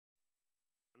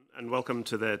And welcome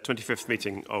to the 25th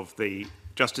meeting of the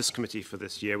Justice Committee for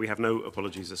this year. We have no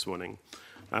apologies this morning.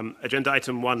 Agenda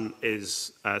item 1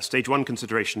 is Stage 1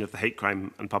 consideration of the Hate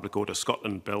Crime and Public Order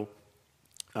Scotland Bill.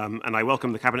 And I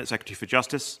welcome the Cabinet Secretary for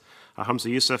Justice,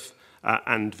 Humza Yousaf,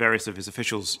 and various of his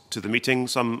officials to the meeting.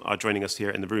 Some are joining us here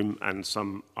in the room and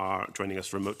some are joining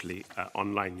us remotely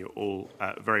online. You're all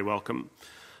very welcome.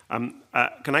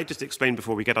 Can I just explain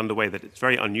before we get underway that it's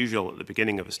very unusual at the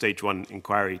beginning of a Stage 1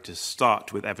 inquiry to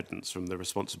start with evidence from the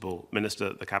responsible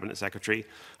minister, the Cabinet Secretary.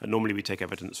 Normally we take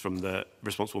evidence from the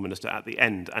responsible minister at the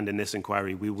end, and in this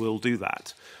inquiry we will do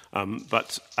that.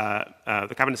 But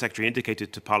the Cabinet Secretary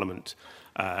indicated to Parliament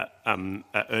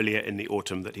earlier in the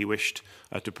autumn that he wished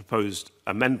to propose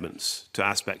amendments to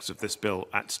aspects of this bill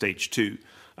at Stage 2.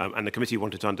 And the committee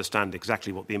wanted to understand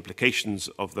exactly what the implications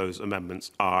of those amendments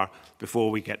are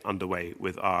before we get underway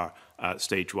with our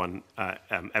Stage 1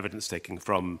 evidence taking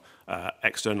from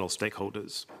external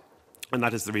stakeholders. And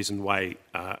that is the reason why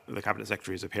the Cabinet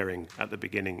Secretary is appearing at the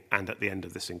beginning and at the end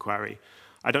of this inquiry.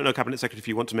 I don't know, Cabinet Secretary, if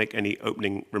you want to make any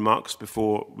opening remarks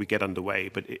before we get underway,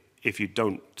 but if you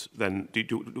don't, then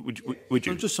would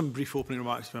you? Just some brief opening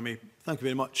remarks, if I may. Thank you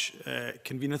very much,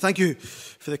 Convener. Thank you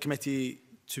for the committee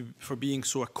for being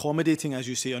so accommodating, as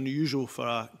you say, unusual for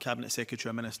a Cabinet Secretary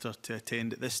or Minister to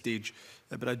attend at this stage.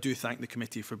 But I do thank the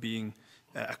committee for being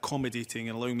accommodating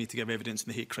and allowing me to give evidence in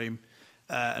the Hate Crime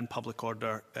and Public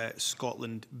Order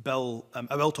Scotland Bill.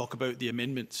 I will talk about the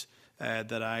amendments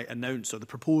that I announced, or the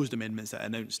proposed amendments that I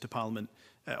announced to Parliament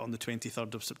on the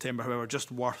 23rd of September. However,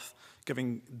 just worth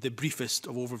giving the briefest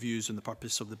of overviews on the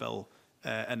purpose of the bill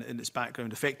and its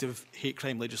background. Effective hate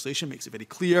crime legislation makes it very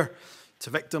clear to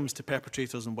victims, to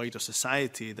perpetrators and wider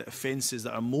society that offences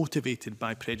that are motivated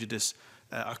by prejudice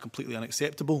are completely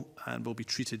unacceptable and will be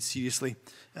treated seriously.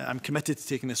 I'm committed to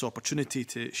taking this opportunity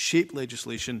to shape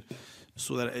legislation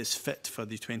so that it is fit for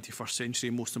the 21st century,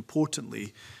 and most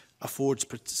importantly, affords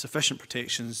sufficient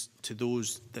protections to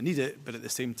those that need it, but at the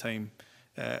same time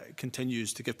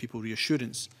continues to give people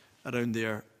reassurance around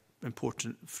their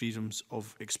important freedoms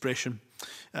of expression.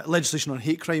 Legislation on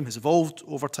hate crime has evolved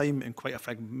over time in quite a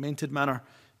fragmented manner.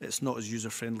 It's not as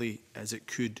user-friendly as it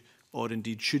could or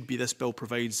indeed should be. This bill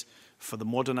provides for the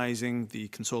modernising, the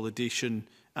consolidation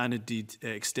and indeed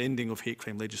extending of hate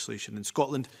crime legislation in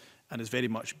Scotland, and is very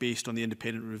much based on the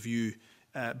independent review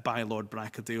by Lord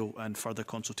Brackerdale and further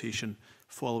consultation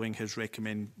following his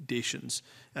recommendations.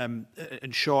 In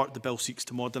short, the bill seeks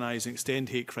to modernise and extend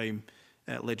hate crime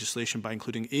legislation by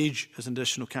including age as an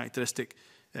additional characteristic,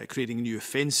 creating new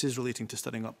offences relating to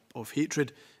stirring up of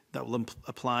hatred that will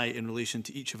apply in relation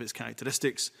to each of its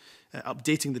characteristics,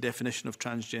 updating the definition of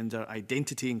transgender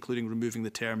identity, including removing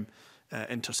the term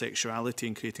intersexuality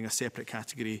and creating a separate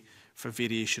category for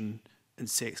variation in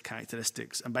sex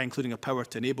characteristics, and by including a power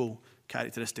to enable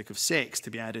characteristic of sex to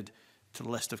be added to the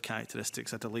list of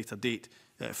characteristics at a later date,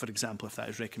 for example, if that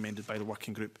is recommended by the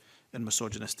working group in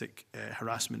misogynistic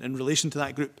harassment. In relation to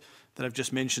that group that I've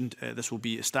just mentioned, this will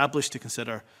be established to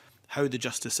consider how the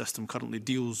justice system currently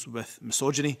deals with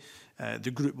misogyny.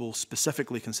 The group will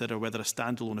specifically consider whether a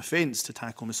standalone offence to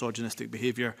tackle misogynistic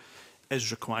behaviour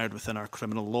is required within our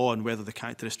criminal law and whether the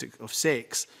characteristic of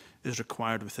sex is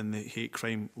required within the hate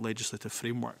crime legislative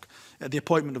framework. The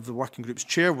appointment of the working group's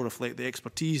chair will reflect the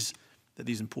expertise that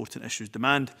these important issues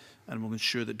demand and will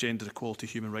ensure that gender equality,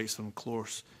 human rights and of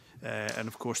course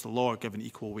the law are given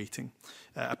equal weighting.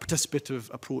 A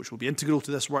participative approach will be integral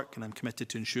to this work, and I'm committed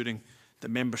to ensuring that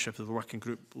membership of the working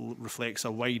group reflects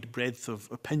a wide breadth of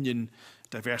opinion,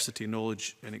 diversity,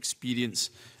 knowledge and experience,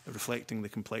 reflecting the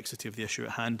complexity of the issue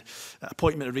at hand.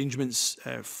 Appointment arrangements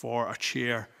for a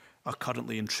chair are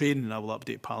currently in train, and I will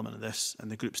update Parliament on this and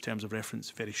the group's terms of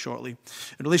reference very shortly.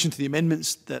 In relation to the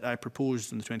amendments that I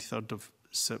proposed on the 23rd of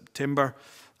September,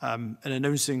 in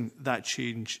announcing that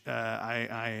change,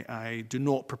 I do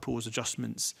not propose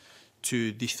adjustments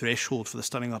to the threshold for the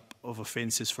stirring up of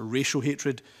offences for racial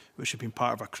hatred, which have been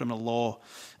part of our criminal law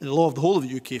and the law of the whole of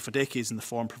the UK for decades in the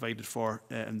form provided for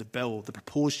in the bill. The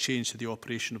proposed change to the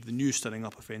operation of the new stirring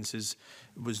up offences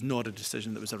was not a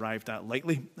decision that was arrived at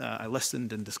lightly. I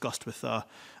listened and discussed with a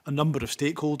number of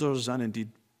stakeholders and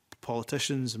indeed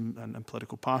politicians and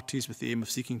political parties with the aim of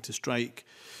seeking to strike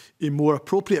a more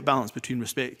appropriate balance between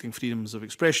respecting freedoms of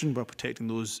expression while protecting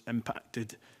those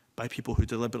impacted by people who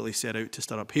deliberately set out to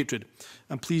stir up hatred.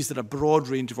 I'm pleased that a broad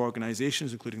range of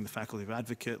organisations, including the Faculty of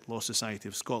Advocate, Law Society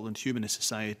of Scotland, Humanist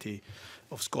Society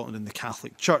of Scotland and the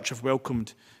Catholic Church, have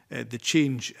welcomed the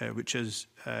change, which is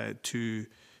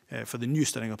for the new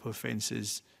stirring up of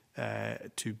offences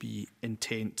to be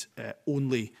intent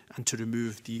only and to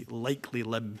remove the likely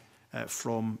limb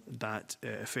from that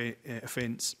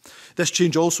offence. This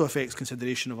change also affects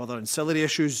consideration of other ancillary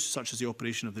issues, such as the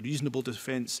operation of the reasonable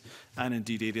defence and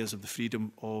indeed areas of the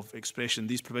freedom of expression.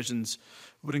 These provisions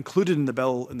were included in the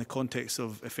bill in the context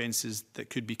of offences that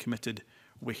could be committed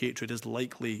where hatred is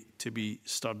likely to be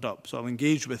stirred up. So I'll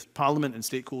engage with Parliament and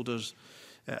stakeholders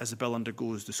as the bill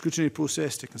undergoes the scrutiny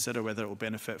process to consider whether it will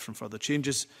benefit from further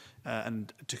changes.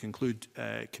 And to conclude,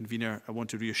 Convener, I want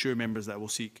to reassure members that I will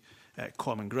seek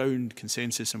common ground,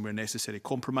 consensus and where necessary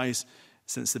compromise.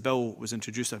 Since the bill was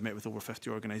introduced, I've met with over 50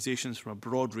 organisations from a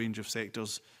broad range of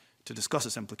sectors to discuss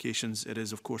its implications. It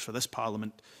is, of course, for this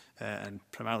Parliament and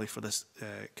primarily for this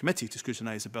committee to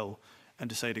scrutinise the bill and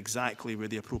decide exactly where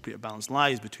the appropriate balance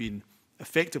lies between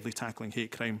effectively tackling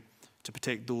hate crime to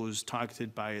protect those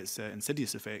targeted by its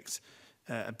insidious effects,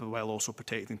 but while also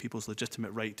protecting people's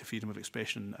legitimate right to freedom of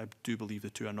expression. I do believe the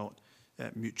two are not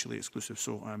mutually exclusive,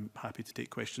 so I'm happy to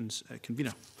take questions.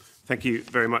 Convener. Thank you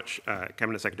very much,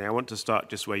 Cabinet Secretary. I want to start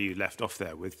just where you left off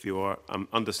there with your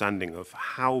understanding of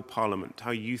how Parliament,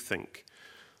 how you think,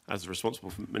 as the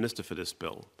responsible Minister for this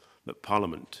bill, that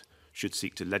Parliament should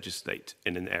seek to legislate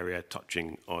in an area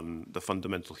touching on the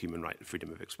fundamental human right and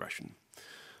freedom of expression.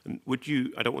 And would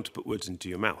you, I don't want to put words into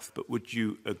your mouth, but would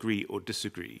you agree or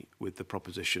disagree with the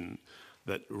proposition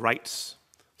that rights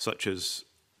such as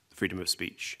freedom of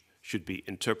speech should be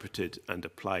interpreted and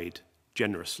applied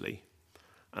generously,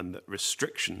 and that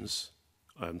restrictions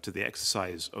to the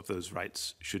exercise of those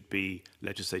rights should be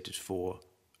legislated for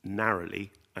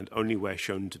narrowly and only where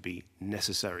shown to be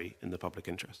necessary in the public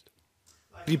interest?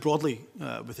 I agree broadly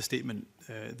with the statement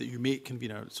that you make,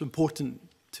 Convener. It's important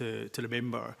to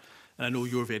remember, and I know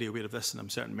you're very aware of this, and I'm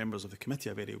certain members of the committee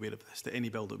are very aware of this, that any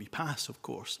bill that we pass, of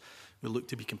course, will look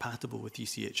to be compatible with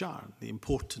ECHR. The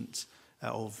importance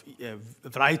of a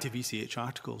variety of ECH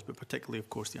articles, but particularly, of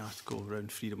course, the article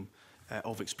around freedom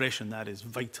of expression, that is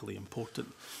vitally important.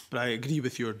 But I agree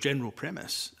with your general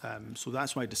premise. So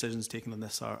that's why decisions taken on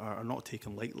this are not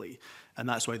taken lightly. And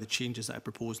that's why the changes that I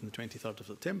proposed on the 23rd of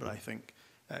September, I think,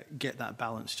 get that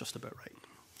balance just about right.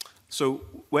 So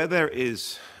where there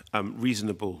is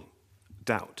reasonable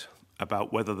doubt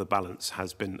about whether the balance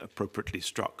has been appropriately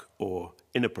struck or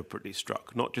inappropriately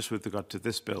struck, not just with regard to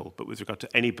this bill, but with regard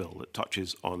to any bill that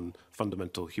touches on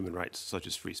fundamental human rights, such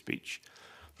as free speech,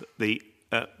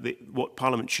 what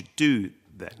Parliament should do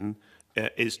then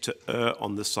is to err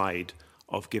on the side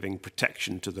of giving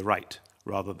protection to the right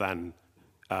rather than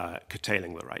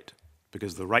curtailing the right,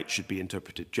 because the right should be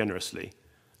interpreted generously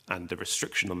and the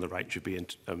restriction on the right should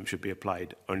be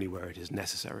applied only where it is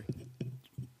necessary.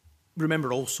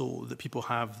 Remember also that people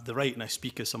have the right, and I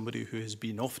speak as somebody who has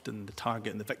been often the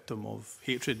target and the victim of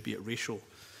hatred, be it racial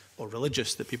or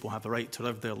religious, that people have the right to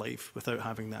live their life without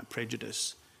having that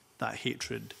prejudice, that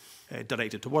hatred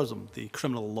directed towards them. The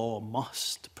criminal law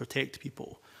must protect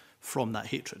people from that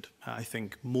hatred. I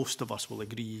think most of us will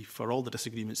agree, for all the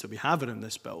disagreements that we have around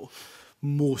this bill,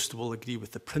 most will agree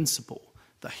with the principle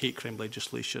that hate crime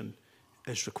legislation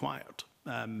is required.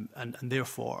 And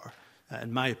therefore,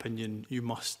 in my opinion, you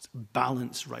must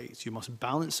balance rights. You must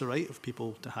balance the right of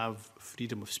people to have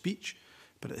freedom of speech,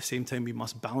 but at the same time, we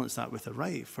must balance that with the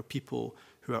right for people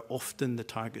who are often the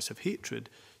targets of hatred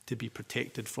to be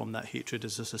protected from that hatred.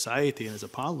 As a society and as a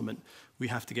Parliament, we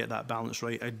have to get that balance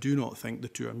right. I do not think the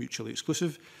two are mutually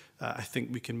exclusive. I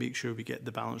think we can make sure we get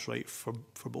the balance right for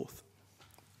both.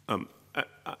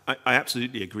 I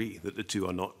absolutely agree that the two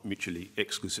are not mutually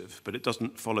exclusive, but it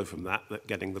doesn't follow from that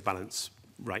getting the balance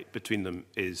right between them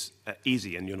is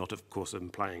easy, and you're not, of course,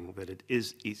 implying that it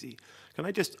is easy. Can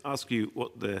I just ask you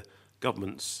what the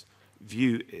government's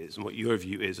view is and what your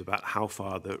view is about how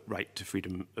far the right to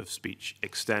freedom of speech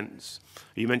extends?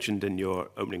 You mentioned in your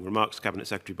opening remarks, Cabinet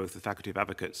Secretary, both the Faculty of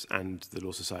Advocates and the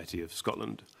Law Society of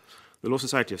Scotland. The Law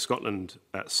Society of Scotland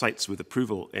cites with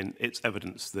approval in its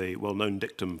evidence the well-known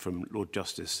dictum from Lord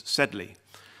Justice Sedley,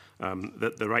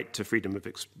 that the right to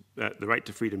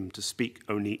freedom to speak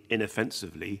only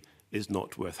inoffensively is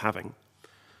not worth having.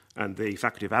 And the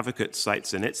Faculty of Advocates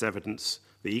cites in its evidence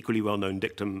the equally well-known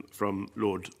dictum from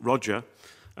Lord Roger,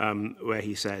 where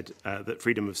he said that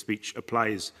freedom of speech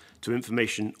applies to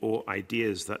information or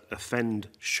ideas that offend,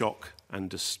 shock, and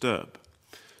disturb.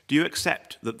 Do you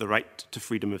accept that the right to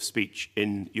freedom of speech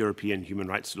in European human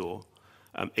rights law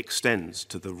extends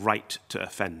to the right to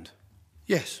offend?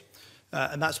 Yes.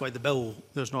 And that's why the bill,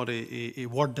 there's not a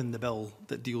word in the bill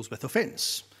that deals with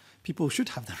offence. People should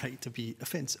have the right to be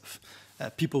offensive.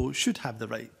 People should have the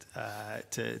right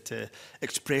to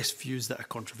express views that are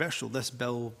controversial. This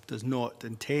bill does not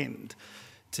intend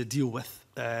to deal with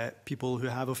people who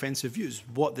have offensive views.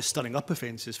 What the stirring up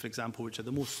offences, for example, which are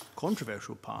the most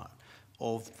controversial part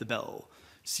of the bill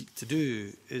seek to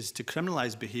do is to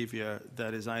criminalise behaviour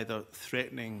that is either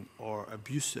threatening or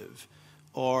abusive,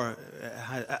 or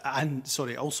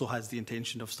also has the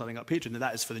intention of stirring up hatred. And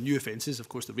that is for the new offences. Of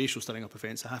course, the racial stirring up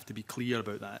offence, I have to be clear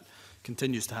about that,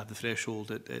 continues to have the threshold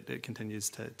it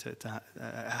continues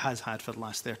has had for the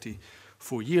last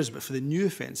 34 years. But for the new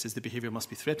offences, the behaviour must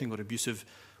be threatening or abusive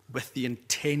with the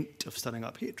intent of stirring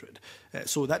up hatred.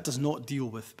 So that does not deal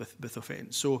with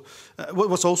offence. So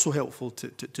what's also helpful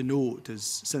to note is,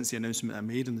 since the announcement I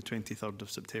made on the 23rd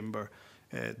of September,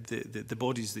 the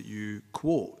bodies that you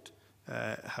quote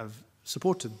have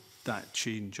supported that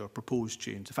change or proposed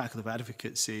change. The Faculty of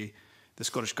Advocates say the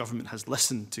Scottish Government has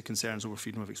listened to concerns over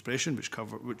freedom of expression,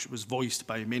 which was voiced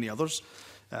by many others,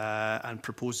 and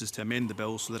proposes to amend the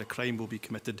bill so that a crime will be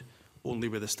committed only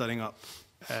where the stirring up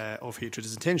of hatred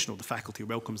is intentional. The faculty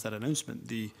welcomes that announcement.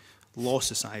 The Law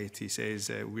Society says,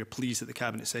 we are pleased that the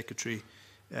Cabinet Secretary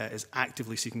is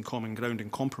actively seeking common ground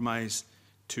and compromise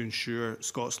to ensure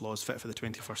Scots law is fit for the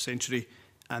 21st century,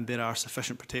 and there are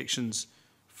sufficient protections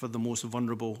for the most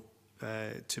vulnerable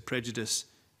to prejudice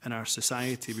in our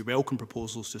society. We welcome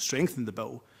proposals to strengthen the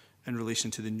bill in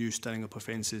relation to the new stirring up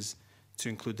offences to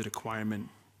include the requirement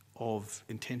of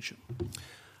intention.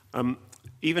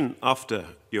 Even after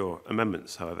your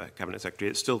amendments, however, Cabinet Secretary,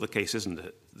 it's still the case, isn't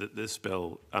it, that this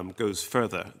bill goes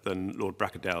further than Lord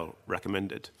Bracadell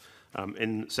recommended.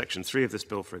 In Section 3 of this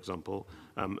bill, for example,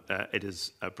 it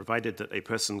is provided that a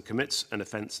person commits an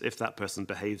offence if that person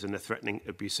behaves in a threatening,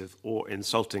 abusive or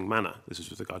insulting manner. This is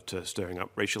with regard to stirring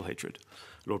up racial hatred.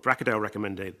 Lord Bracadell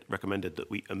recommended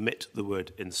that we omit the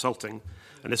word insulting,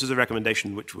 and this is a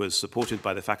recommendation which was supported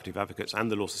by the Faculty of Advocates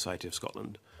and the Law Society of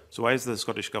Scotland. So why is the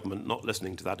Scottish Government not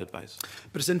listening to that advice?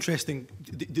 But it's interesting,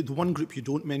 the one group you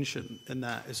don't mention in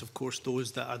that is, of course,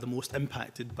 those that are the most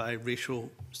impacted by racial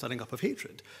stirring up of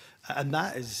hatred. And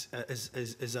that is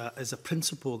a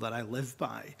principle that I live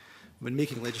by when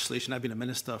making legislation. I've been a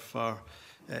minister for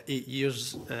 8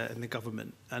 years in the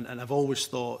government, and I've always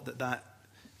thought that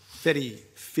very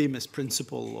famous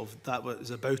principle of that what is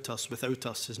about us without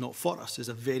us is not for us is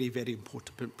a very, very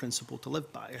important principle to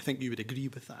live by. I think you would agree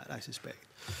with that, I suspect.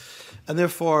 And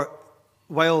therefore,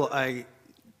 while I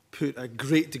put a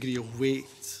great degree of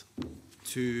weight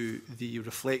to the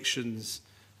reflections,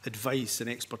 advice and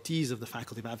expertise of the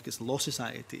Faculty of Advocates and Law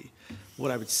Society, what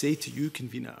I would say to you,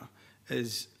 Convener,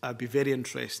 is I'd be very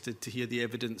interested to hear the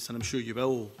evidence, and I'm sure you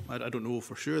will. I don't know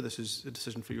for sure, this is a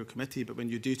decision for your committee, but when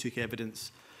you do take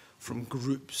evidence from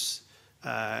groups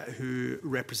who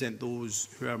represent those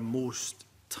who are most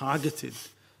targeted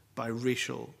by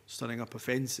racial stirring up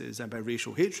offences and by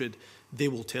racial hatred, they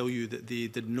will tell you that they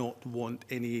did not want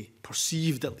any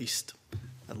perceived, at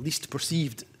least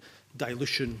perceived,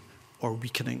 dilution or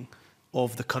weakening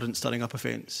of the current stirring up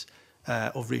offence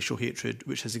of racial hatred,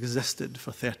 which has existed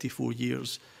for 34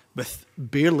 years with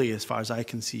barely, as far as I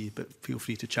can see, but feel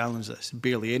free to challenge this,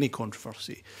 barely any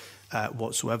controversy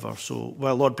whatsoever. So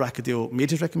while Lord Bracadell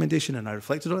made his recommendation and I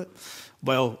reflected on it,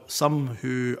 while some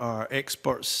who are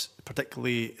experts,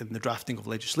 particularly in the drafting of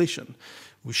legislation,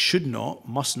 we should not,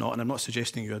 must not, and I'm not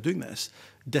suggesting you are doing this,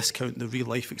 discount the real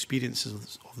life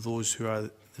experiences of those who are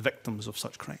the victims of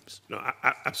such crimes. No,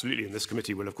 absolutely, and this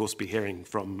committee will of course be hearing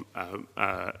from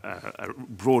a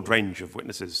broad range of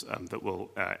witnesses that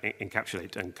will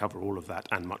encapsulate and cover all of that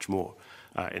and much more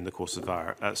in the course of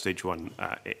our stage one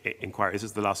inquiry. This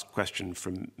is the last question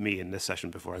from me in this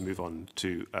session before I move on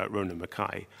to Rona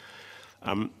Mackay.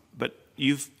 But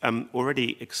you've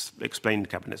already explained,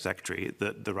 Cabinet Secretary,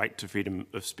 that the right to freedom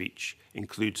of speech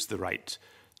includes the right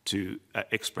to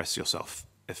express yourself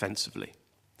offensively.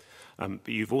 But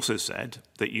you've also said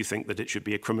that you think that it should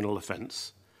be a criminal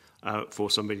offence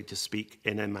for somebody to speak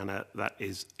in a manner that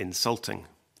is insulting.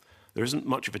 There isn't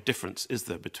much of a difference, is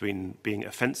there, between being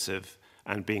offensive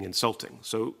and being insulting?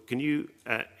 So can you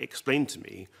explain to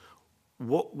me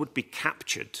what would be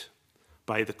captured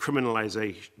by the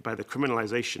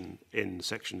criminalisation in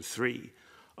Section 3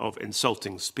 of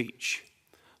insulting speech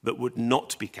that would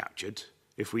not be captured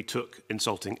if we took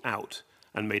insulting out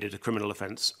and made it a criminal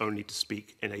offence only to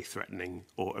speak in a threatening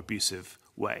or abusive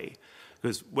way?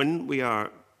 Because when we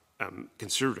are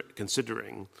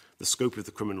considering the scope of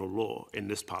the criminal law in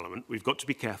this Parliament, we've got to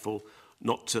be careful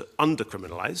not to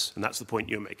under-criminalise, and that's the point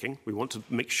you're making. We want to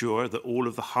make sure that all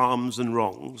of the harms and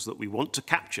wrongs that we want to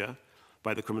capture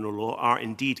by the criminal law are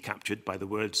indeed captured by the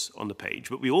words on the page.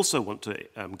 But we also want to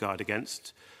guard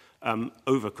against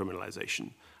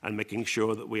over-criminalisation and making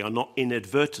sure that we are not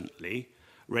inadvertently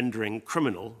rendering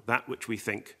criminal that which we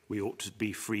think we ought to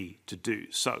be free to do.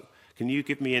 So, can you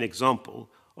give me an example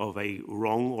of a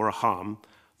wrong or a harm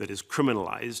that is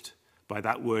criminalised by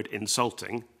that word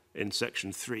insulting in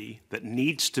section 3 that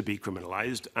needs to be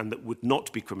criminalised and that would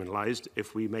not be criminalised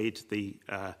if we made the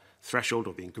threshold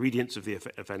or the ingredients of the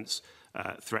offence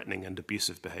threatening and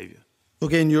abusive behaviour.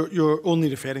 Again, you're only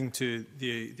referring to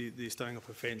the stirring up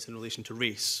offence in relation to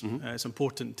race. It's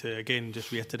important to, again,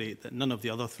 just reiterate that none of the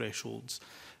other thresholds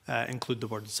include the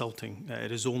word insulting.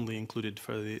 It is only included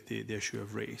for the issue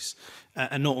of race.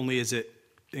 And not only is it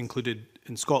included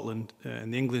in Scotland,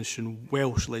 in the English and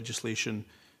Welsh legislation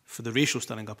for the racial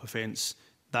stirring up offence,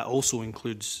 that also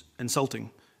includes insulting.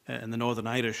 In the Northern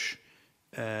Irish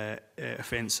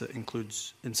offence, it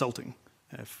includes insulting.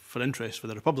 For interest, for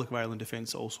the Republic of Ireland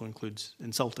offence, it also includes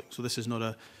insulting. So this is not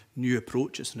a new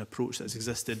approach, it's an approach that's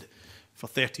existed for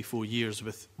 34 years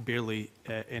with barely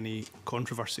any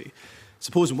controversy.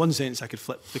 Suppose in one sense I could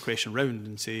flip the question round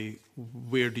and say,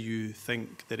 where do you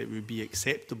think that it would be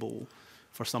acceptable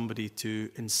for somebody to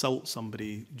insult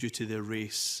somebody due to their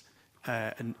race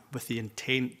and with the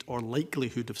intent or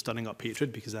likelihood of stirring up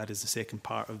hatred, because that is the second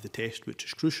part of the test, which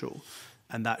is crucial,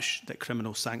 and that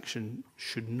criminal sanction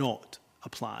should not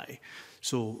apply.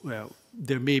 So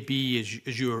there may be,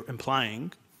 as you're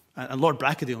implying, and Lord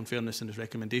Brackadale, in fairness, in his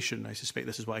recommendation, I suspect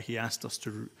this is why he asked us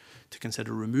to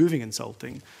consider removing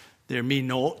insulting, there may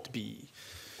not be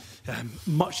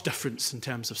much difference in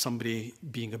terms of somebody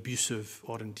being abusive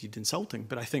or indeed insulting.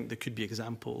 But I think there could be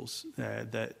examples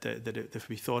that if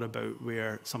we thought about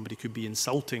where somebody could be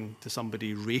insulting to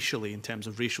somebody racially in terms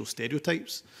of racial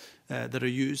stereotypes that are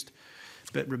used.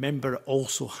 But remember, it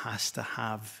also has to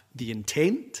have the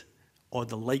intent or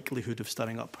the likelihood of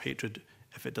stirring up hatred.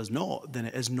 If it does not, then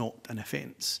it is not an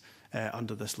offence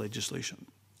under this legislation.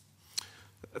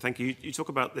 Thank you. You talk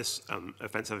about this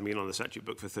offence having been on the statute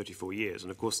book for 34 years,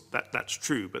 and of course that's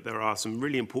true, but there are some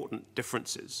really important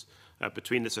differences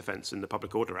between this offence in the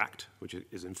Public Order Act, which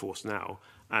is enforced now,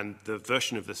 and the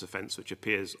version of this offence which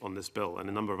appears on this bill. And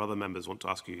a number of other members want to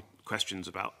ask you questions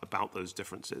about those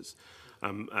differences.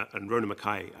 And Rona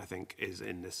Mackay, I think, is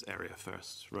in this area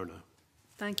first. Rona.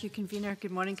 Thank you, Convener.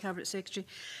 Good morning, Cabinet Secretary.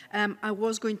 I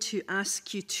was going to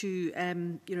ask you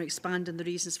to expand on the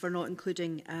reasons for not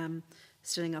including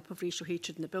stirring up of racial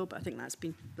hatred in the bill, but I think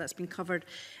that's been covered.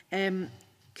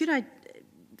 Could I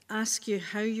ask you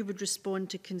how you would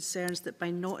respond to concerns that by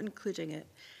not including it,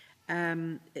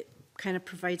 it kind of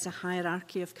provides a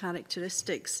hierarchy of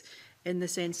characteristics, in the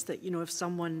sense that,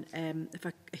 if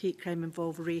a hate crime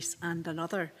involves race and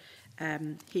another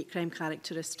hate crime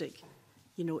characteristic,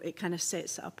 it kind of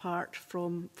sets it apart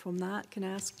from that. Can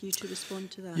I ask you to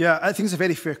respond to that? Yeah, I think it's a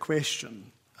very fair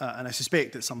question. And I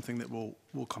suspect it's something that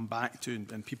we'll come back to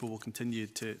and people will continue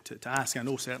to ask. I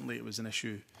know certainly it was an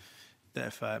issue that,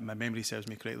 if my memory serves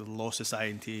me correctly, the Law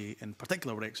Society in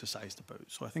particular were exercised about.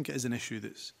 So I think it is an issue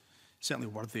that's certainly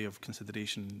worthy of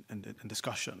consideration and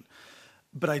discussion.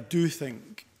 But I do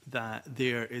think that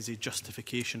there is a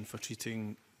justification for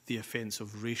treating the offence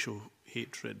of racial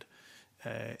hatred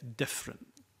different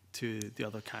to the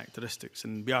other characteristics.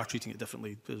 And we are treating it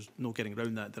differently. There's no getting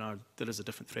around that. There is a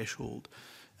different threshold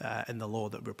in the law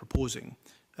that we're proposing.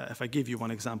 If I give you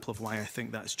one example of why I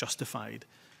think that's justified,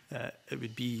 it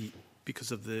would be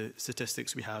because of the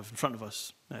statistics we have in front of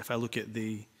us. If I look at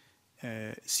the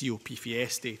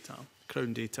COPFS data,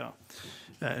 Crown data,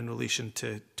 in relation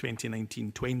to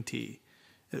 2019-20,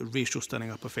 racial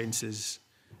stirring up offences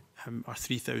are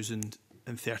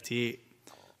 3,038,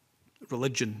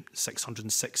 religion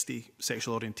 660,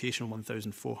 sexual orientation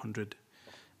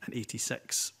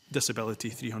 1,486, disability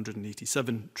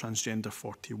 387, transgender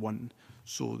 41.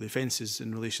 So the offences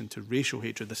in relation to racial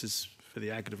hatred, this is for the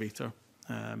aggravator,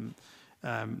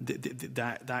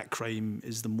 that crime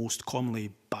is the most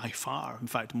commonly by far, in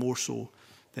fact more so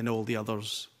than all the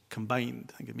others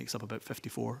combined. I think it makes up about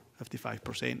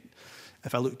 55%.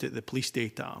 If I looked at the police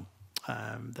data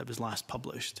that was last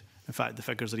published, in fact the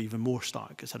figures are even more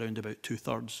stark. It's around about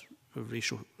 2/3 of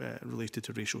related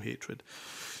to racial hatred.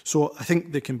 So I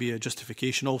think there can be a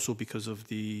justification also because of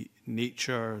the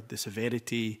nature, the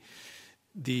severity,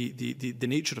 the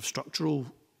nature of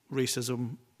structural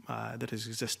racism that has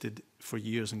existed for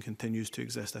years and continues to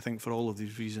exist. I think for all of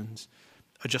these reasons,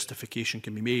 a justification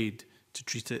can be made to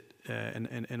treat it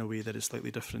in a way that is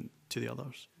slightly different to the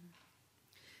others.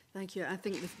 Thank you. I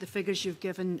think the figures you've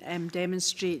given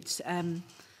demonstrate,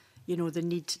 the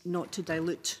need not to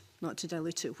dilute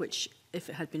it, which, if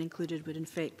it had been included, would in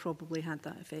fact probably had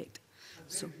that effect.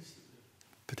 So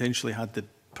potentially had the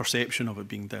perception of it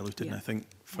being diluted, yeah. And I think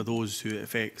for those who it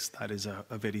affects, that is a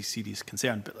very serious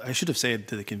concern. But I should have said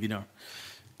to the convener,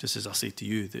 just as I say to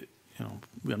you, that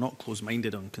we are not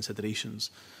close-minded on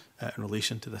considerations in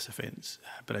relation to this offence.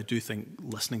 But I do think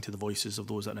listening to the voices of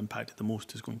those that are impacted the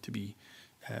most is going to be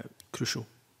crucial.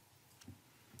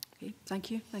 Okay, thank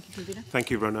you. Thank you, Convener.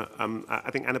 Thank you, Rona. I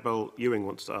think Annabel Ewing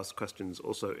wants to ask questions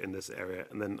also in this area.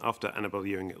 And then after Annabel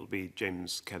Ewing, it will be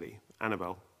James Kelly.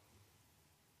 Annabel.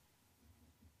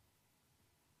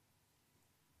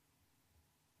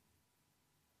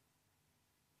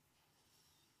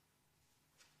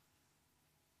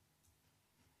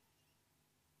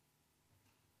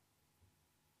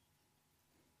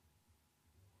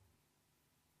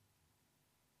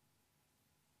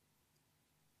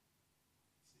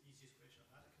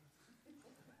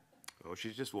 Oh,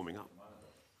 she's just warming up.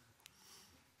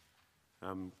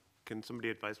 Can somebody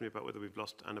advise me about whether we've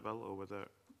lost Annabel or whether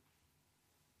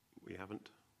we haven't?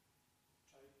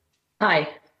 Hi,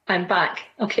 I'm back.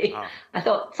 Okay, I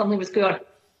thought something was going on.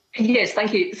 Yes,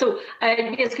 thank you. So,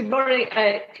 yes, good morning,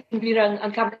 Convener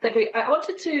and Cabinet Secretary. I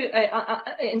wanted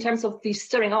to, in terms of the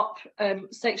stirring up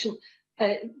section,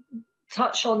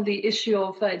 touch on the issue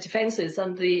of defences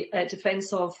and the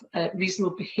defence of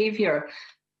reasonable behaviour.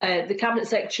 The Cabinet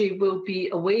Secretary will be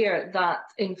aware that,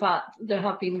 in fact, there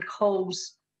have been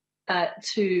calls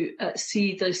to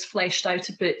see this fleshed out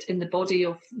a bit in the body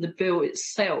of the bill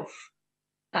itself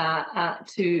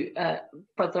to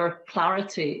further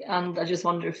clarity. And I just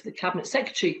wonder if the Cabinet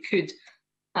Secretary could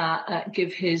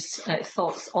give his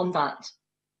thoughts on that.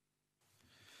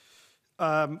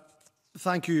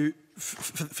 Thank you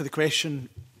for the question.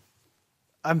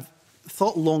 I've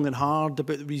thought long and hard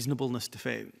about the reasonableness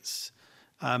defence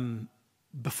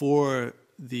before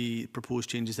the proposed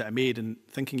changes that I made, and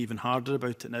thinking even harder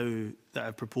about it now that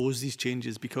I've proposed these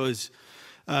changes, because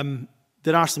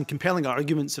there are some compelling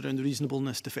arguments around the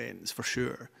reasonableness defence, for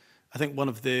sure. I think one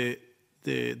of the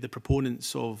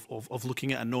proponents of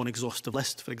looking at a non-exhaustive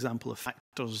list, for example, of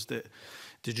factors that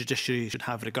the judiciary should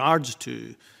have regards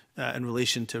to in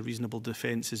relation to reasonable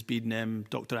defence has been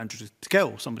Dr Andrew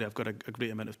Tickell, somebody I've got a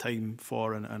great amount of time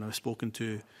for, and I've spoken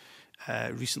to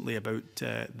recently about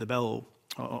the bill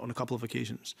on a couple of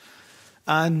occasions.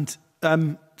 And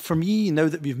for me, now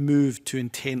that we've moved to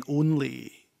intent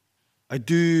only, I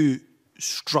do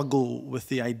struggle with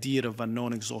the idea of a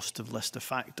non-exhaustive list of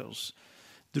factors.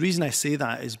 The reason I say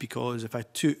that is because if I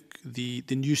took the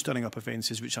new stirring up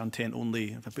offences, which are intent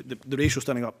only, if I put the racial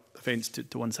stirring up offence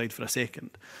to one side for a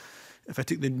second, if I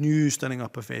took the new stirring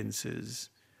up offences,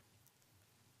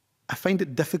 I find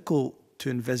it difficult to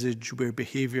envisage where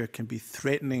behaviour can be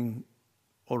threatening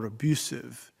or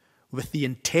abusive with the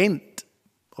intent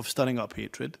of stirring up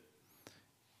hatred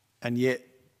and yet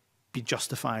be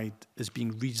justified as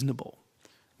being reasonable.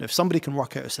 Now, if somebody can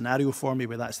work out a scenario for me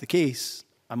where that's the case,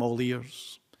 I'm all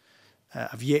ears.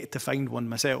 I've yet to find one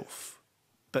myself,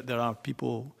 but there are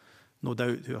people, no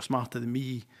doubt, who are smarter than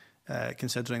me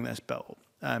considering this bill.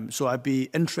 So I'd be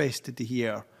interested to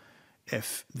hear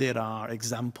if there are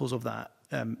examples of that.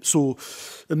 So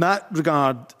in that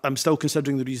regard, I'm still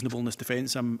considering the reasonableness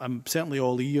defence. I'm certainly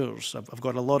all ears. I've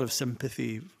got a lot of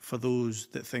sympathy for those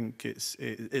that think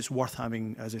it's worth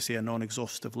having, as I say, a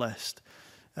non-exhaustive list.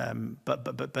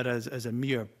 But as a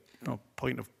mere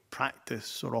point of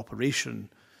practice or operation,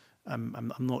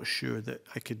 I'm not sure that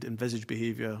I could envisage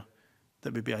behaviour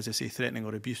that would be, as I say, threatening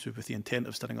or abusive with the intent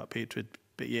of stirring up hatred,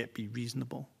 but yet be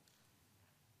reasonable.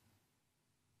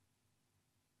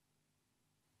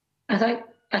 I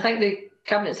thank the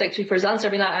Cabinet Secretary for his answer.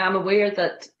 I mean, I am aware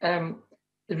that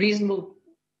the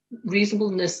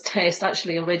reasonableness test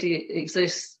actually already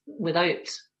exists without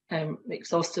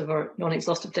exhaustive or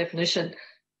non-exhaustive definition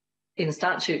in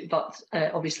statute, but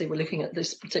obviously we're looking at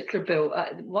this particular bill.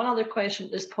 One other question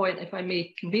at this point, if I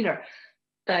may, Convener,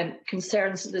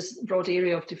 concerns this broad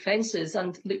area of defences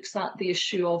and looks at the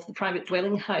issue of the private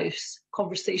dwelling house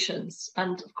conversations.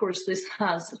 And of course, this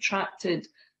has attracted,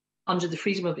 under the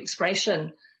freedom of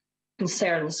expression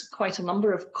concerns, quite a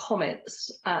number of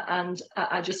comments. And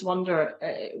I just wonder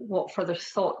what further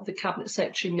thought the Cabinet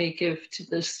Secretary may give to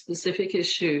this specific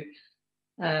issue.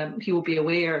 He will be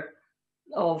aware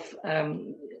of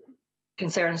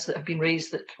concerns that have been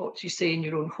raised that what you say in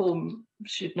your own home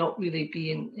should not really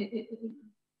be in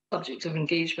subject of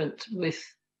engagement with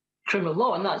criminal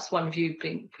law, and that's one view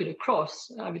being put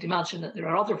across. I would imagine that there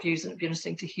are other views, and it'd be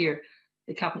interesting to hear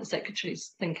the Cabinet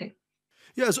Secretary's thinking.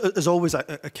 Yeah, as always, I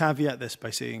caveat this by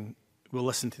saying we'll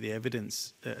listen to the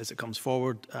evidence as it comes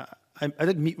forward. I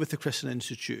did meet with the Christian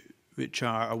Institute, which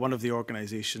are one of the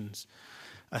organisations,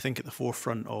 I think, at the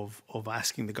forefront of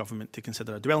asking the government to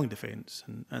consider a dwelling defence.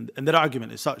 And their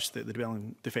argument is such that the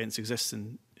dwelling defence exists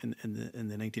in the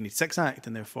 1986 Act,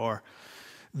 and therefore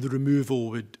the removal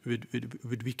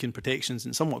would weaken protections,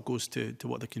 and somewhat goes to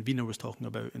what the convener was talking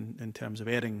about in terms of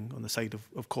erring on the side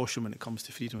of caution when it comes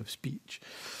to freedom of speech.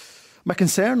 My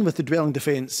concern with the dwelling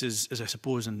defence is I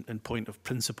suppose, in point of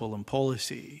principle and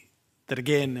policy, that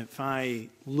again, if I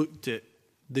looked at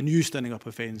the new standing up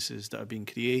offences that are being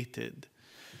created,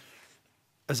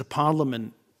 as a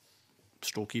parliament,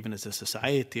 stroke even as a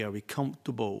society, are we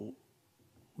comfortable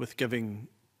with giving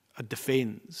a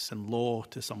defence and law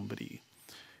to somebody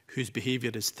whose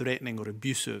behaviour is threatening or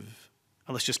abusive?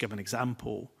 And let's just give an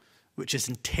example, which is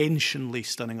intentionally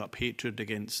stirring up hatred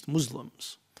against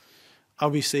Muslims. Are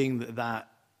we saying that that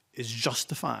is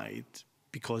justified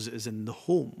because it is in the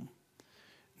home?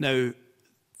 Now,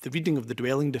 the reading of the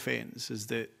dwelling defence is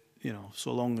that, you know,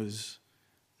 so long as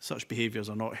such behaviours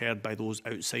are not heard by those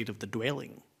outside of the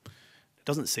dwelling, it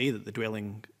doesn't say that the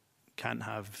dwelling can't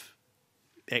have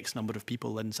X number of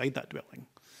people inside that dwelling.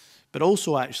 But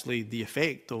also actually the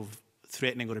effect of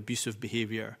threatening or abusive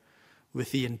behaviour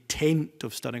with the intent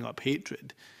of stirring up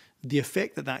hatred, the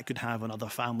effect that that could have on other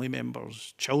family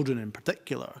members, children in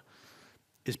particular,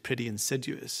 is pretty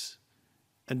insidious.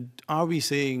 And are we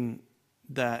saying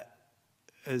that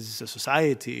as a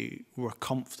society we're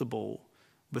comfortable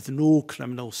with no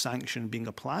criminal sanction being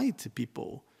applied to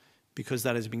people because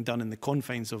that is being done in the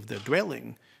confines of their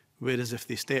dwelling, whereas if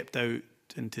they stepped out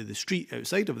into the street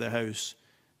outside of their house,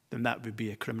 then that would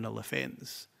be a criminal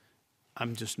offence?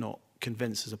 I'm just not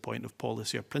convinced as a point of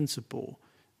policy or principle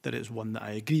that it's one that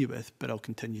I agree with, but I'll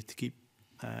continue to keep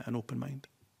an open mind.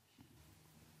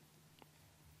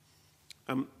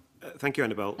 Thank you,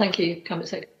 Annabelle. Thank you, Cabinet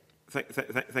Secretary.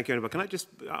 Thank you, Annabelle. Can I just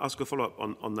ask a follow-up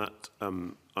on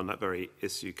that very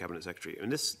issue, Cabinet Secretary?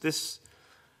 And this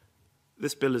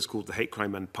bill is called the Hate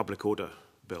Crime and Public Order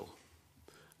Bill,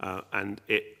 and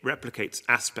it replicates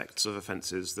aspects of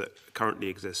offences that currently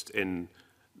exist in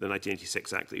the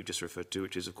 1986 Act that you've just referred to,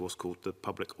 which is, of course, called the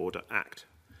Public Order Act.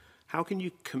 How can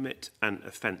you commit an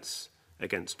offence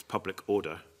against public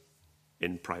order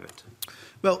in private?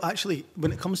 Well, actually,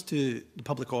 when it comes to the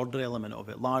public order element of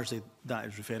it, largely that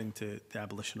is referring to the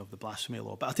abolition of the blasphemy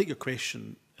law. But I'll take your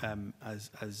question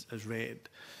as read.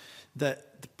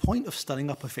 That the point of stirring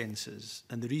up offences,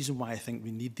 and the reason why I think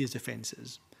we need these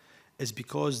offences, is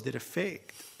because their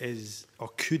effect is, or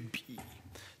could be,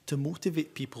 to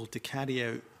motivate people to carry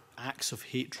out acts of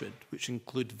hatred, which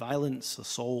include violence,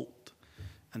 assault,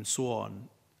 and so on,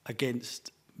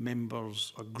 against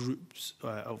members or groups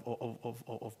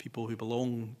of people who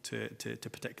belong to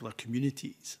particular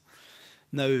communities.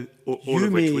 Now, all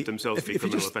of which would themselves be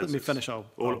criminal offences. Let me finish.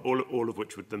 All of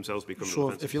which would themselves be criminal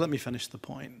offences. If you let me finish the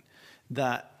point,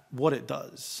 that what it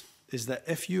does is that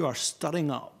if you are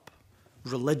stirring up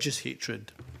religious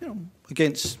hatred,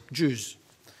 against Jews,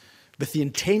 with the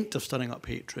intent of stirring up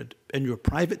hatred in your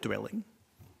private dwelling,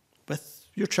 with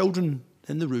your children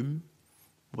in the room,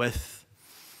 with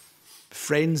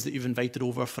friends that you've invited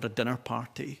over for a dinner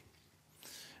party,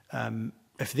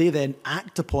 if they then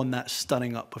act upon that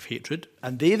stirring up of hatred,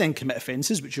 and they then commit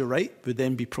offences, which you're right, would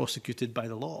then be prosecuted by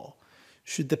the law,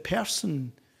 should the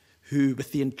person who,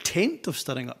 with the intent of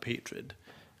stirring up hatred,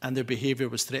 and their behaviour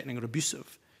was threatening or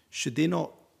abusive, should they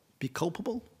not be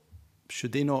culpable?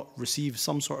 Should they not receive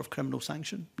some sort of criminal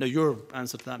sanction? Now, your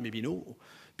answer to that may be no,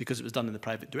 because it was done in the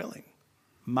private dwelling.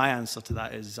 My answer to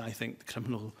that is I think the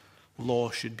criminal law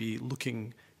should be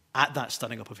looking at that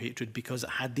stirring up of hatred because it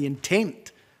had the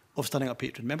intent of stirring up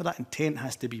hatred. Remember, that intent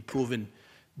has to be proven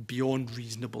beyond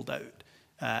reasonable doubt.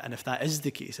 And if that is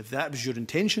the case, if that was your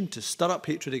intention to stir up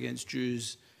hatred against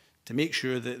Jews, to make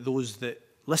sure that those that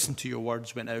listened to your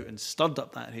words went out and stirred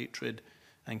up that hatred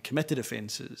and committed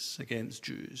offences against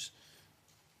Jews,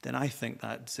 then I think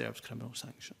that deserves criminal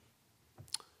sanction.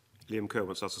 Liam Kerr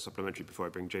wants to ask a supplementary before I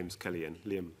bring James Kelly in.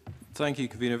 Liam. Thank you,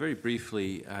 Convener. Very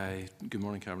briefly, good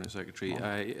morning, Cabinet Secretary.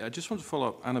 I just want to follow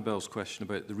up Annabelle's question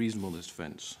about the reasonableness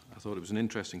defence. I thought it was an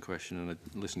interesting question and I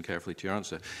listened carefully to your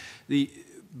answer. The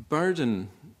burden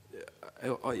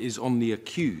is on the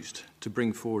accused to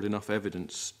bring forward enough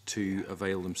evidence to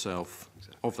avail themselves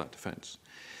of that defence.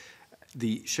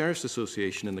 The Sheriff's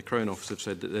Association and the Crown Office have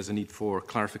said that there's a need for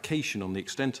clarification on the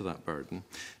extent of that burden.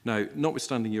 Now,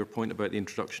 notwithstanding your point about the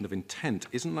introduction of intent,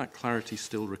 isn't that clarity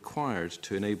still required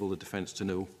to enable the defence to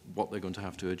know what they're going to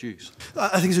have to adduce?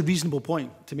 I think it's a reasonable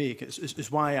point to make.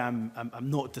 It's why I'm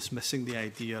not dismissing the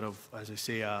idea of, as I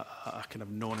say, a kind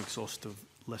of non-exhaustive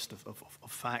list of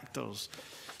factors.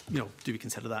 Do we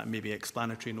consider that maybe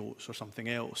explanatory notes or something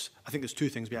else? I think there's two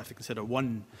things we have to consider.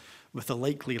 One, with the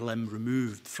likely limb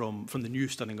removed from the new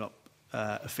stirring up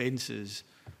offences,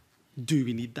 do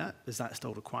we need that? Is that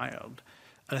still required?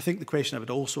 And I think the question I would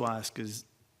also ask is,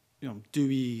 do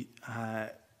we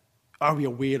are we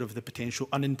aware of the potential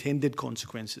unintended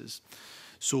consequences?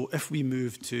 So if we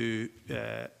move to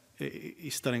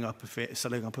stirring up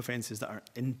offences that are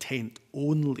intent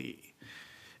only,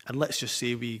 and let's just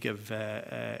say we give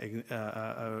a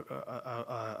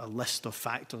list of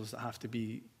factors that have to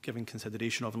be given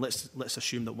consideration of, and let's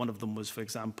assume that one of them was, for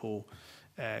example,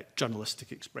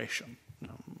 journalistic expression,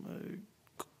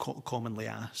 commonly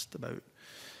asked about.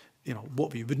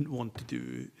 What we wouldn't want to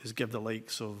do is give the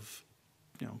likes of,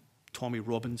 Tommy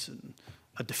Robinson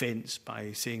a defence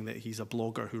by saying that he's a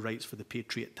blogger who writes for the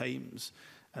Patriot Times,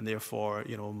 and therefore,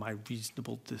 my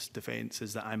reasonable defence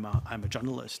is that I'm a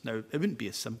journalist. Now, it wouldn't be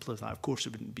as simple as that. Of course,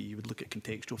 it wouldn't be. You would look at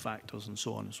contextual factors and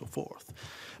so on and so forth.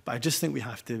 But I just think we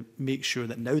have to make sure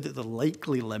that now that the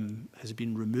likely limb has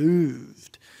been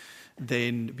removed,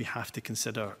 then we have to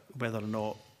consider whether or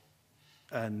not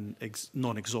a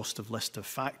non-exhaustive list of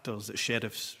factors that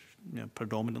sheriffs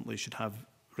predominantly should have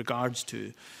regards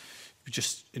to. We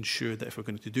just ensure that if we're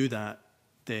going to do that,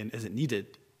 then is it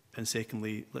needed? And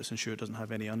secondly, let's ensure it doesn't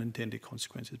have any unintended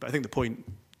consequences. But I think the point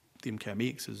the MKR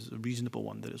makes is a reasonable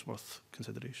one that is worth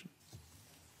consideration.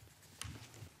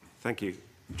 Thank you.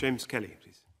 James Kelly,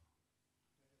 please.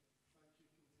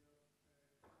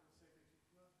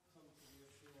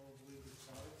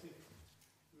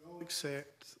 We all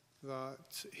accept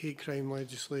that hate crime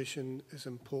legislation is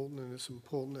important, and it's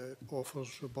important that it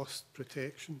offers robust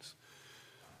protections.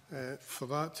 For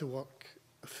that to work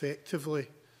effectively,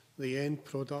 the end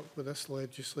product with this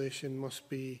legislation must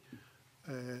be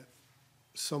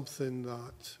something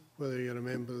that, whether you're a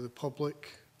member of the public,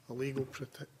 a legal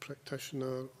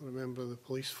practitioner, or a member of the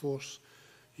police force,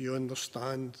 you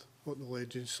understand what the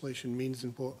legislation means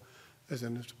and what is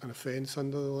an offence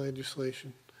under the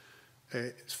legislation.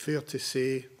 It's fair to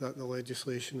say that the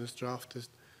legislation as drafted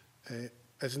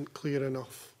isn't clear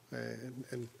enough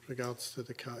in regards to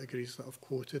the categories that I've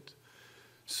quoted.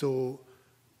 So,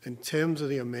 in terms of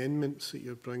the amendments that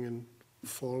you're bringing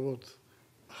forward,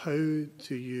 how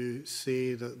do you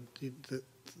say that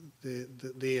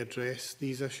they address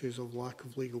these issues of lack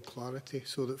of legal clarity?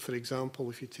 So that, for example,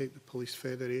 if you take the Police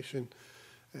Federation,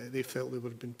 they felt they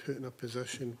would have been put in a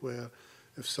position where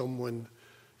if someone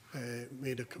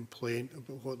made a complaint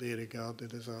about what they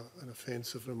regarded as an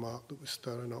offensive remark that was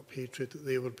stirring up hatred, that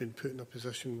they were being put in a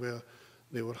position where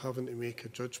they were having to make a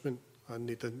judgment, and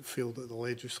they didn't feel that the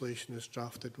legislation as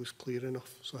drafted was clear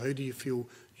enough. So how do you feel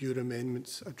your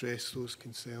amendments address those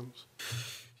concerns?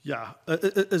 Yeah,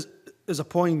 as a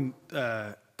point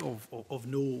of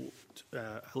note,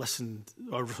 I listened,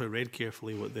 or read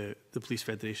carefully what the Police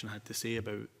Federation had to say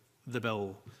about the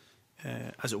bill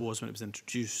as it was when it was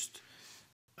introduced.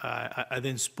 I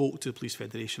then spoke to the Police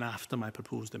Federation after my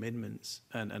proposed amendments,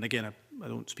 and again, I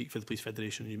don't speak for the Police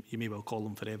Federation, you may well call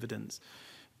them for evidence,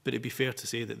 but it'd be fair to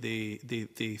say that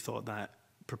they thought that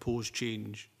proposed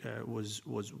change was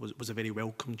a very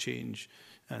welcome change,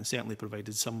 and certainly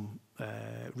provided some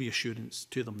reassurance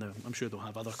to them. Now, I'm sure they'll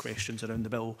have other questions around the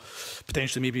bill,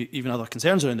 potentially maybe even other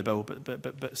concerns around the bill,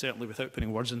 but certainly without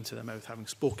putting words into their mouth, having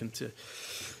spoken to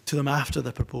them after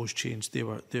the proposed change, they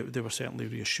were certainly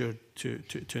reassured to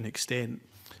an extent.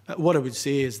 What I would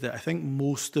say is that I think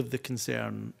most of the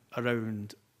concern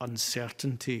around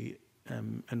uncertainty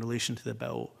in relation to the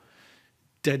bill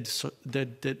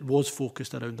was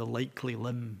focused around the likely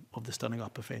limb of the stirring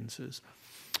up offences.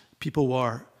 People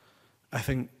were, I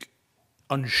think,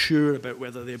 unsure about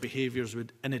whether their behaviours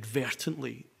would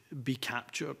inadvertently be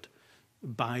captured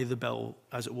by the bill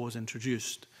as it was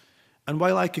introduced. And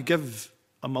while I could give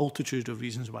a multitude of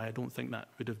reasons why I don't think that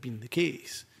would have been the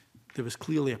case, there was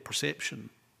clearly a perception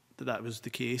that that was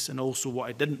the case. And also what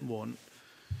I didn't want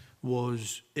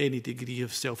was any degree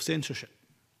of self-censorship.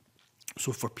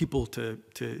 So for people to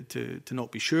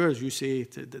not be sure, as you say,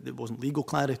 that there wasn't legal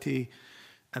clarity,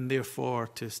 and therefore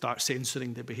to start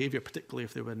censoring their behaviour, particularly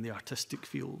if they were in the artistic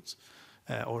fields,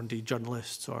 or indeed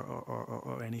journalists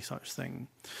or any such thing.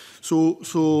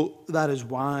 So that is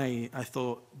why I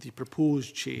thought the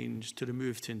proposed change to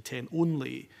remove to intent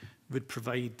only would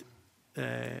provide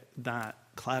that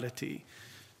clarity,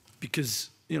 because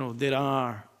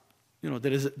there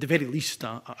is at the very least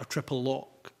a triple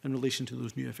lock in relation to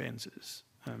those new offences.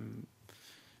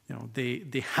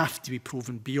 They have to be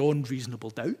proven beyond reasonable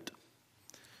doubt.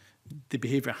 The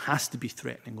behaviour has to be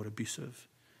threatening or abusive.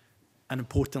 And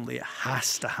importantly, it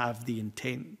has to have the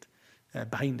intent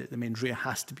behind it. The mens rea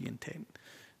has to be intent.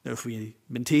 Now, if we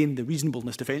maintain the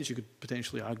reasonableness defence, you could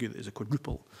potentially argue that there's a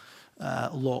quadruple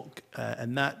lock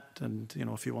in that. And,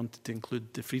 if you wanted to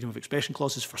include the freedom of expression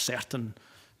clauses for certain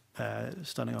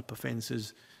stirring up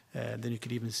offences, then you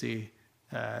could even say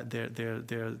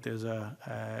there's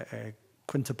a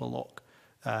quintuple lock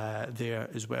there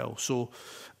as well. So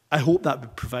I hope that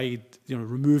would provide,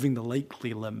 removing the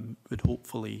likely limb would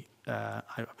hopefully,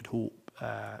 I would hope,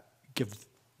 give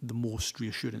the most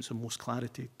reassurance and most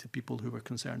clarity to people who were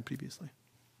concerned previously.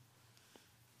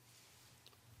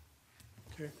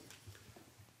 Okay.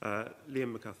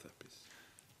 Liam MacArthur, please.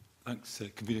 Thanks,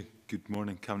 Convener. Good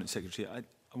morning, Cabinet Secretary. I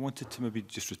wanted to maybe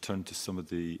just return to some of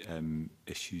the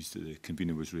issues that the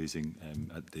Convener was raising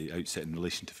at the outset in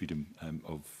relation to freedom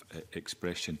of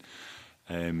expression.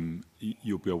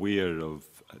 You'll be aware of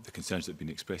the concerns that have been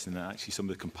expressed, and that actually some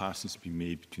of the comparisons have been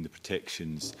made between the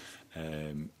protections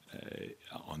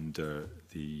under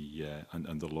the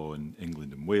law in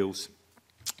England and Wales.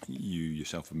 You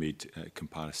yourself have made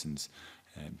comparisons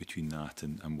between that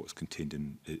and what's contained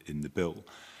in the bill.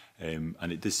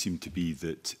 And it does seem to be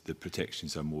that the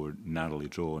protections are more narrowly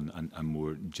drawn and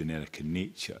more generic in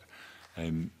nature.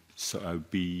 So I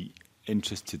would be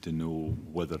interested to know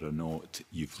whether or not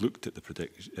you've looked at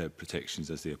the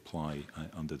protections as they apply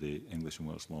under the English and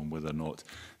Welsh law, and whether or not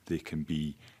they can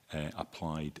be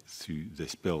applied through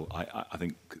this bill. I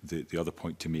think the other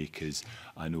point to make is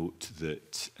I note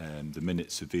that the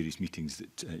minutes of various meetings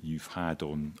that you've had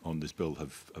on this bill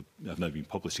have now been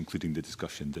published, including the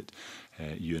discussion that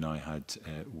you and I had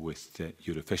with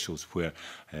your officials, where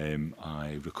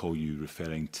I recall you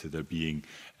referring to there being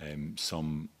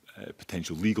some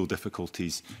potential legal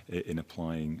difficulties in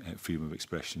applying freedom of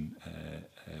expression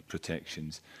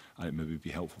protections. And it maybe be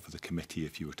helpful for the committee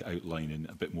if you were to outline in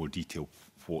a bit more detail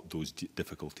what those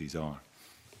difficulties are.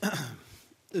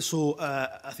 So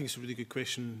I think it's a really good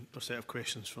question, or set of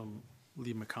questions from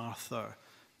Liam MacArthur.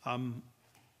 I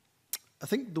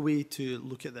think the way to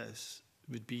look at this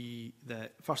would be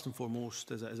that, first and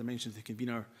foremost, as I mentioned to the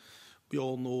convener, we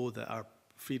all know that our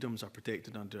freedoms are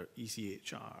protected under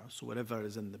ECHR, so whatever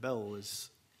is in the bill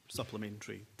is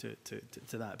supplementary to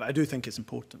that. But I do think it's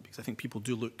important, because I think people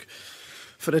do look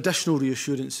for additional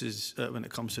reassurances when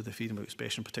it comes to the freedom of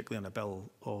expression, particularly on a bill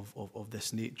of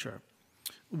this nature.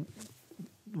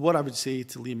 What I would say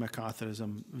to Liam MacArthur is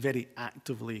I'm very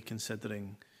actively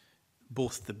considering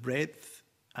both the breadth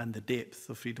and the depth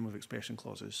of freedom of expression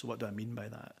clauses. So what do I mean by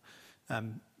that?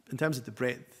 In terms of the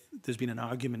breadth, there's been an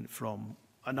argument from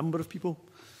a number of people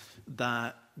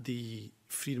that the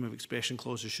freedom of expression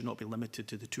clauses should not be limited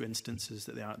to the two instances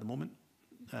that they are at the moment,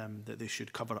 that they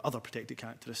should cover other protected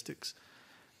characteristics.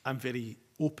 I'm very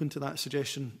open to that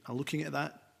suggestion and looking at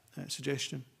that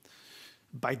suggestion.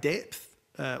 By depth,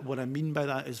 what I mean by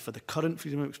that is for the current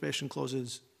freedom of expression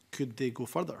clauses, could they go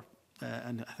further?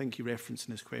 And I think he referenced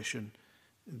in his question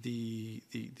the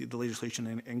legislation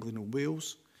in England and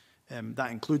Wales.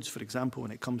 That includes, for example,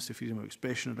 when it comes to freedom of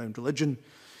expression around religion,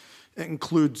 it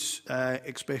includes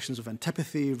expressions of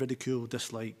antipathy, ridicule,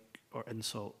 dislike, or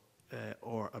insult,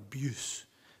 or abuse.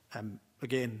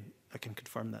 Again, I can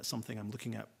confirm that's something I'm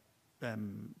looking at,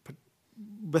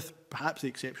 with perhaps the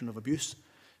exception of abuse,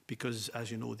 because,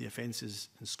 as you know, the offences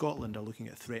in Scotland are looking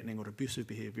at threatening or abusive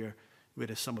behaviour,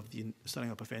 whereas some of the stirring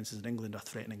up offences in England are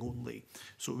threatening only.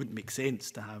 So it wouldn't make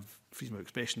sense to have freedom of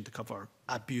expression to cover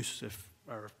abuse if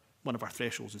one of our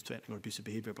thresholds is threatening or abusive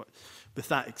behaviour. But with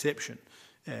that exception,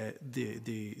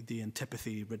 the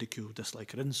antipathy, ridicule,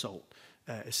 dislike, or insult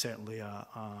is certainly a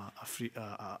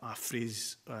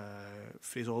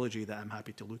phraseology that I'm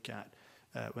happy to look at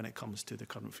when it comes to the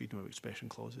current freedom of expression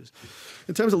clauses.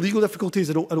 In terms of legal difficulties,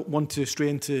 I don't want to stray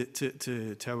into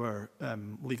our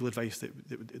legal advice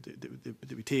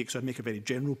that we take. So I'd make a very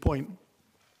general point,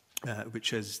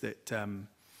 which is that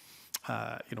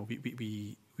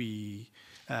we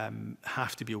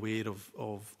have to be aware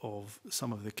of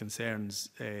some of the concerns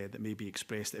that may be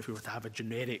expressed. If we were to have a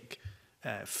generic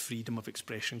freedom of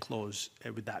expression clause,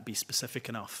 would that be specific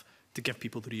enough to give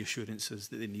people the reassurances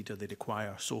that they need or they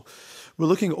require? So we're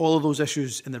looking at all of those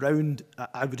issues in the round.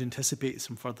 I would anticipate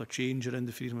some further change around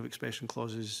the freedom of expression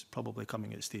clauses, probably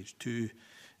coming at stage 2,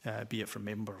 be it from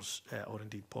members or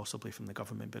indeed possibly from the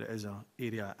government, but it is an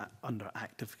area under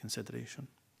active consideration.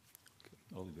 Okay,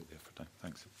 I'll leave it there for time.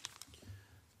 Thanks.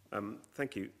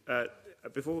 Thank you.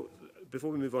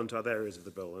 Before we move on to other areas of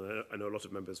the bill, and I know a lot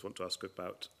of members want to ask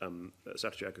about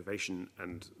statutory aggravation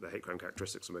and the hate crime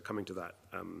characteristics, and we're coming to that.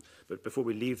 But before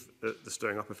we leave the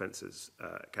stirring up offences,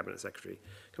 Cabinet Secretary,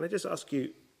 can I just ask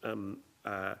you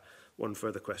one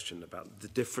further question about the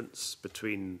difference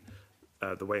between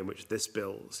the way in which this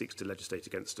bill seeks to legislate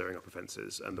against stirring up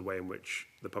offences and the way in which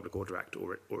the Public Order Act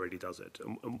already does it.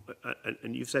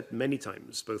 And you've said many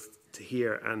times, both to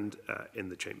here and in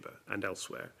the chamber and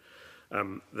elsewhere,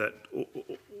 that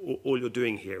all you're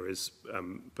doing here is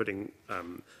putting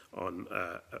on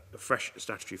a fresh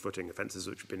statutory footing offences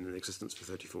which have been in existence for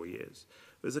 34 years.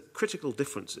 There's a critical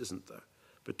difference, isn't there,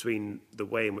 between the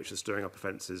way in which the stirring up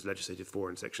offence is legislated for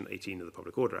in Section 18 of the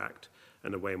Public Order Act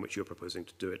and the way in which you're proposing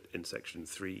to do it in Section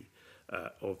 3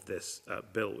 of this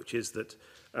bill, which is that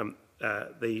the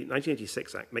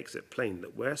 1986 Act makes it plain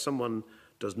that where someone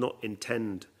does not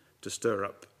intend to stir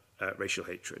up racial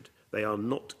hatred, they are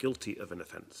not guilty of an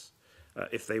offence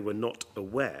if they were not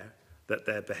aware that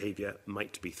their behaviour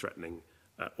might be threatening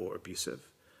or abusive.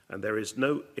 And there is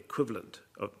no equivalent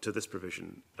to this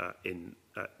provision in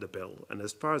the bill. And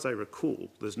as far as I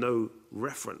recall, there's no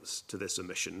reference to this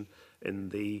omission in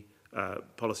the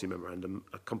policy memorandum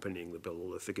accompanying the bill,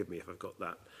 although forgive me if I've got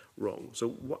that wrong. So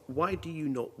why do you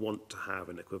not want to have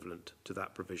an equivalent to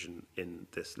that provision in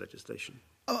this legislation?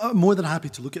 I'm more than happy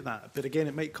to look at that, but again,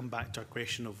 it might come back to a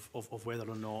question of whether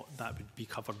or not that would be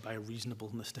covered by a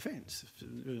reasonableness defence.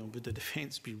 Would the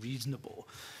defence be reasonable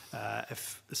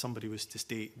if somebody was to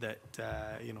state that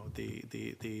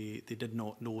they did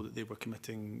not know that they were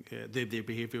committing their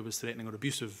behaviour was threatening or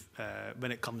abusive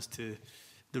when it comes to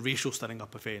the racial stirring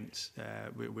up offence,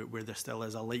 where there still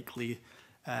is a likely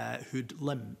hood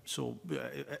limb. So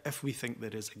if we think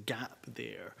there is a gap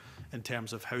there in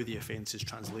terms of how the offences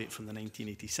translate from the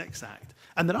 1986 Act,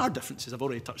 and there are differences, I've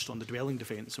already touched on the dwelling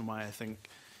defence and why I think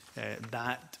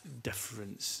that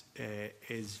difference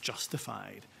is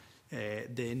justified,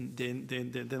 then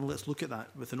let's look at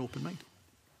that with an open mind.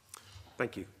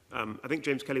 Thank you. I think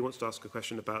James Kelly wants to ask a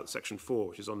question about Section 4,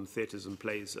 which is on theatres and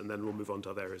plays, and then we'll move on to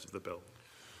other areas of the bill.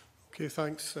 Okay,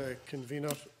 thanks,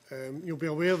 Convener. You'll be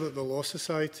aware that the Law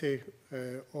Society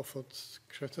offered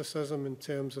criticism in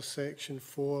terms of Section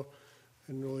 4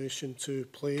 in relation to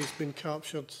plays being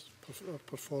captured, or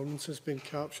performances being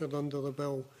captured under the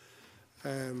bill.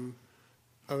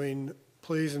 I mean,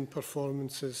 plays and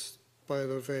performances, by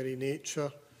their very nature,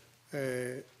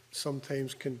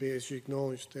 sometimes can be, as you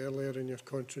acknowledged earlier in your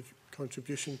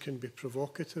contribution, can be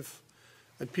provocative.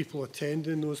 And people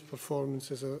attending those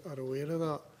performances are aware of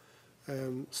that.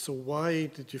 So why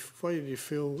did you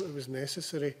feel it was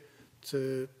necessary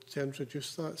to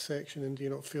introduce that section, and do you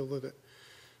not feel that it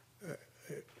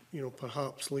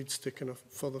perhaps leads to kind of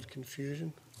further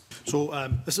confusion? So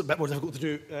this is a bit more difficult to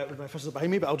do with my officers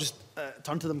behind me, but I'll just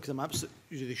turn to them because I'm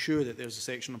absolutely sure that there's a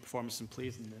section on performance and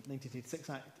plays in the 1986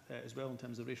 Act as well in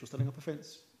terms of racial stirring up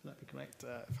offence. Would that be correct,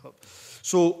 Philip?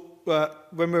 So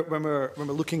when we're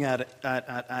looking at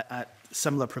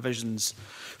similar provisions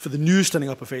for the new stirring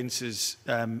up offences,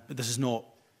 this is not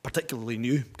particularly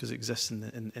new because it exists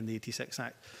in the 86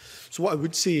 Act. So what I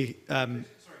would say.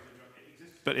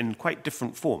 But in quite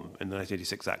different form in the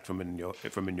 1986 Act from in your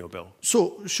bill.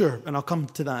 So, sure, and I'll come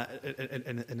to that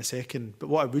in a second. But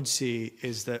what I would say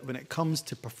is that when it comes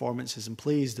to performances and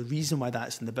plays, the reason why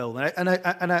that's in the bill, and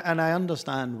I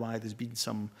understand why there's been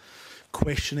some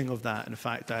questioning of that. In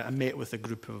fact, I met with a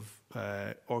group of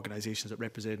organisations that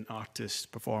represent artists,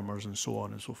 performers, and so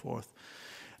on and so forth.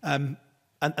 And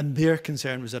their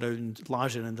concern was around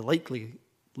larger and the likely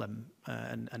limb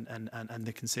and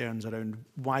the concerns around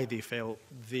why they felt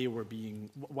they were being,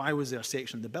 why was there a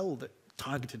section in the bill that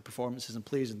targeted performances and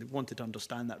plays, and they wanted to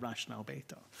understand that rationale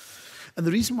better. And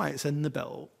the reason why it's in the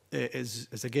bill is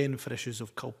again for issues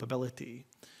of culpability.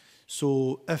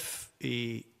 So if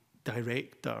a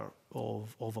director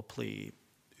of a play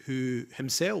who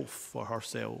himself or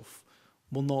herself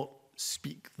will not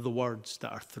speak the words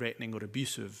that are threatening or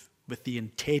abusive with the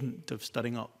intent of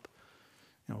stirring up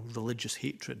religious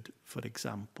hatred, for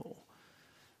example,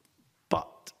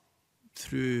 but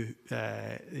through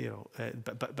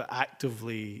but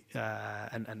actively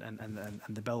and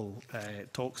the bill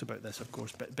talks about this, of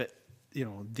course, but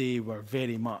they were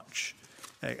very much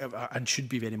and should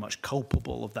be very much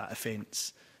culpable of that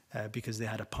offence because they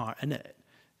had a part in it,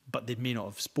 but they may not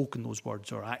have spoken those words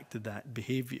or acted that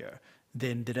behaviour.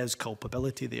 Then there is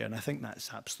culpability there, and I think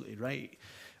that's absolutely right.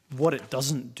 What it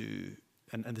doesn't do,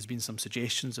 and there's been some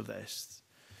suggestions of this,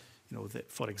 that,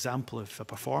 for example, if a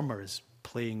performer is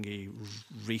playing a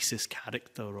racist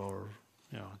character or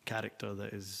a character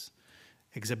that is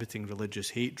exhibiting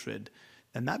religious hatred,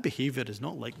 then that behaviour is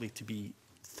not likely to be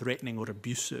threatening or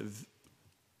abusive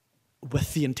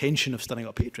with the intention of stirring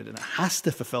up hatred. And it has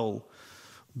to fulfil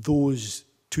those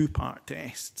two-part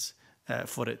tests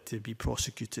for it to be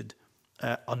prosecuted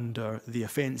under the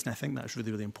offence. And I think that's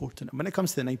really, really important. And when it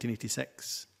comes to the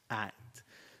 1986 Act,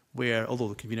 where, although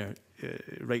the convener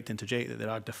right to interject that there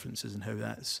are differences in how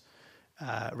that's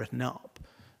written up,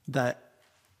 that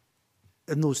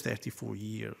in those 34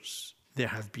 years there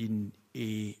have been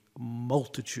a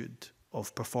multitude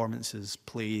of performances,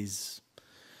 plays,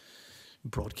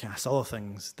 broadcasts, other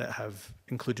things that have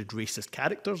included racist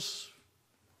characters.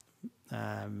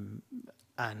 And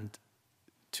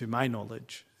to my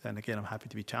knowledge, and again, I'm happy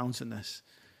to be challenged in this,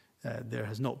 there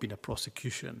has not been a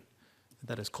prosecution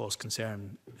that has caused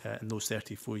concern in those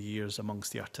 34 years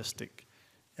amongst the artistic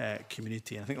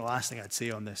community. And I think the last thing I'd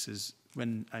say on this is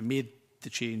when I made the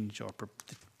change or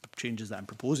the changes that I'm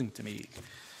proposing to make,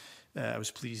 I was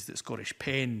pleased that Scottish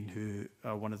Pen, who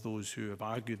are one of those who have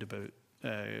argued about,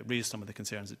 raised some of the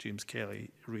concerns that James Kelly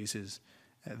raises,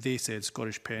 they said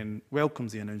Scottish Pen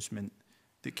welcomes the announcement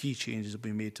that key changes will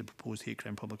be made to proposed hate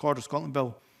crime public order Scotland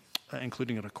Bill,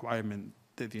 including a requirement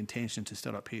that the intention to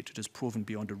stir up hatred is proven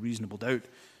beyond a reasonable doubt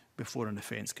before an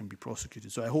offence can be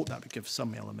prosecuted. So I hope that would give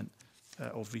some element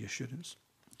of reassurance.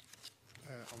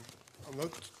 I'm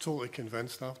not totally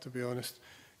convinced, I have to be honest.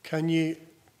 Can you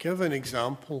give an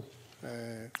example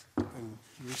in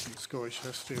recent Scottish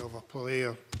history of a play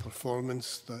or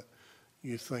performance that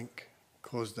you think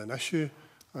caused an issue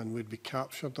and would be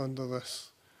captured under this,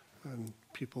 and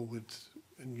people would,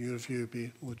 in your view,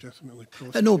 be legitimately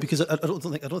prosecuted? No, because I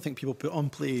don't think people put on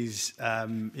plays,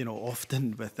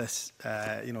 often with this,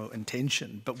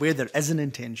 intention. But where there is an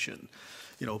intention,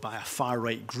 by a far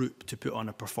right group to put on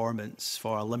a performance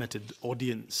for a limited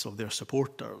audience of their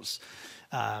supporters,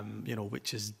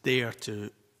 which is there to,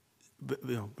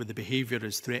 where the behaviour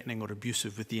is threatening or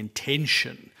abusive with the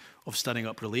intention of stirring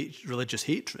up religious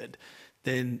hatred,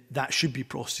 then that should be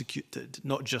prosecuted,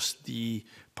 not just the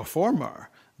performer,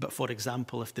 but, for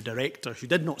example, if the director, who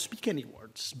did not speak any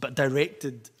words, but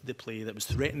directed the play that was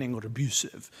threatening or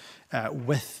abusive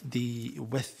with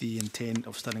the intent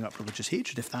of stirring up religious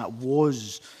hatred, if that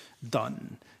was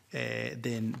done,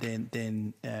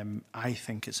 then I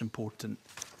think it's important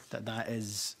that that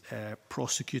is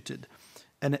prosecuted.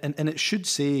 And it should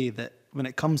say that when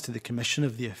it comes to the commission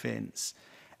of the offence,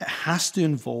 it has to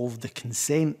involve the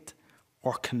consent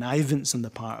or connivance on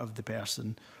the part of the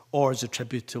person, or is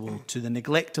attributable to the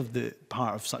neglect of the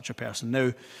part of such a person.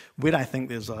 Now, where I think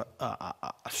there's a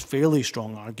fairly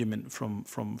strong argument from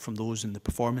those in the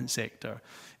performance sector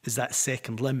is that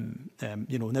second limb.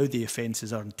 Now the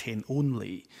offences are intent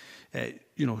only.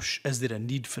 Is there a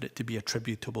need for it to be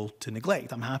attributable to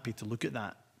neglect? I'm happy to look at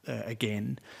that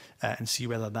again and see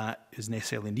whether that is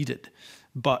necessarily needed.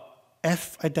 But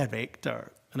if a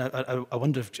director, and I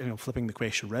wonder if, flipping the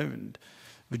question round,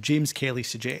 would James Kelly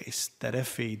suggest that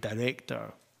if a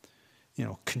director,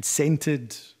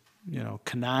 consented,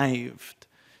 connived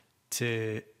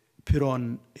to put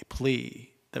on a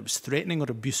play that was threatening or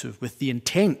abusive with the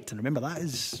intent, and remember that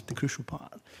is the crucial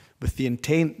part, with the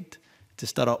intent to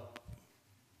stir up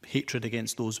hatred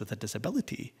against those with a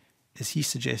disability, is he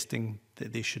suggesting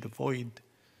that they should avoid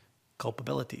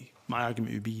culpability? My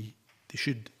argument would be they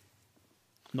should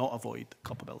not avoid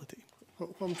culpability. What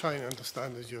I'm trying to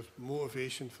understand is your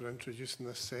motivation for introducing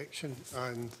this section,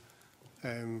 and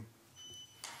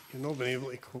you've not been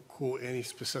able to quote any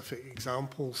specific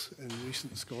examples in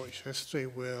recent Scottish history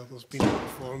where there's been a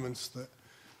performance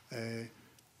that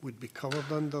would be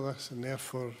covered under this and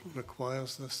therefore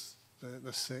requires this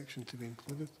section to be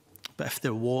included. But if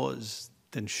there was,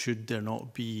 then should there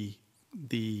not be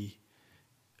the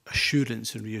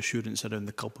assurance and reassurance around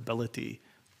the culpability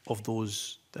of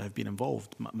those that have been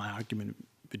involved? My argument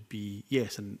would be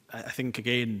yes. And I think,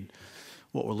 again,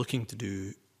 what we're looking to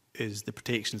do is the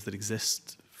protections that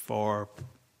exist for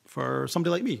somebody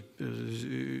like me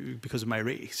because of my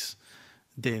race,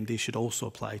 then they should also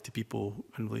apply to people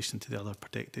in relation to the other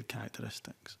protected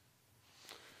characteristics.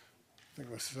 I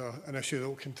think this is an issue that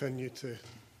will continue to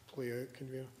play out,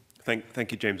 Convener.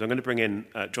 Thank you, James. I'm going to bring in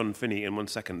John Finney in 1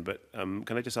 second, but can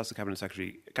I just ask the Cabinet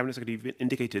Secretary? Cabinet Secretary, you've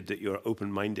indicated that you're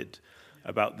open-minded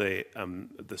about the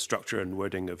structure and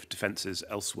wording of defences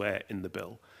elsewhere in the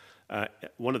bill.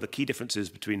 One of the key differences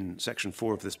between Section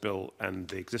 4 of this bill and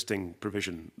the existing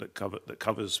provision that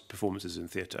covers performances in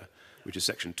theatre, which is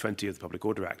Section 20 of the Public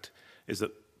Order Act, is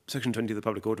that Section 20 of the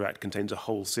Public Order Act contains a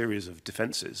whole series of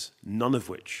defences, none of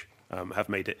which have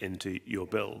made it into your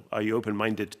bill. Are you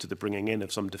open-minded to the bringing in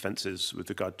of some defences with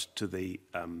regard to the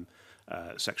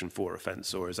Section 4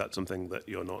 offence, or is that something that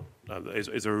you're not?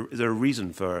 Is there a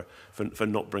reason for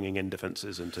not bringing in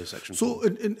defences into Section 4? So,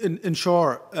 in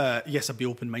short, yes, I'd be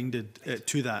open-minded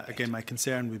to that. Again, my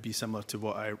concern would be similar to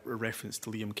what I referenced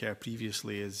to Liam Kerr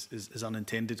previously, is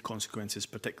unintended consequences,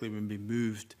 particularly when we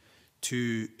moved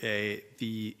to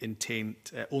the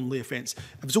intent-only offence.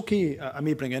 If it's okay, I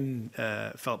may bring in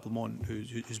Philip Lamont,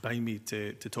 who's behind me,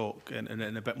 to talk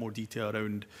in a bit more detail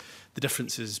around the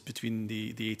differences between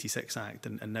the 86 Act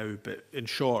and now. But in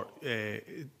short,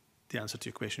 the answer to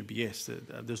your question would be yes.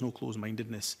 There's no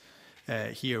close-mindedness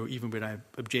here, even when I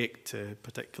object to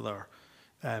particular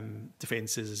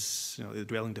defences, the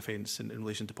dwelling defence in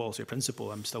relation to policy or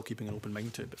principle. I'm still keeping an open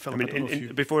mind to it. But Philip, I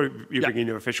mean, before you bring in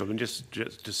your official, and just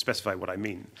to specify what I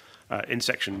mean, in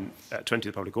Section 20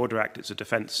 of the Public Order Act, it's a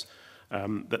defence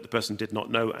that the person did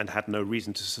not know and had no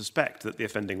reason to suspect that the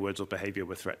offending words or behaviour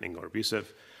were threatening or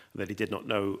abusive, that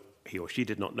he or she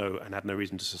did not know and had no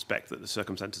reason to suspect that the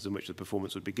circumstances in which the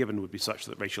performance would be given would be such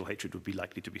that racial hatred would be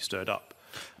likely to be stirred up.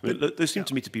 I mean, those seem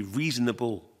to me to be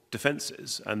reasonable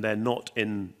defences, and they're not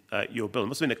in your bill. It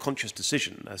must have been a conscious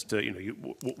decision as to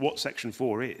what Section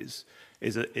 4 is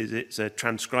it's a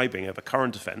transcribing of a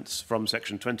current offence from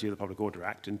Section 20 of the Public Order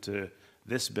Act into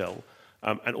this bill,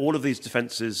 and all of these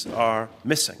defences are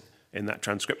missing in that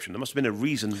transcription. There must have been a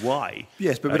reason why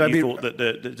you thought that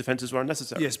the defences were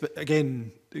unnecessary. Yes, but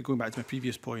again, going back to my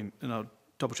previous point, and I'll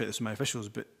double check this with my officials,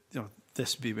 but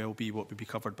this may well be what would be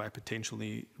covered by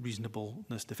potentially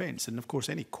reasonableness defence. And of course,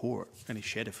 any court, any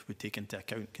sheriff would take into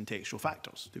account contextual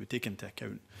factors. They would take into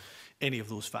account any of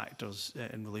those factors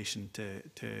in relation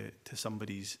to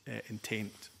somebody's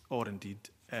intent or indeed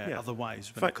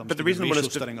otherwise when it comes to racial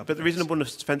stirring up. But the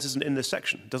reasonableness defence isn't in this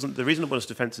section. The reasonableness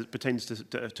defence pertains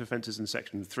to offences in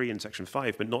Section 3 and Section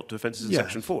 5, but not to offences in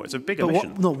Section 4. It's a big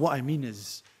omission. What I mean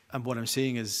is, and what I'm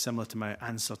saying is similar to my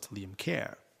answer to Liam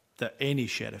Kerr, that any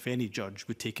sheriff, any judge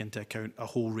would take into account a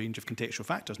whole range of contextual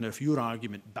factors. Now, if your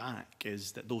argument back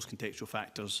is that those contextual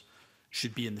factors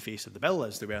should be in the face of the bill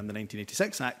as they were in the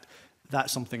 1986 Act,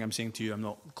 that's something I'm saying to you I'm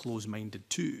not close-minded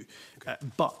to.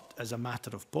 But as a matter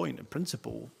of point and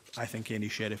principle, I think any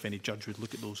sheriff, any judge would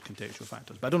look at those contextual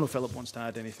factors. But I don't know if Philip wants to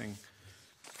add anything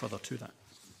further to that.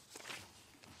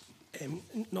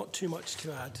 Not too much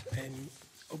to add.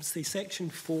 Obviously, Section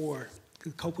 4,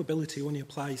 the culpability only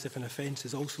applies if an offence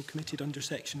is also committed under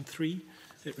Section 3.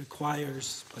 It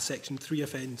requires a Section 3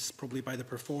 offence, probably by the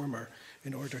performer,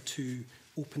 in order to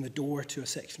open the door to a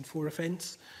Section 4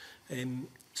 offence.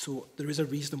 So there is a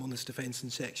reasonableness defence in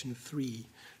Section 3,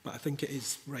 but I think it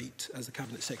is right, as the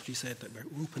Cabinet Secretary said, that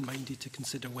we're open-minded to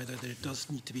consider whether there does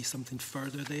need to be something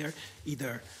further there,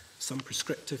 either some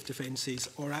prescriptive defences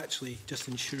or actually just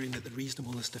ensuring that the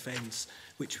reasonableness defence,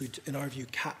 which would, in our view,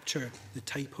 capture the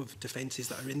type of defences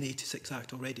that are in the 86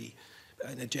 Act already,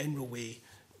 in a general way,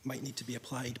 might need to be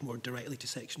applied more directly to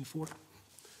Section 4.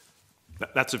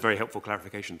 That's a very helpful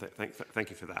clarification. Thank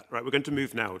you for that. Right, we're going to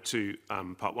move now to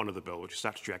part one of the bill, which is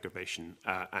statutory aggravation,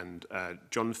 and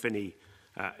John Finney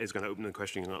is going to open the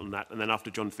questioning on that, and then after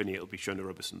John Finney, it'll be Shona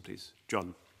Robertson, please.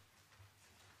 John.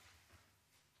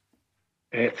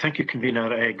 Thank you,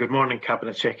 Convener. Good morning,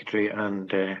 Cabinet Secretary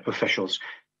and officials.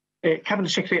 Cabinet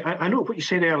Secretary, I know what you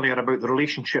said earlier about the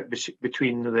relationship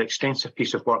between the extensive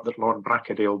piece of work that Lord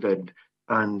Bracadale did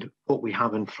and what we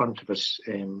have in front of us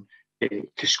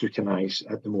to scrutinise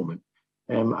at the moment.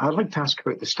 I'd like to ask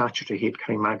about the statutory hate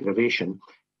crime aggravation.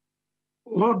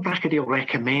 Lord Bracadale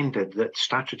recommended that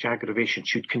statutory aggravation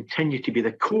should continue to be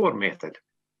the core method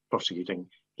prosecuting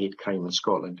hate crime in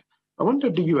Scotland. I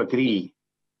wonder, do you agree?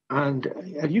 And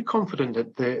are you confident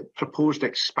that the proposed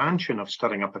expansion of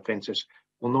stirring up offences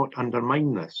will not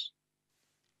undermine this?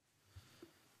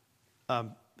 I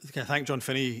thank John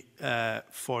Finney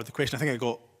for the question. I think I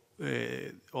got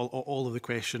all of the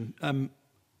question.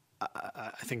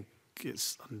 I think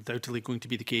it's undoubtedly going to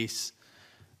be the case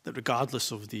that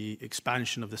regardless of the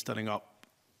expansion of the stirring up,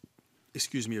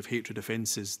 of hatred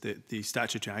offences, that the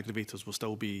statutory aggravators will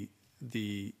still be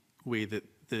the way that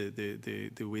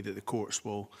the way that the courts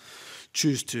will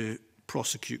choose to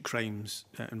prosecute crimes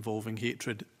involving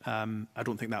hatred. I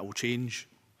don't think that will change.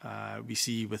 We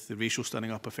see with the racial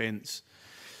stirring up offence,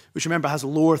 which remember has a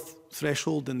lower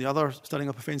threshold than the other stirring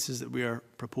up offences that we are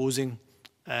proposing,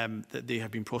 that they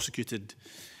have been prosecuted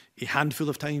a handful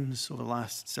of times over the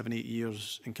last 7-8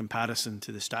 years in comparison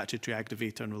to the statutory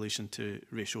aggravator in relation to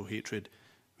racial hatred,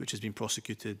 which has been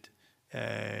prosecuted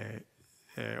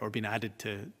or been added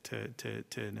to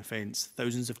an offence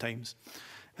thousands of times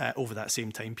over that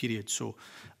same time period. So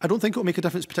I don't think it will make a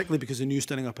difference, particularly because the new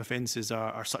stirring up offences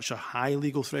are such a high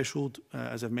legal threshold,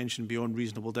 as I've mentioned, beyond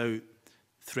reasonable doubt,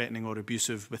 threatening or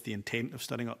abusive with the intent of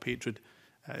stirring up hatred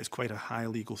is quite a high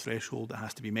legal threshold that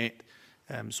has to be met.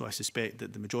 So I suspect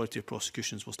that the majority of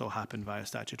prosecutions will still happen via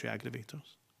statutory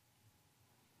aggravators.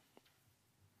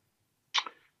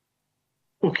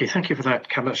 Okay, thank you for that,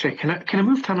 Cabinet Secretary. Can I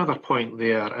move to another point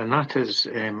there, and that is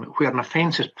where an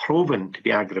offence is proven to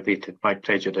be aggravated by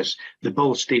prejudice, the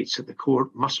bill states that the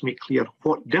court must make clear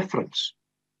what difference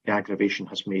the aggravation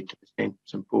has made to the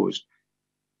sentence imposed.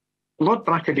 Lord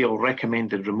Bracadale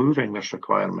recommended removing this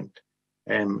requirement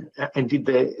Indeed,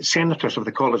 the senators of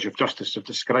the College of Justice have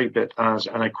described it as,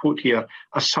 and I quote here,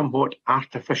 a somewhat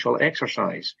artificial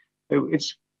exercise. Now,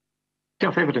 it's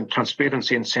self-evident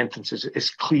transparency in sentences is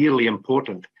clearly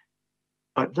important,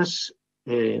 but this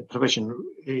provision,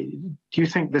 do you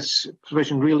think this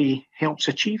provision really helps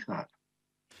achieve that?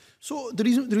 So the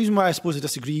reason why I suppose I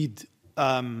disagreed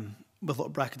with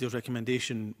Lord Bracadale's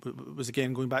recommendation was,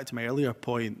 again, going back to my earlier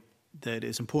point, that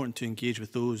it's important to engage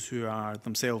with those who are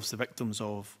themselves the victims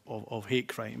of hate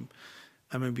crime.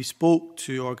 And when we spoke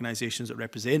to organisations that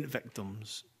represent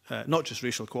victims, not just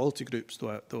racial equality groups,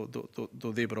 though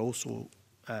they were also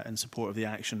in support of the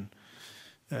action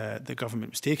the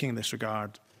government was taking in this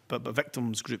regard, but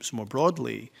victims groups more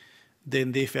broadly,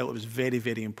 then they felt it was very,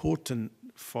 very important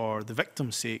for the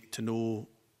victim's sake to know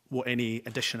what any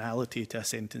additionality to a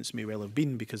sentence may well have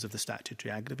been because of the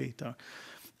statutory aggravator.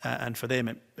 And for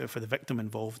them, for the victim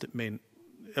involved, it meant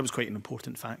it was quite an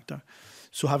important factor.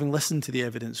 So having listened to the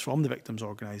evidence from the victims'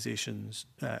 organisations,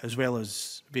 as well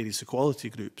as various equality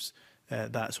groups,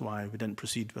 that's why we didn't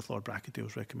proceed with Lord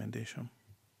Bracadale's recommendation.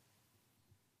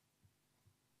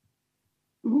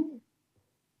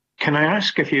 Can I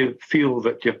ask if you feel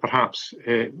that you're perhaps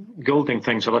gilding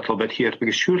things a little bit here?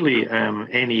 Because surely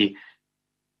any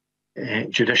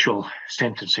judicial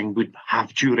sentencing would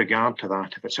have due regard to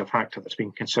that if it's a factor that's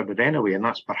being considered anyway, and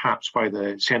that's perhaps why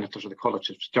the senators of the College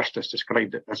of Justice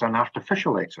described it as an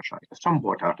artificial exercise, a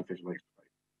somewhat artificial exercise.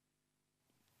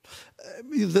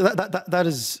 That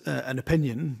is an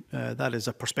opinion, that is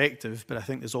a perspective, but I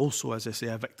think there's also, as I say,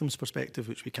 a victim's perspective,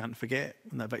 which we can't forget.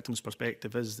 And that victim's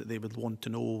perspective is that they would want to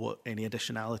know what any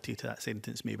additionality to that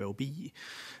sentence may well be.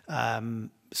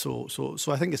 So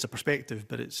I think it's a perspective,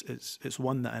 but it's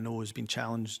one that I know has been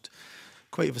challenged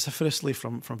quite vociferously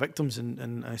from victims,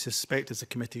 and I suspect as a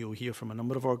committee you'll hear from a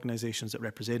number of organisations that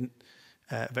represent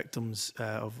victims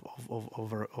of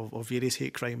various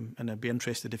hate crime, and I'd be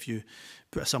interested if you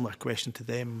put a similar question to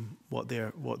them, what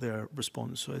their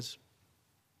response is.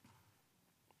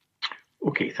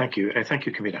 Okay, thank you. Thank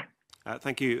you, Convener.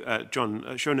 Thank you, John.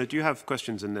 Shona, do you have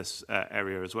questions in this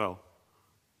area as well?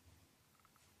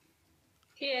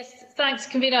 Yes, thanks,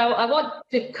 Convener. I want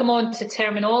to come on to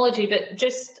terminology, but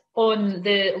just on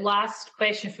the last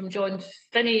question from John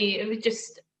Finney, it would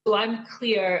just, so I'm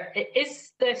clear,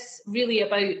 is this really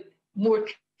about more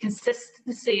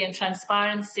consistency and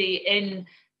transparency in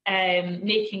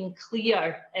making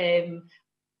clear in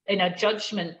a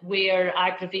judgment where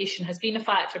aggravation has been a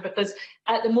factor? Because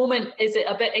at the moment, is it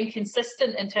a bit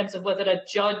inconsistent in terms of whether a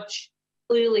judge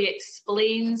clearly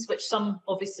explains, which some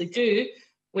obviously do,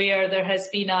 where there has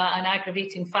been an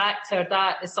aggravating factor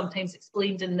that is sometimes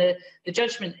explained in the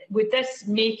judgment? Would this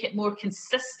make it more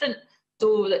consistent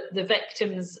so that the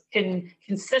victims can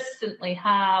consistently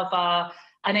have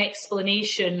an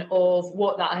explanation of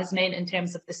what that has meant in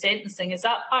terms of the sentencing? Is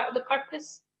that part of the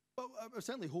purpose? Well, I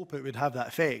certainly hope it would have that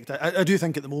effect. I do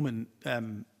think at the moment,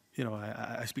 you know,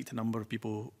 I speak to a number of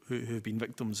people who have been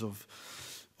victims of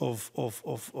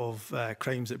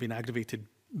crimes that have been aggravated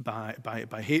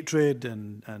by hatred,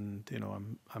 and you know,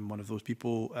 I'm one of those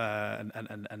people,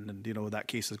 and you know, that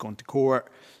case has gone to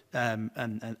court, and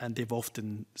they've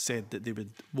often said that they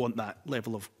would want that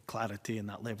level of clarity and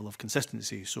that level of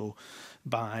consistency. So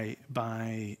by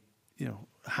you know,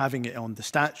 having it on the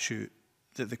statute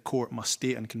that the court must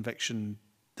state on conviction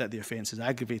that the offence is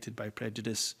aggravated by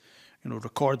prejudice, you know,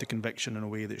 record the conviction in a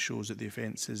way that shows that the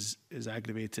offence is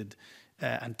aggravated,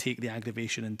 and take the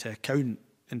aggravation into account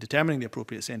in determining the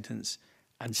appropriate sentence,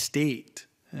 and state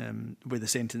where the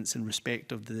sentence in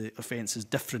respect of the offence is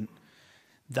different,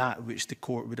 that which the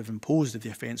court would have imposed if the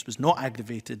offence was not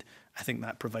aggravated. I think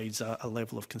that provides a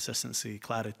level of consistency,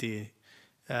 clarity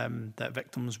that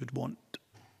victims would want.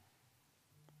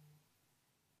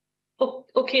 Oh,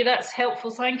 okay, that's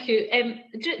helpful, thank you.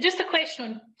 Just a question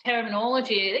on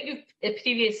terminology. I think you've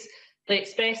previously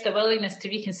expressed a willingness to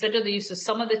reconsider the use of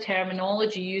some of the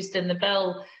terminology used in the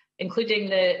bill, including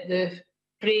the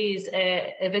phrase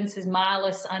evinces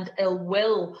malice and ill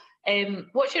will.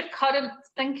 What's your current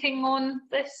thinking on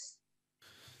this?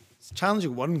 It's a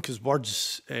challenging one because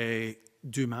words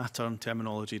do matter and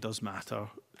terminology does matter,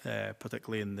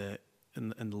 particularly in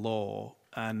the law.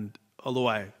 And although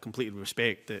I completely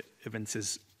respect that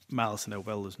evinces malice and ill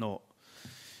will is not,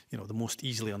 you know, the most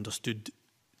easily understood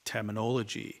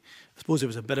terminology, I suppose it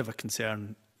was a bit of a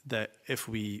concern that if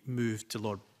we moved to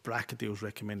Lord Bracadale's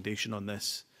recommendation on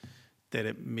this, that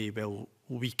it may well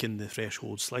weaken the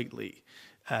threshold slightly.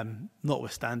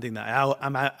 Notwithstanding that,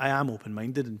 I am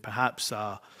open-minded, and perhaps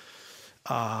a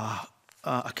kind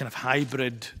of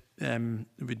hybrid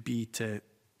would be to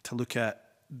look at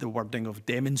the wording of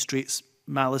demonstrates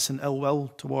malice and ill will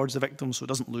towards the victim, so it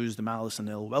doesn't lose the malice and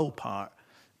ill will part,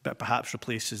 but perhaps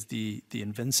replaces the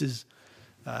invinces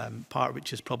part,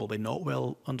 which is probably not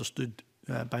well understood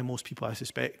by most people, I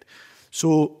suspect.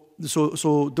 So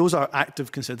those are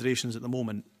active considerations at the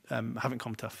moment. Haven't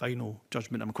come to a final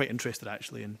judgment. I'm quite interested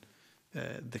actually in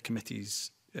the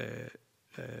committee's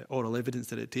oral evidence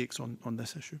that it takes on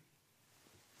this issue.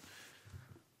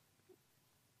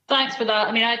 Thanks for that.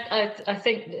 I mean, I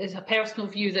think it's a personal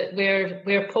view that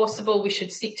where possible, we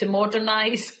should seek to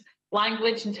modernise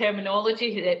language and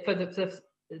terminology for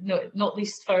not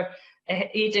least for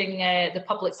aiding the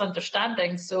public's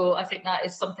understanding. So I think that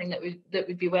is something that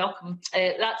would be welcome.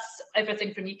 That's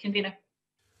everything from me, convener.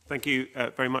 Thank you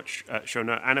very much,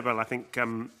 Shona. Annabelle, I think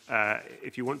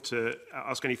if you want to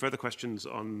ask any further questions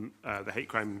on the hate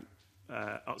crime,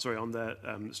 on the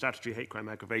statutory hate crime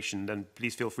aggravation, then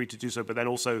please feel free to do so. But then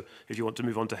also, if you want to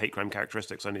move on to hate crime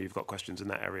characteristics, I know you've got questions in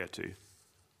that area too.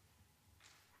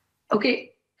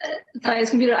 Okay,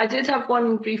 thanks, convener. I did have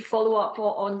one brief follow-up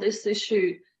on this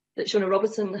issue that Shona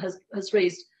Robertson has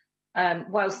raised.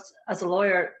 Whilst as a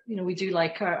lawyer, we do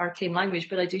like our arcane language,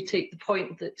 but I do take the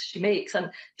point that she makes. And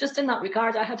just in that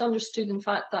regard, I had understood, in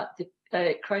fact, that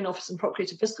the Crown Office and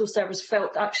Procurator Fiscal Service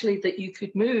felt actually that you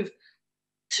could move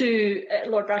to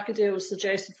Lord Bracadale's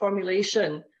suggested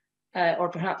formulation, or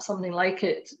perhaps something like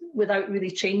it, without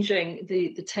really changing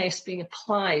the test being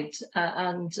applied.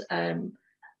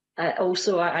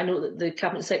 Also, I know that the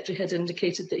Cabinet Secretary had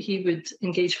indicated that he would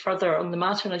engage further on the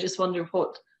matter, and I just wonder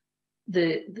what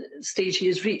the stage he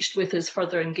has reached with his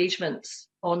further engagements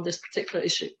on this particular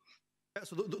issue. Yeah,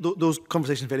 so those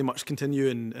conversations very much continue,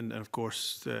 and of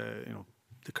course,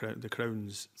 the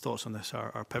Crown's thoughts on this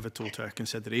are pivotal to our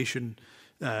consideration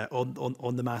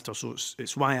on the matter. So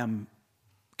it's why I'm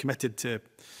committed to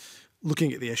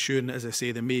looking at the issue. And as I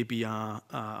say, there may be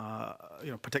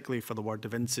particularly for the word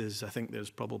evinces, I think there's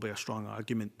probably a strong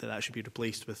argument that should be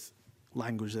replaced with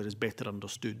language that is better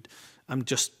understood. I'm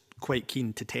just quite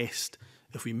keen to test,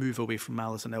 if we move away from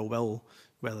malice and ill will,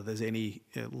 whether there's any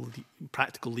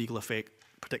practical legal effect,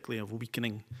 particularly of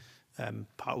weakening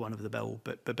part 1 of the bill.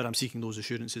 But I'm seeking those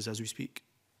assurances as we speak.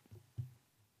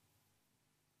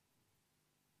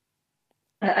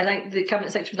 I thank the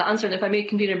Cabinet Secretary for that answer. And if I may,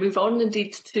 convener, move on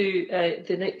indeed to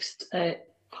the next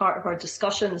part of our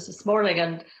discussions this morning.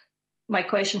 And my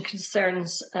question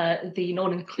concerns the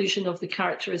non-inclusion of the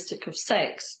characteristic of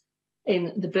sex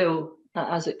in the bill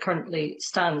as it currently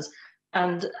stands.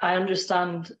 And I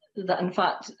understand that, in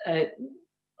fact,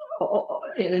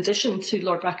 in addition to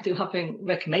Lord Bracadale having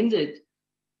recommended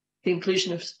the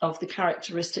inclusion of the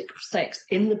characteristic of sex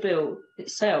in the bill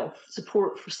itself,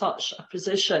 support for such a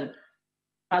position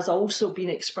has also been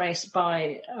expressed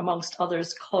by, amongst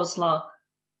others, COSLA,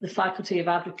 the Faculty of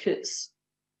Advocates,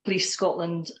 Police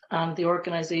Scotland, and the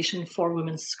Organisation for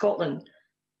Women Scotland.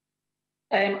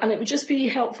 And it would just be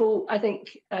helpful, I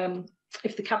think,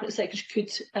 if the Cabinet Secretary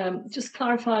could just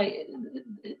clarify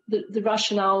the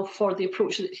rationale for the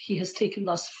approach that he has taken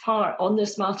thus far on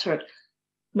this matter,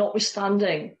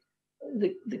 notwithstanding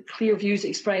the clear views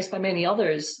expressed by many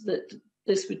others that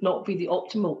this would not be the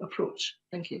optimal approach.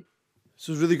 Thank you.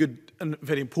 So it's a really good and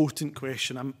very important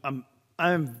question.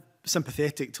 I'm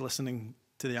sympathetic to listening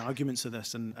to the arguments of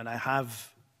this, and I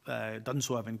have done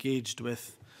so. I've engaged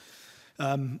with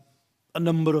a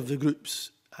number of the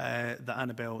groups that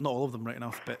Annabelle, not all of them right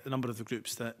enough, but a number of the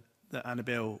groups that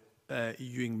Annabelle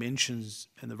Ewing mentions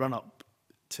in the run-up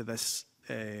to this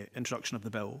introduction of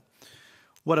the bill.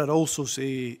 What I'd also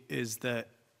say is that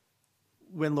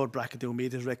when Lord Bracadale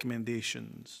made his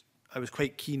recommendations, I was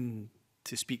quite keen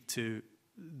to speak to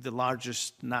the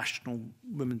largest national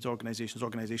women's organisations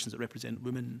that represent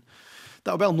women,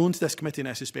 that are well known to this committee, and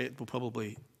I suspect will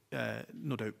probably,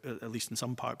 no doubt, at least in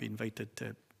some part, be invited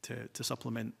to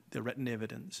supplement the written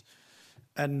evidence.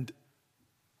 And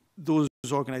those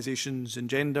organisations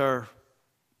Engender,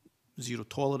 Zero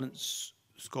Tolerance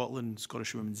Scotland,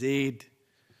 Scottish Women's Aid,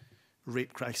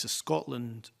 Rape Crisis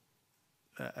Scotland,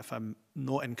 if I'm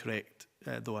not incorrect,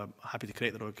 though I'm happy to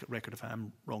correct the record if I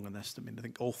am wrong on this. I mean, I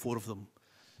think all 4 of them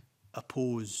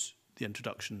oppose the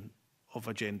introduction of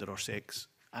a gender or sex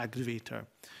aggravator.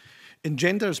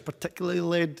 Engender has particularly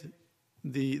led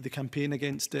the campaign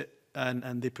against it,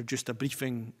 and they produced a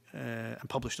briefing and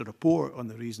published a report on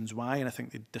the reasons why, and I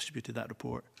think they distributed that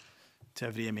report to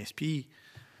every MSP.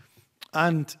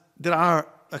 And there are,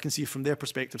 I can see from their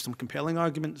perspective, some compelling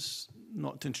arguments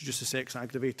not to introduce a sex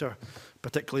aggravator,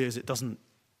 particularly as it doesn't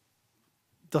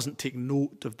take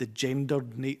note of the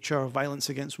gendered nature of violence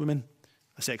against women.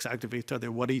 A sex aggravator,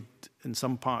 they're worried in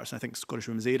some parts, and I think Scottish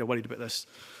Women's Aid are worried about this,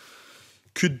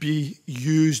 could be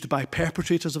used by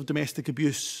perpetrators of domestic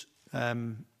abuse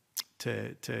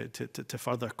to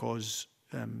further cause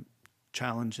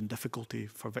challenge and difficulty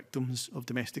for victims of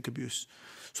domestic abuse.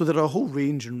 So there are a whole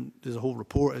range, and there's a whole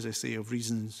report, as I say, of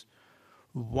reasons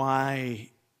why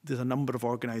there's a number of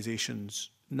organisations,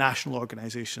 national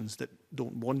organisations, that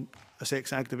don't want a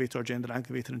sex aggravator or gender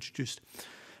aggravator introduced.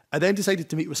 I then decided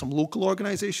to meet with some local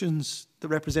organisations that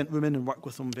represent women and work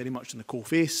with them very much in the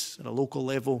coalface at a local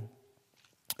level.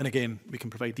 And again, we can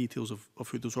provide details of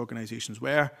who those organisations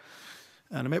were.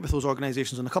 And I met with those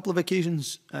organisations on a couple of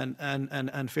occasions,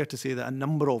 and fair to say that a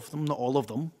number of them, not all of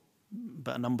them,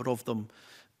 but a number of them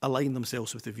align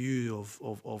themselves with the view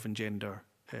of Engender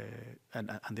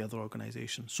and the other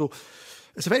organisations. So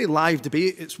it's a very live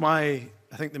debate. It's why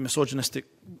I think the misogynistic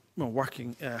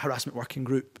harassment working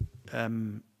group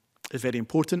is very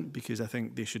important, because I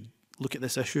think they should look at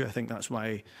this issue. I think that's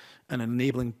why an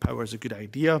enabling power is a good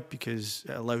idea, because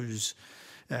it allows,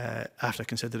 after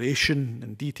consideration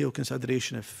and detailed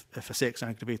consideration, if a sex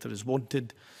aggravator is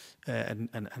wanted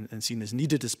and seen as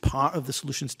needed as part of the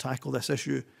solution to tackle this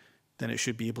issue, then it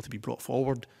should be able to be brought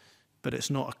forward. But it's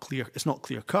not clear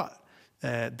cut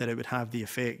that it would have the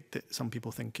effect that some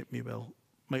people think it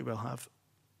might well have.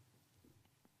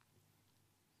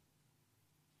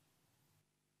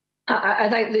 I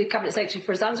thank the Cabinet Secretary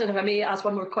for his answer. And if I may ask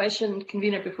one more question,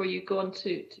 Convener, before you go on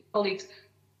to colleagues.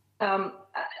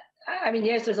 I mean,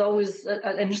 yes, there's always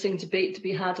an interesting debate to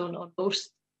be had on most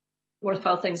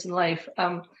worthwhile things in life.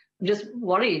 I'm just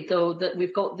worried, though, that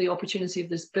we've got the opportunity of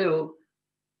this bill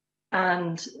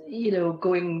and, you know,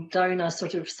 going down a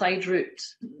sort of side route.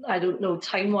 I don't know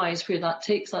time-wise where that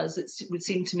takes us. It would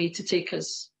seem to me to take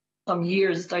us some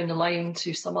years down the line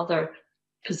to some other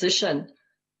position.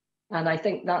 And I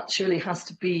think that surely has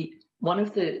to be one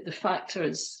of the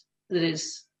factors that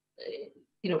is,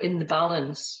 you know, in the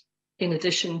balance, in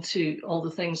addition to all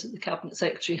the things that the Cabinet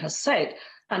Secretary has said,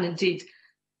 and indeed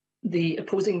the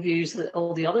opposing views that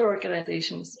all the other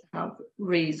organisations have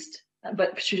raised.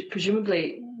 But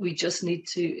presumably we just need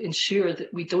to ensure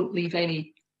that we don't leave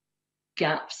any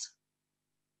gaps.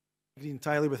 I agree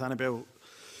entirely with Annabel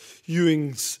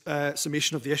Ewing's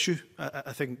summation of the issue.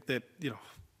 I think that, you know,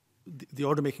 the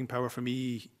order-making power for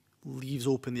me leaves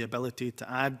open the ability to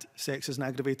add sex as an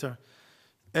aggravator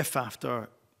if, after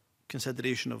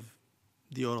consideration of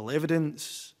the oral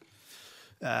evidence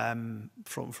from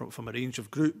a range of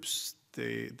groups,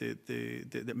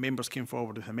 the members came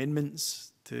forward with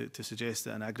amendments to suggest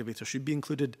that an aggravator should be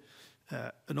included.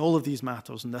 In all of these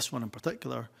matters, and this one in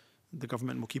particular, the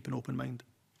government will keep an open mind.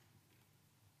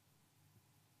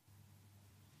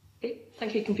 Okay.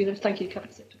 Thank you, Convener. Thank you,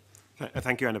 Cabinet Secretary.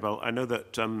 Thank you, Annabel. I know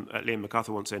that Liam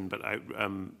MacArthur wants in, but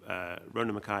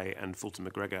Rona Mackay and Fulton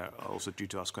McGregor are also due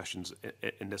to ask questions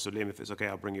in this. So, Liam, if it's okay,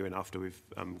 I'll bring you in after we've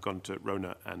gone to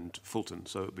Rona and Fulton.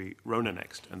 So it'll be Rona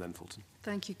next and then Fulton.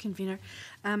 Thank you, Convener.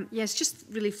 Yes, just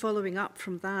really following up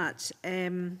from that,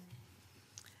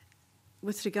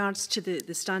 with regards to the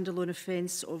standalone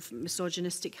offence of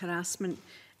misogynistic harassment,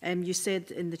 you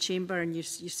said in the Chamber and you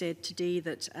said today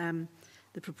that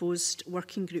the proposed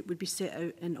working group would be set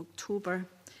out in October.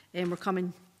 We're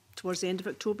coming towards the end of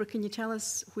October. Can you tell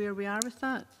us where we are with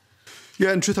that?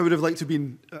 Yeah, in truth, I would have liked to have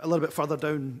been a little bit further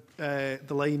down the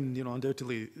line. You know,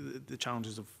 undoubtedly, the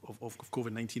challenges of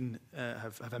COVID-19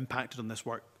 have impacted on this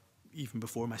work even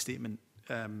before my statement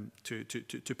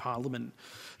to Parliament.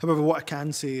 However, what I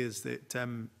can say is that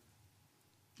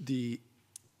the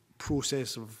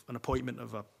process of an appointment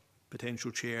of a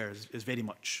potential chair is very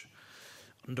much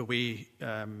underway,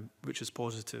 which is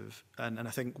positive, and I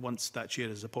think once that chair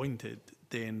is appointed,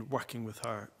 then working with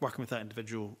that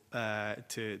individual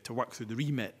to work through the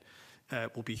remit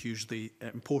will be hugely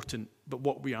important. But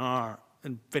what we are,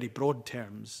 in very broad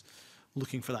terms,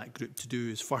 looking for that group to do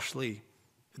is, firstly,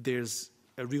 there's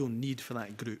a real need for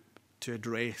that group to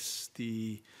address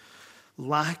the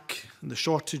lack and the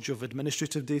shortage of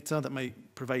administrative data that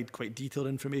might provide quite detailed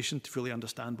information to fully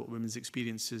understand what women's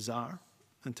experiences are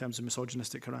in terms of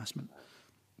misogynistic harassment.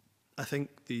 I think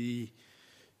the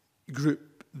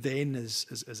group then,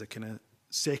 as a kind of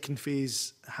second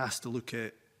phase, has to look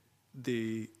at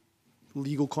the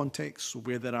legal context, so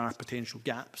where there are potential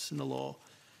gaps in the law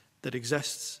that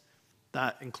exists.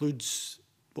 That includes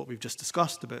what we've just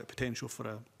discussed about potential for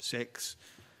a sex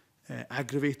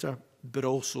aggravator, but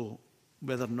also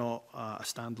whether or not a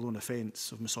standalone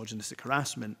offence of misogynistic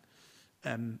harassment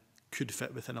could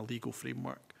fit within a legal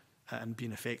framework and be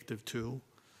an effective tool.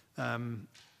 And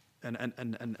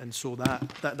so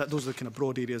that those are the kind of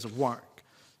broad areas of work.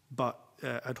 But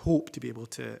I'd hope to be able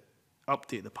to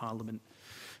update the Parliament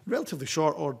in relatively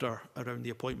short order around the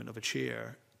appointment of a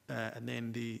chair, and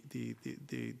then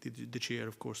the chair,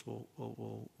 of course,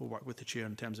 will work with the chair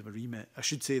in terms of a remit. I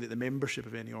should say that the membership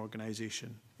of any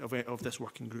organisation, of this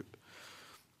working group,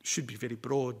 should be very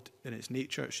broad in its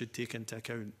nature. It should take into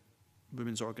account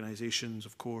women's organisations,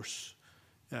 of course,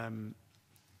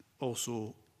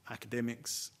 also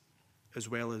academics, as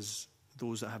well as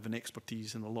those that have an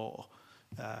expertise in the law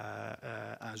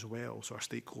as well. So our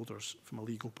stakeholders from a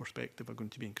legal perspective are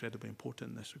going to be incredibly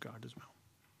important in this regard as well.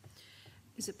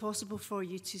 Is it possible for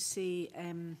you to say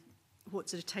what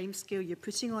sort of timescale you're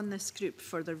putting on this group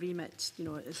for the remit? You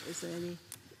know, is there any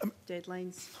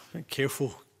deadlines? I'm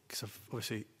careful, because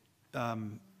obviously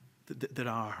there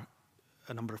are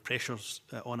a number of pressures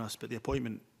on us, but the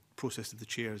appointment process of the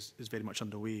chair is very much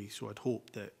underway. So I'd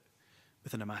hope that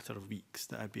within a matter of weeks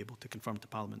that I'd be able to confirm to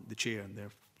Parliament the chair, and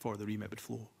therefore the remit would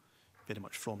flow very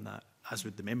much from that, as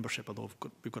would the membership. Although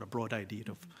we've got a broad idea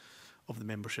of the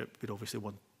membership, we'd obviously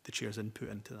want the chair's input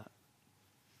into that.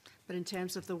 But in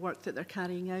terms of the work that they're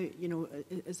carrying out, you know,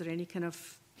 is there any kind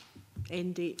of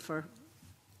end date for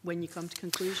when you come to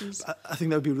conclusions? I think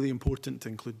that would be really important to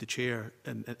include the chair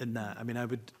in that. I mean, I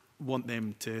would want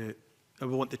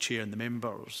the chair and the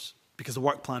members, because the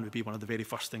work plan would be one of the very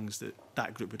first things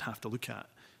that group would have to look at.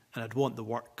 And I'd want the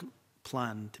work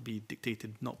plan to be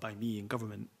dictated not by me in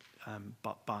government,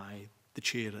 but by the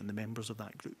chair and the members of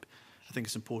that group. I think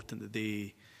it's important that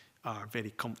they are very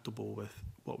comfortable with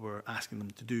what we're asking them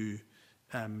to do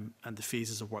and the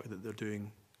phases of work that they're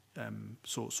doing.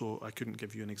 So I couldn't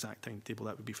give you an exact timetable.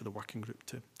 That would be for the working group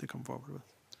to come forward with.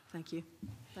 Thank you.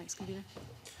 Thanks, Convener.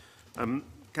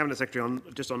 Cabinet Secretary,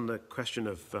 just on the question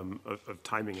of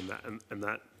timing and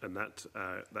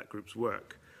that group's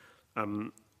work,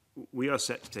 we are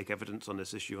set to take evidence on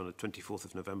this issue on the 24th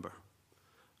of November.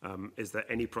 Is there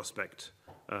any prospect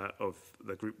of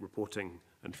the group reporting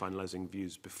and finalising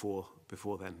views before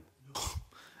then?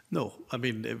 No, I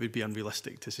mean, it would be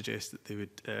unrealistic to suggest that they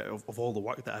would, of all the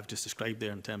work that I've just described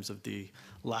there in terms of the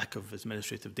lack of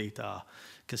administrative data,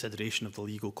 consideration of the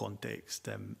legal context,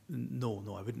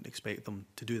 no, I wouldn't expect them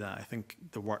to do that. I think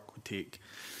the work would take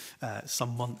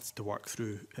some months to work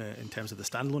through in terms of the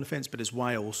standalone offence, but it's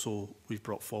why also we've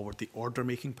brought forward the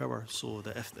order-making power, so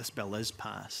that if this bill is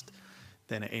passed,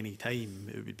 then at any time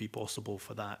it would be possible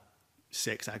for that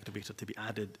sex aggravator to be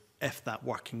added if that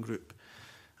working group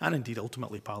and indeed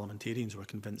ultimately parliamentarians were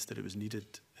convinced that it was needed,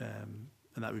 and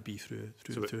that would be through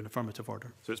an affirmative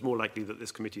order. So it's more likely that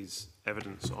this committee's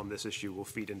evidence on this issue will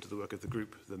feed into the work of the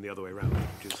group than the other way around?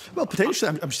 Well,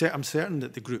 potentially, I'm certain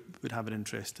that the group would have an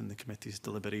interest in the committee's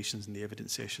deliberations and the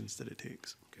evidence sessions that it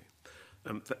takes. Okay.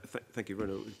 Thank you,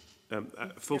 Bruno.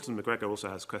 Fulton McGregor also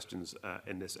has questions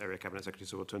in this area, Cabinet Secretary,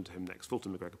 so we'll turn to him next.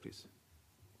 Fulton McGregor, please.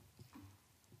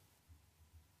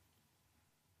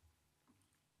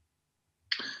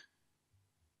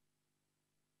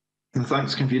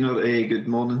 Thanks, Convener. Good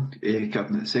morning,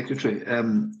 Cabinet Secretary. I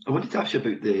wanted to ask you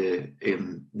about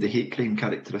the hate crime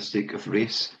characteristic of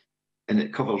race, and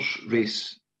it covers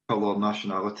race, colour,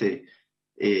 nationality,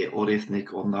 or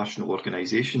ethnic or national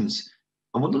organisations.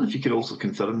 I'm wondering if you could also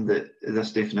confirm that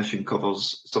this definition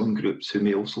covers some groups who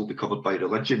may also be covered by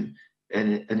religion,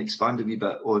 and expand a wee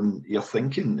bit on your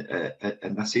thinking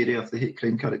in this area of the hate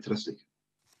crime characteristic.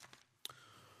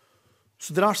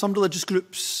 So there are some religious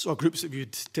groups, or groups that we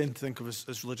would tend to think of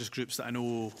as religious groups, that I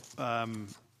know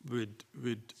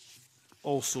would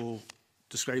also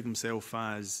describe themselves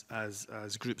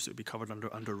as groups that would be covered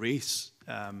under race.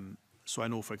 So I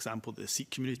know, for example, the Sikh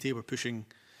community were pushing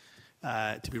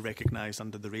to be recognised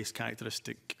under the race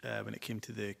characteristic when it came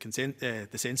to the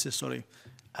census. Sorry,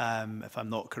 if I'm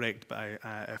not correct, but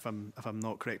if I'm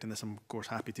not correct in this, I'm of course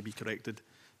happy to be corrected.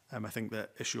 I think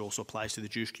that issue also applies to the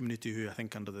Jewish community, who I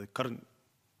think under the current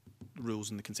rules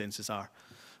and the consensus are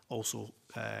also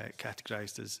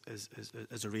categorised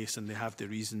as a race, and they have their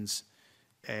reasons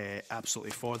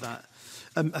absolutely for that.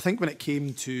 I think when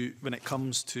it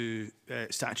comes to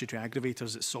statutory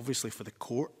aggravators, it's obviously for the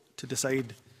court to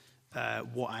decide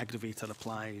what aggravator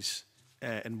applies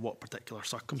in what particular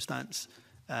circumstance,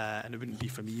 and it wouldn't be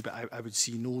for me, but I would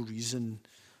see no reason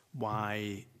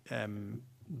why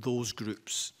those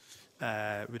groups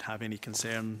would have any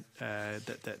concern that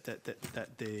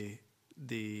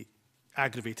the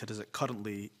aggravator as it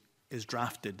currently is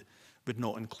drafted would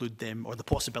not include them, or the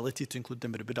possibility to include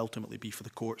them, but it would ultimately be for the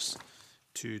courts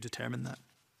to determine that.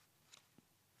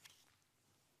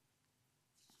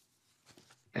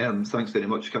 Thanks very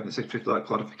much, Cabinet Secretary, for that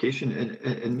clarification.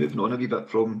 And moving on a wee bit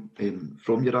from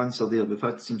your answer there, we've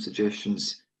had some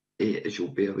suggestions, as you'll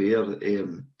be aware,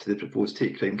 to the proposed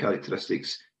hate crime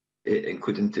characteristics,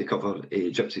 including to cover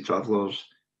gypsy travellers,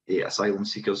 asylum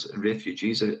seekers and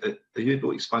refugees. Are you able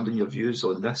to expand on your views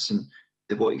on this, and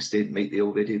to what extent might they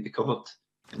already be covered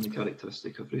in the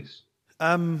characteristic of race?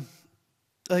 I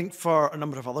think for a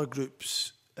number of other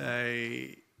groups,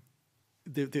 there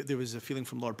was a feeling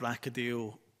from Lord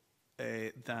Brackadale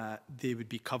that they would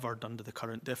be covered under the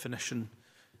current definition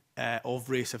of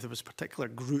race if there was particular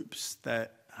groups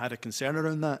that had a concern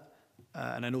around that.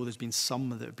 And I know there's been some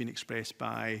that have been expressed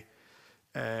by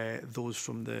those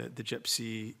from the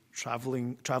Gypsy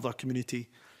traveller community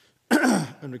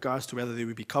in regards to whether they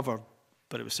would be covered.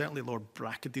 But it was certainly Lord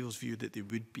Brackadale's view that they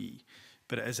would be.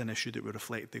 But it is an issue that we're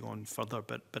reflecting on further.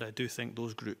 But I do think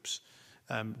those groups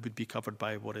would be covered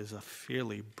by what is a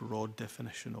fairly broad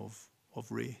definition of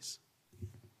race.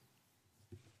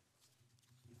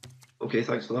 Okay,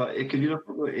 thanks for that. Can you not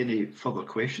put any further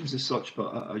questions as such?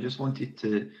 But I just wanted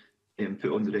to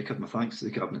put on the record my thanks to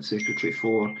the Cabinet Secretary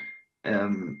for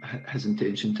his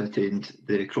intention to attend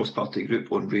the cross-party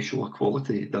group on racial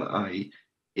equality that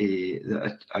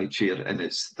I chair, and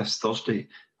it's this Thursday.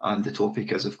 And the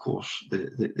topic is, of course,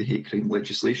 the hate crime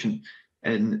legislation.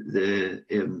 And the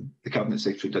Cabinet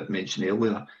Secretary did mention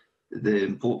earlier the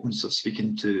importance of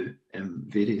speaking to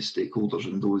various stakeholders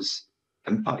and those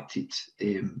impacted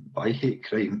by hate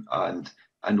crime. And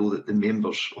I know that the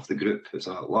members of the group, it's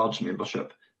a large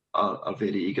membership, are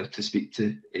very eager to speak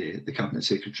to the Cabinet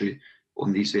Secretary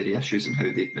on these very issues and how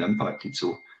they've been impacted.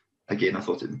 So again, I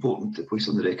thought it important to place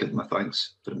on the record my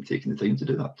thanks for him taking the time to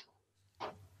do that.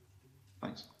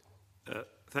 Thanks.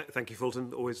 Thank you,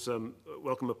 Fulton. Always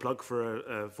welcome a plug for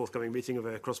a forthcoming meeting of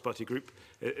a cross-party group,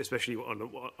 especially on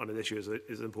an issue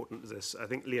as important as this. I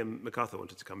think Liam MacArthur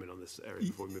wanted to come in on this area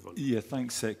before we move on. Yeah,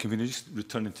 thanks, Convener. Just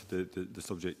returning to the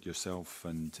subject yourself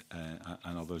and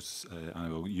others,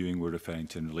 Annabel Ewing were referring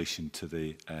to in relation to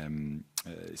the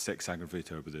sex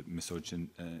aggravator with the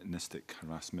misogynistic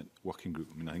harassment working group.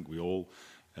 I mean, I think we all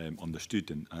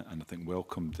understood and I think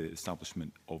welcomed the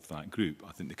establishment of that group.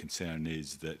 I think the concern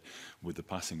is that with the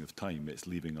passing of time, it's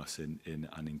leaving us in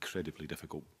an incredibly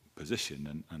difficult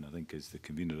position. And I think, as the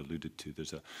convener alluded to,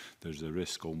 there's a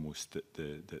risk almost that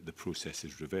the process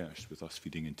is reversed, with us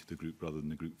feeding into the group rather than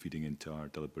the group feeding into our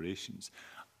deliberations.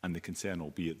 And the concern,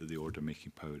 albeit that the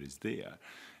order-making power is there,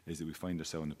 is that we find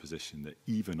ourselves in a position that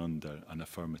even under an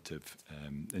affirmative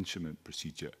instrument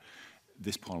procedure,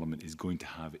 this Parliament is going to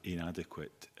have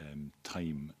inadequate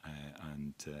time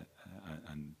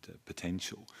and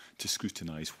potential to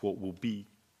scrutinise what will be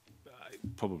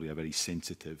probably a very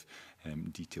sensitive,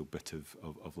 detailed bit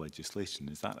of legislation.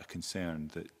 Is that a concern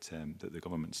that the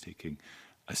government's taking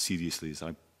as seriously as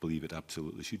I believe it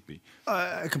absolutely should be?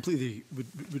 I completely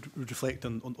would reflect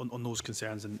on those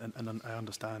concerns, and I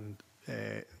understand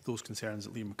those concerns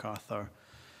that Liam MacArthur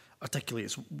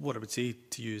articulates. What I would say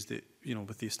to you is that, you know,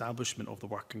 with the establishment of the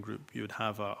working group, you would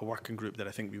have a working group that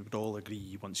I think we would all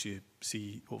agree, once you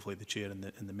see hopefully the chair and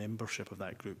the membership of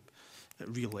that group,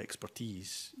 real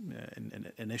expertise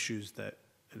in issues that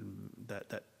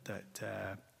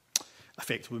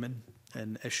affect women,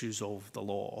 and issues of the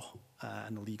law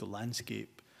and the legal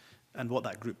landscape. And what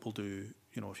that group will do,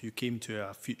 you know, if you came to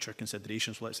a future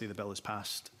consideration, so let's say the bill is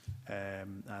passed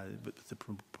with the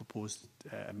proposed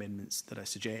amendments that I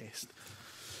suggest,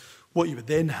 what you would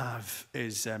then have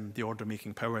is the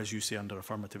order-making power, as you say, under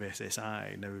affirmative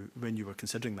SSI. Now, when you were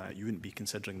considering that, you wouldn't be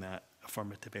considering that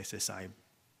affirmative SSI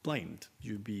blind.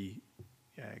 You'd be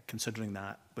considering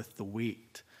that with the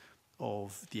weight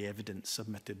of the evidence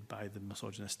submitted by the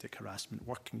misogynistic harassment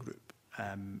working group,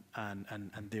 and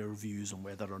their views on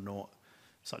whether or not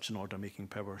such an order-making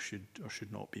power should or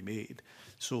should not be made.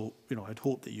 So, you know, I'd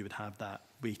hope that you would have that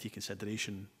weighty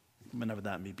consideration whenever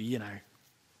that may be, and I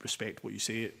respect what you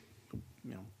say. It,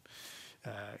 you know,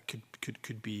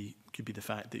 could be the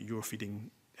fact that you're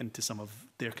feeding into some of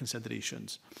their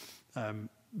considerations.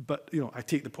 But, you know, I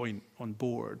take the point on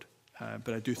board,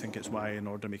 but I do think it's why an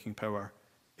order-making power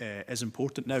is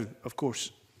important. Now, of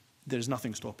course, there's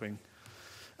nothing stopping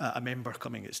a member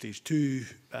coming at stage 2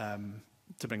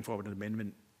 to bring forward an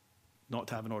amendment, not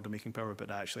to have an order-making power, but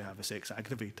to actually have a sex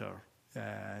aggravator.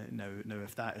 Now,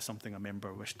 if that is something a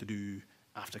member wished to do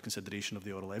after consideration of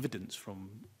the oral evidence from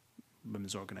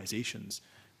women's organisations,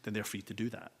 then they're free to do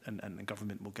that, and the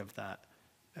government will give that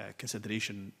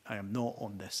consideration. I am not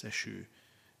on this issue,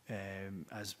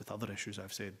 as with other issues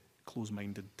I've said,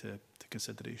 close-minded to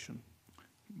consideration.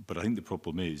 But I think the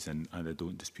problem is, and I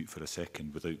don't dispute for a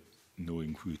second, without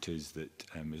knowing who it is that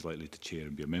is likely to chair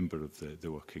and be a member of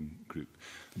the working group,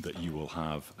 that you will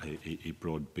have a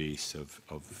broad base of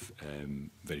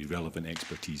very relevant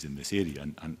expertise in this area.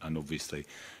 And obviously,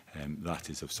 that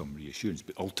is of some reassurance.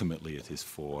 But ultimately, it is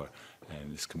for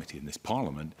this committee and this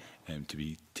Parliament to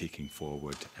be taking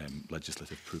forward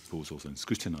legislative proposals and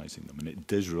scrutinising them. And it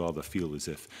does rather feel as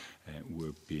if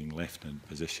we're being left in a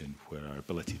position where our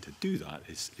ability to do that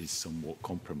is somewhat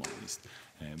compromised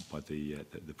by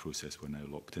the process we're now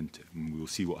locked into. And we'll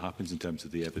see what happens in terms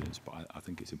of the evidence, but I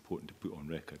think it's important to put on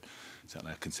record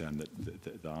certainly a concern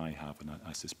that I have, and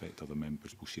I suspect other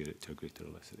members will share it to a greater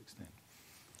or lesser extent.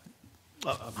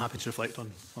 I'm happy to reflect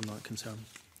on that concern.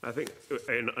 I think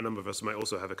a number of us might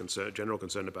also have a general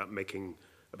concern about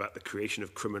about the creation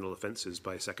of criminal offences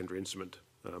by a secondary instrument.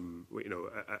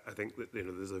 I think that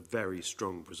there's a very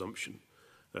strong presumption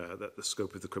that the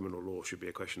scope of the criminal law should be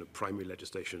a question of primary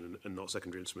legislation and not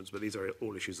secondary instruments. But these are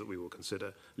all issues that we will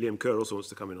consider. Liam Kerr also wants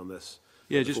to come in on this.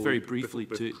 Yeah, just very briefly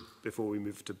before we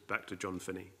move back to John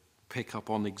Finney. Pick up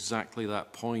on exactly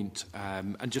that point.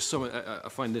 And just some, I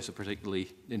find this a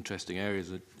particularly interesting area,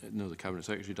 as I know the Cabinet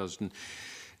Secretary does. And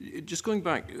just going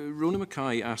back, Rona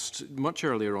Mackay asked much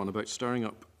earlier on about stirring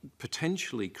up,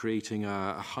 potentially creating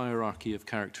a hierarchy of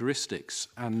characteristics.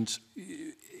 And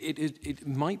it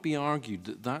might be argued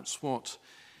that that's what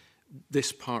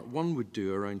this Part 1 would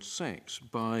do around sex.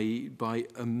 By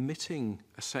omitting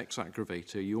a sex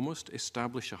aggravator, you almost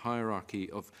establish a hierarchy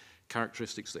of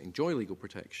characteristics that enjoy legal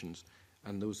protections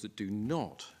and those that do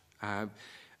not.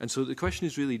 And so the question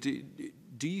is really,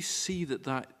 do you see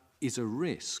that is a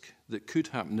risk that could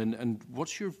happen? And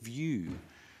what's your view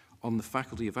on the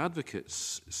Faculty of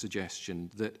Advocates' suggestion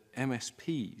that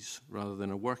MSPs, rather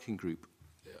than a working group,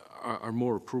 are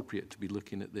more appropriate to be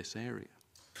looking at this area?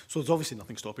 So there's obviously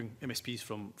nothing stopping MSPs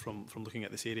from looking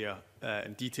at this area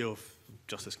in detail. If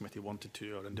Justice Committee wanted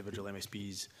to, or individual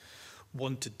MSPs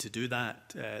wanted to do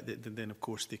that, then of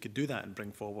course they could do that and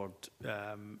bring forward,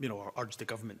 or urge the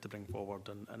government to bring forward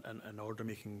an order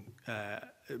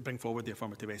bring forward the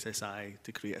affirmative SSI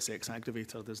to create a sex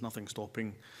aggravator. There's nothing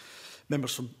stopping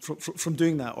members from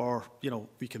doing that, or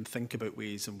we can think about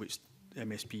ways in which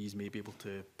MSPs may be able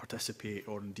to participate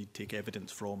or indeed take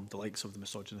evidence from the likes of the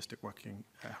misogynistic working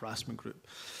harassment group.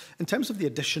 In terms of the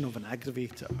addition of an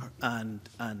aggravator and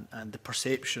the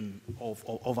perception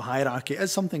of a hierarchy, is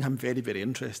something I'm very, very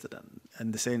interested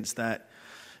in the sense that,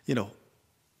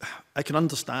 I can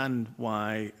understand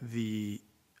why the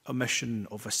omission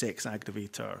of a sex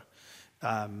aggravator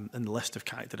in the list of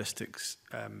characteristics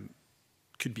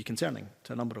could be concerning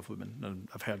to a number of women, and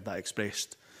I've heard that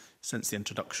expressed since the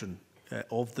introduction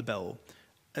of the bill.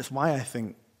 It's why I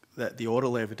think that the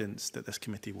oral evidence that this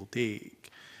committee will take,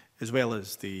 as well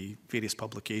as the various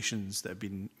publications that have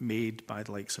been made by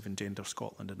the likes of Engender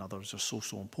Scotland and others, are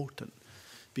so important,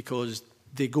 because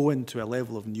they go into a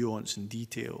level of nuance and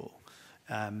detail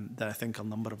that I think a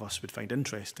number of us would find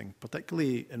interesting,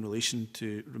 particularly in relation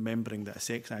to remembering that a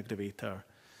sex aggravator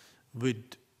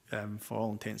would, for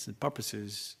all intents and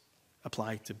purposes,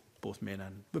 apply to both men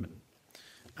and women.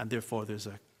 And therefore there's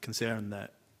a concern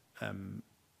that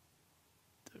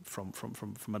from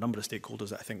a number of stakeholders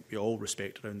that I think we all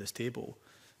respect around this table,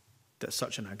 that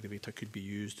such an aggravator could be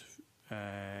used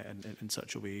in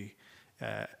such a way,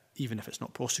 even if it's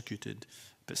not prosecuted,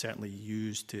 but certainly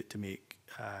used to make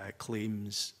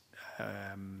claims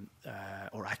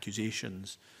or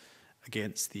accusations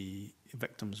against the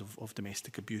victims of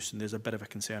domestic abuse. And there's a bit of a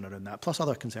concern around that, plus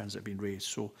other concerns that have been raised.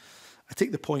 So I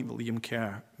take the point that Liam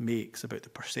Kerr makes about the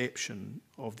perception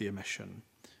of the omission,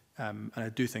 and I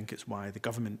do think it's why the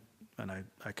government, and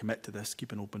I commit to this,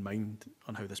 keep an open mind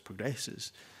on how this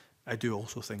progresses. I do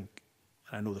also think,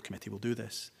 and I know the committee will do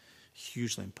this,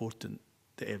 hugely important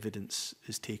that evidence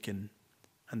is taken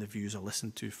and the views are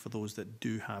listened to for those that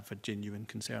do have a genuine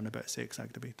concern about a sex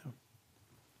aggravator.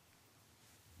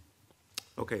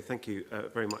 Okay, thank you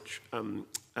very much.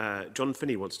 John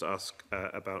Finney wants to ask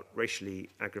about racially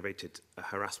aggravated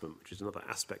harassment, which is another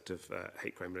aspect of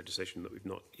hate crime legislation that we've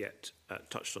not yet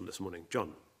touched on this morning.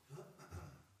 John.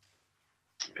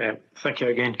 Thank you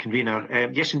again,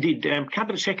 Convener. Yes, indeed.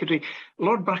 Cabinet Secretary,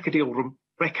 Lord Brackadale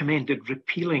recommended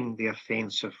repealing the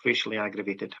offence of racially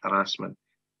aggravated harassment,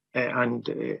 and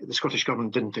the Scottish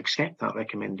Government didn't accept that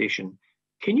recommendation.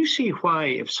 Can you see why,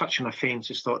 if such an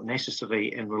offence is thought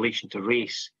necessary in relation to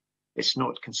race, it's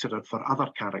not considered for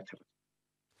other characters?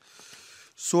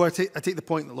 So I take the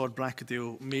point that Lord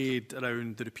Brackadale made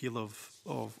around the repeal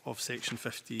of Section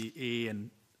 50A,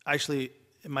 and actually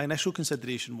my initial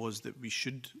consideration was that we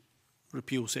should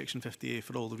repeal Section 50A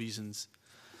for all the reasons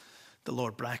that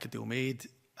Lord Brackadale made.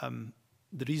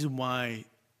 The reason why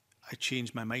I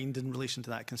changed my mind in relation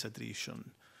to that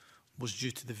consideration was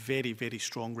due to the very, very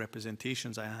strong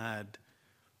representations I had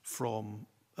from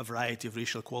a variety of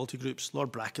racial equality groups.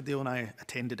 Lord Brackadale and I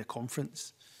attended a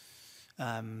conference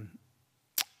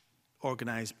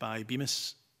organised by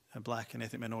BEMIS, Black and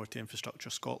Ethnic Minority Infrastructure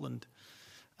Scotland.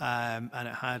 And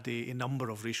it had a number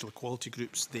of racial equality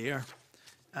groups there.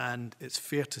 And it's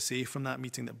fair to say from that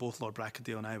meeting that both Lord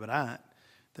Brackendale and I were at,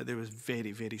 that there was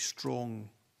very, very strong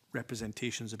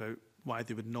representations about why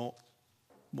they would not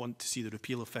want to see the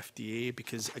repeal of 50A,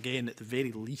 because, again, at the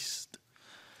very least,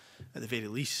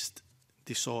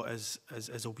 they saw it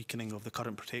as a weakening of the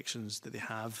current protections that they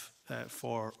have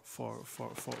for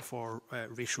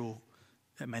racial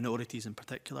minorities in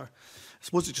particular. I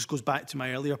suppose it just goes back to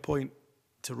my earlier point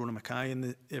to Rona Mackay in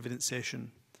the evidence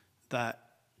session, that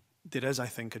there is, I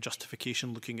think, a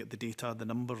justification looking at the data, the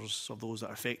numbers of those that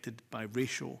are affected by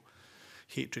racial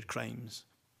hatred crimes,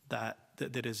 that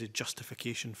there is a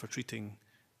justification for treating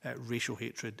racial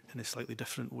hatred in a slightly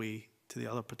different way to the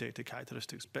other protected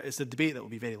characteristics. But it's a debate that will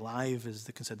be very live as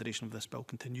the consideration of this bill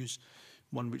continues,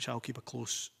 one which I'll keep a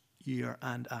close ear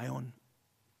and eye on.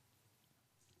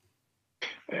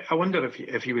 I wonder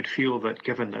if you would feel that,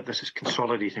 given that this is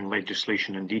consolidating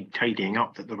legislation, indeed tidying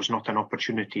up, that there was not an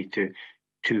opportunity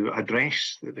to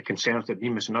address the concerns that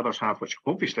BEMIS and others have, which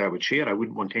obviously I would share. I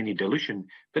wouldn't want any dilution,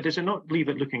 but does it not leave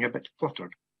it looking a bit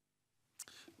cluttered?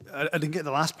 I didn't get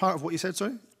the last part of what you said,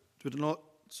 sorry? Would it not?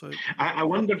 Sorry. I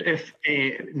wondered if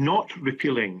not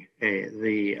repealing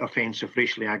the offence of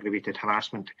racially aggravated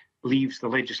harassment leaves the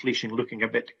legislation looking a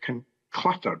bit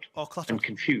cluttered and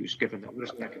confused, given that there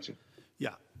isn't that concern.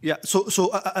 Yeah.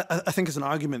 So I think it's an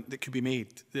argument that could be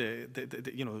made.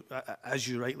 You know, as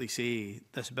you rightly say,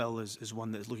 this bill is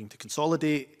one that is looking to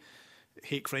consolidate.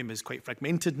 Hate crime is quite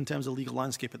fragmented in terms of legal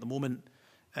landscape at the moment.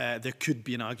 There could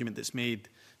be an argument that's made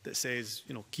that says,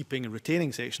 you know, keeping and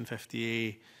retaining Section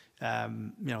 50A,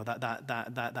 you know,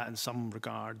 that in some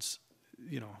regards,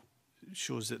 you know,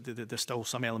 shows that there's still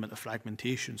some element of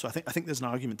fragmentation. So I think there's an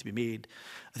argument to be made.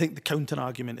 I think the counter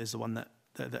argument is the one that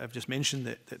I've just mentioned,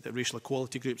 that racial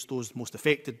equality groups, those most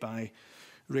affected by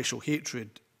racial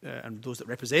hatred, and those that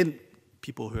represent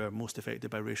people who are most affected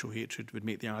by racial hatred, would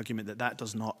make the argument that that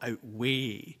does not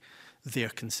outweigh their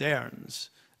concerns,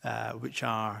 which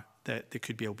are that there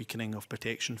could be a weakening of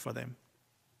protection for them.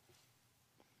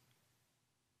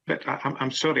 But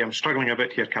I'm sorry, I'm struggling a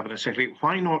bit here, Cabinet Secretary.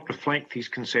 Why not reflect these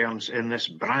concerns in this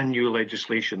brand new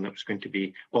legislation that was going to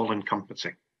be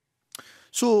all-encompassing?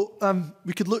 So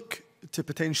we could look to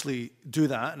potentially do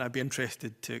that, and I'd be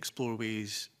interested to explore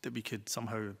ways that we could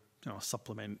somehow, you know,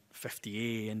 supplement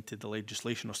 50A into the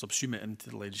legislation or subsume it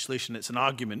into the legislation. It's an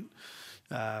argument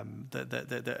that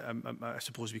I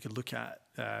suppose we could look at,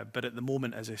 but at the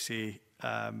moment, as I say,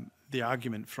 the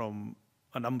argument from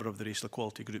a number of the racial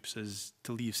equality groups is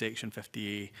to leave Section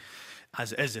 50A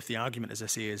as it is. If the argument, as I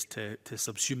say, is to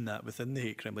subsume that within the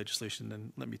hate crime legislation,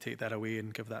 then let me take that away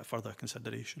and give that further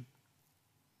consideration.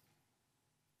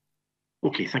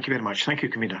 Okay, thank you very much. Thank you,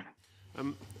 Convener.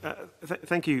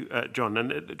 Thank you, John.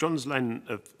 And John's line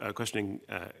of questioning,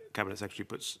 Cabinet Secretary,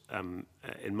 puts,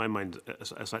 in my mind,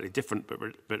 a slightly different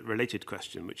but related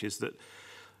question, which is that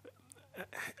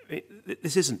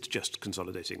this isn't just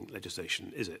consolidating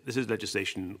legislation, is it? This is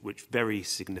legislation which very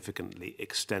significantly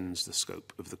extends the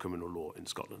scope of the criminal law in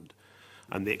Scotland.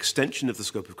 And the extension of the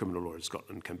scope of criminal law in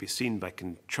Scotland can be seen by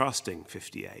contrasting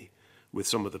 50A with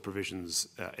some of the provisions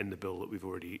in the bill that we've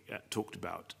already talked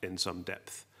about in some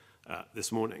depth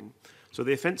this morning. So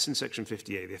the offence in Section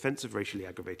 50A, the offence of racially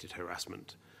aggravated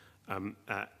harassment,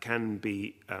 can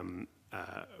be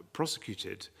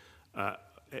prosecuted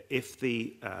if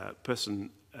the person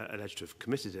alleged to have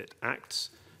committed it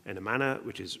acts in a manner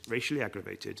which is racially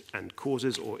aggravated and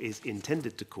causes or is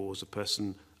intended to cause a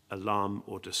person alarm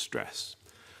or distress.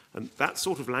 And that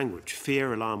sort of language,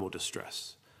 fear, alarm or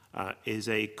distress, is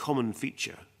a common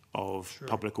feature of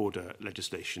public order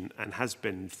legislation and has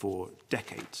been for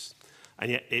decades.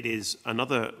 And yet it is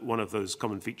another one of those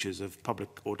common features of public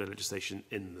order legislation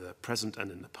in the present and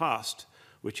in the past,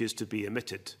 which is to be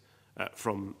omitted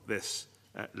from this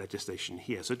legislation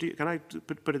here. So can I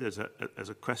put it as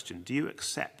a question? Do you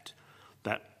accept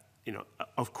that, you know,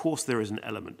 of course there is an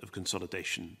element of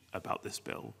consolidation about this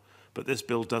bill, but this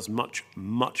bill does much,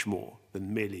 much more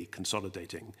than merely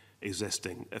consolidating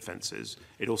existing offences.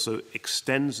 It also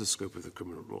extends the scope of the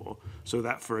criminal law so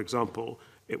that, for example,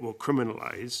 it will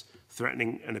criminalise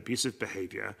threatening and abusive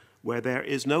behaviour where there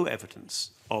is no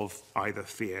evidence of either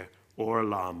fear or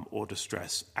alarm or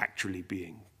distress actually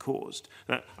being caused.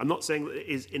 Now, I'm not saying that it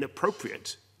is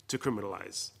inappropriate to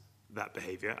criminalise that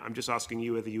behaviour. I'm just asking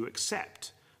you whether you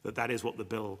accept that that is what the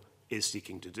bill is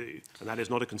seeking to do. And that is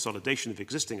not a consolidation of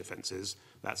existing offences,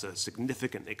 that's a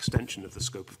significant extension of the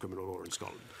scope of criminal law in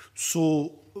Scotland.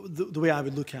 So the way I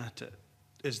would look at it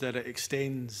is that it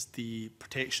extends the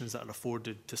protections that are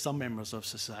afforded to some members of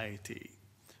society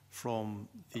from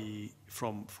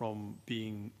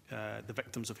being the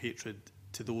victims of hatred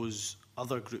to those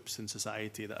other groups in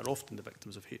society that are often the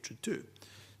victims of hatred too.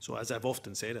 So as I've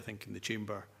often said, I think in the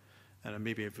Chamber, and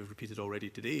maybe I've repeated already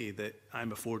today, that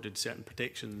I'm afforded certain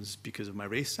protections because of my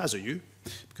race, as are you,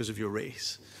 because of your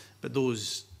race. But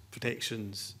those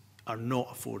protections are not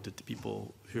afforded to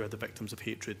people who are the victims of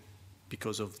hatred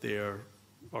because of their,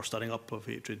 or stirring up of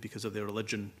hatred because of their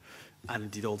religion, and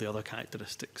indeed all the other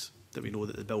characteristics that we know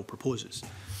that the bill proposes.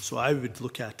 So I would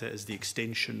look at it as the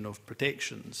extension of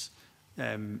protections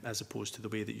as opposed to the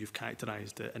way that you've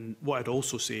characterised it. And what I'd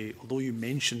also say, although you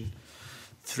mention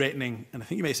threatening, and I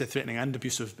think you may say threatening and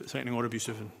abusive, but threatening or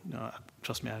abusive, and no,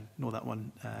 trust me, I know that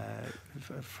one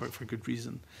for good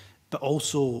reason, but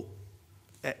also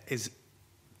it is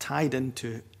tied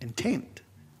into intent.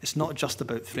 It's not just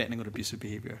about threatening or abusive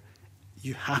behaviour.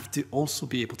 You have to also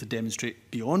be able to demonstrate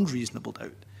beyond reasonable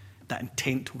doubt that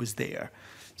intent was there.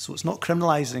 So it's not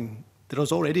criminalising. There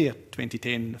was already a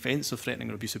 2010 offence of threatening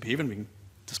or abusive behaviour, and we can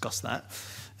discuss that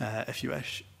if you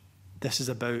wish. This is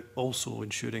about also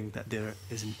ensuring that there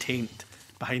is intent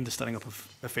behind the stirring up of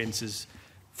offences.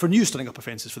 For new stirring up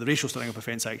offences, for the racial stirring up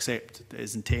offence, I accept there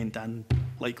is intent and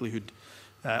likelihood,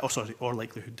 or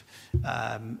likelihood,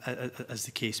 as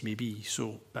the case may be.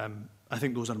 So I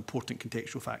think those are important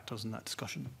contextual factors in that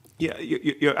discussion. Yeah,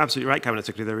 you're absolutely right, Cabinet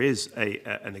Secretary. There is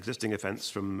an existing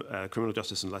offence from Criminal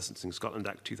Justice and Licensing Scotland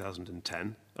Act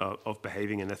 2010 of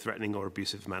behaving in a threatening or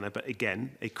abusive manner. But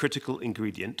again, a critical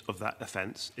ingredient of that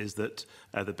offence is that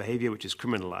the behaviour which is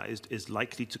criminalised is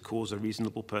likely to cause a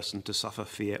reasonable person to suffer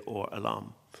fear or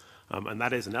alarm. And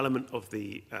that is an element of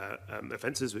the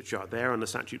offences which are there on the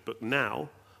statute book now,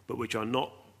 but which are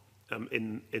not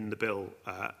in the bill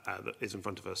that is in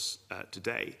front of us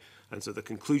today. And so the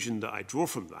conclusion that I draw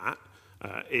from that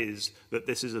is that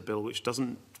this is a bill which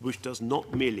does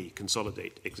not merely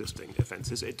consolidate existing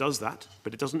offences. It does that,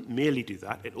 but it doesn't merely do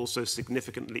that. It also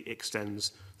significantly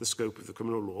extends the scope of the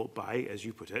criminal law by, as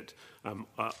you put it,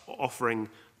 offering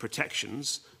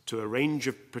protections to a range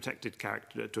of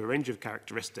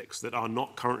characteristics that are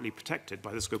not currently protected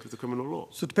by the scope of the criminal law.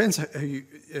 So it depends how you.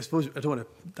 I suppose I don't want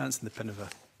to dance in the pin of a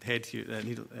head here,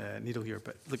 needle here,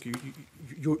 but look,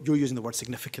 you're using the word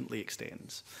significantly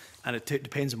extends, and it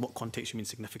depends on what context you mean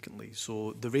significantly.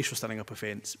 So the racial stirring up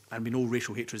offence, and we know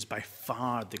racial hatred is by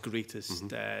far the greatest in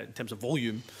terms of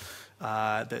volume,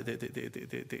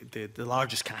 the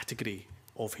largest category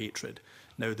of hatred.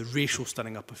 Now, the racial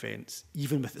stirring up offence,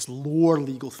 even with its lower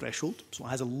legal threshold, so it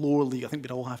has a lower legal, I think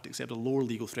we'd all have to accept a lower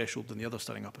legal threshold than the other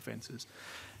stirring up offences,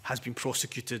 has been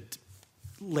prosecuted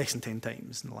less than 10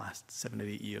 times in the last 7 or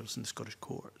 8 years in the Scottish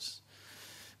courts.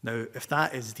 Now, if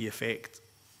that is the effect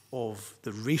of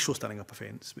the racial stirring up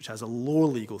offence, which has a lower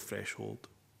legal threshold,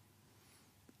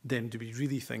 then do we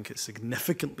really think it's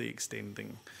significantly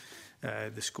extending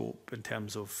the scope in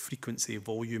terms of frequency,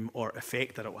 volume, or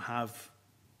effect that it will have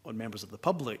on members of the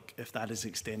public if that is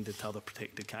extended to other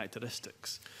protected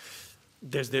characteristics?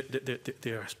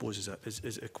 There, I suppose,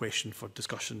 is a question for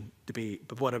discussion, debate.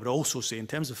 But what I would also say, in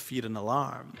terms of fear and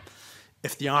alarm,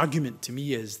 if the argument to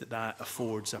me is that that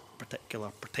affords a particular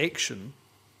protection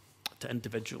to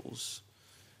individuals,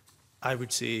 I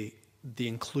would say the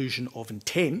inclusion of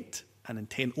intent, and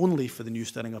intent only for the new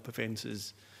stirring up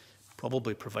offences,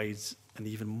 probably provides an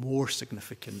even more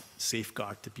significant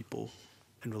safeguard to people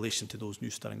in relation to those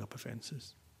new stirring up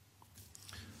offences.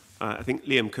 I think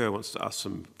Liam Kerr wants to ask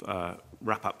some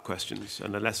wrap-up questions,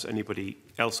 and unless anybody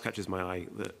else catches my eye,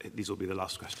 these will be the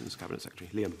last questions, Cabinet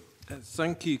Secretary. Liam.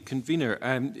 Thank you, Convener.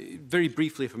 Very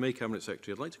briefly, if I may, Cabinet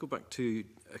Secretary, I'd like to go back to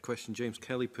a question James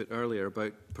Kelly put earlier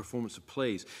about performance of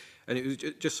plays, and it was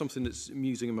just something that's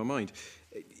musing in my mind.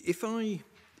 If I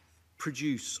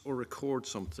produce or record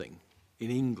something in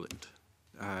England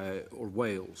or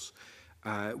Wales,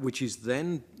 which is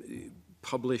then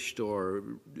published or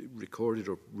recorded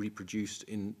or reproduced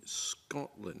in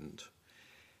Scotland,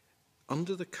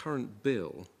 under the current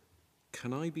bill,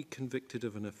 can I be convicted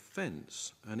of an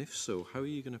offence? And if so, how are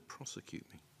you going to prosecute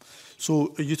me?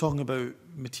 So are you talking about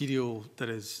material that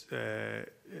is, are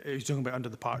you talking about under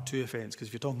the Part 2 offence? Because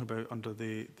if you're talking about under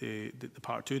the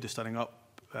Part 2, the stirring up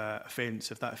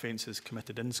offence, if that offence is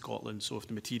committed in Scotland, so if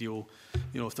the material,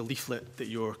 if the leaflet that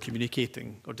you're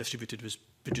communicating or distributed was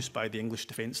produced by the English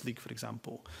Defence League, for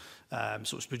example,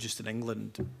 so it's produced in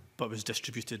England but was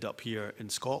distributed up here in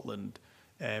Scotland,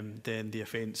 then the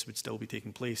offence would still be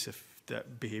taking place if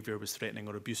that behaviour was threatening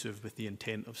or abusive with the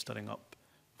intent of stirring up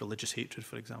religious hatred,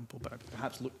 for example. But I'd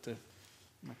perhaps look to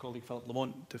my colleague Philip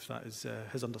Lamont if that is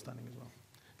his understanding as well.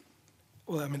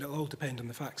 Well, I mean, it'll all depend on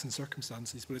the facts and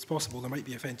circumstances, but it's possible there might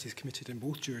be offences committed in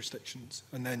both jurisdictions,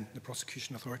 and then the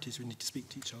prosecution authorities would need to speak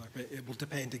to each other. But it will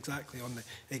depend exactly on the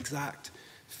exact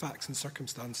facts and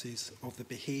circumstances of the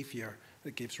behaviour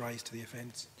that gives rise to the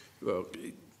offence. Well,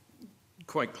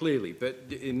 quite clearly, but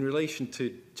in relation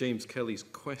to James Kelly's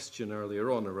question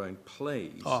earlier on around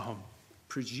plays,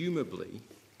 presumably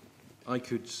I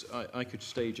could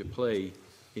stage a play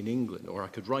in England, or I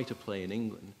could write a play in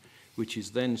England, which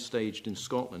is then staged in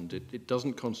Scotland. It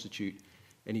doesn't constitute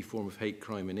any form of hate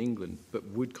crime in England, but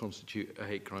would constitute a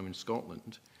hate crime in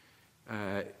Scotland.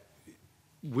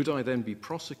 Would I then be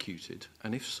prosecuted?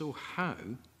 And if so, how,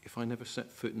 if I never set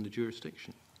foot in the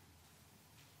jurisdiction?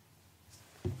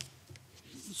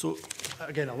 So,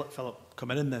 again, I'll let Philip come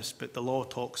in this, but the law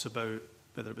talks about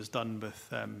whether it was done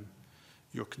with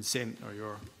your consent or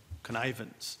your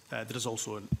connivance. There is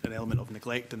also an element of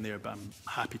neglect in there, but I'm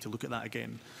happy to look at that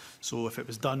again. So if it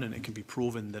was done and it can be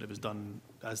proven that it was done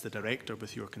as the director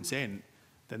with your consent,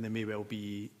 then there may well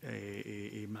be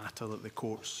a matter that the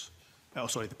courts,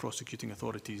 the prosecuting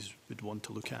authorities would want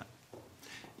to look at.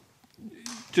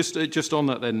 Just on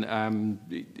that then,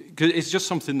 'cause it's just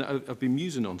something that I've been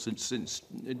musing on since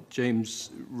James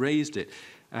raised it.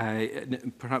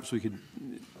 Perhaps we could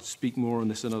speak more on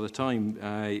this another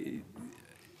time.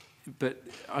 But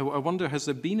I wonder, has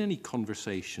there been any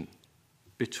conversation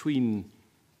between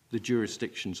the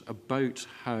jurisdictions about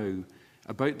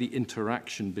the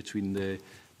interaction between the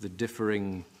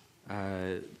differing,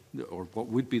 or what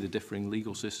would be the differing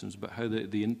legal systems, but how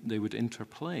they would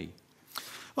interplay?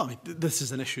 Well, I mean, this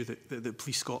is an issue that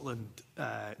Police Scotland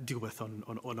deal with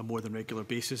on a more than regular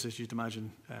basis, as you'd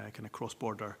imagine, kind of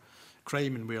cross-border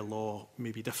crime, and where law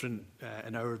may be different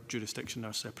in our jurisdiction,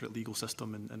 our separate legal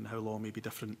system, and how law may be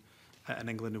different in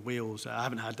England and Wales. I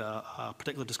haven't had a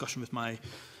particular discussion with my,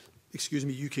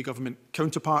 UK government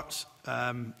counterparts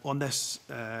on this.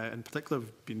 In particular,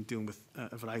 I've been dealing with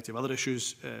a variety of other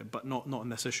issues, but not on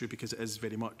this issue, because it is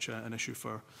very much an issue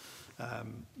for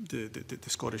the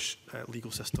Scottish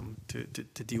legal system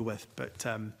to deal with. But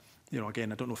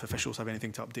again, I don't know if officials have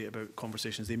anything to update about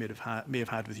conversations they may have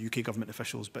had with UK government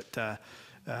officials. But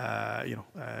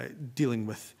dealing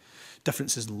with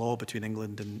differences in law between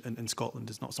England and Scotland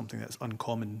is not something that's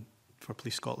uncommon for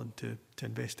Police Scotland to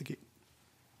investigate.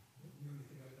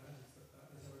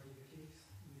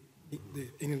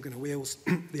 In England and Wales,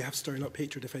 they have stirring up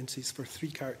hatred offences for 3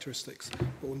 characteristics,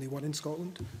 but only 1 in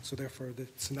Scotland. So therefore, the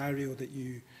scenario that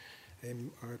you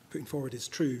are putting forward is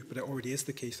true, but it already is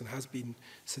the case and has been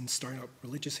since stirring up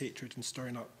religious hatred and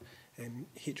stirring up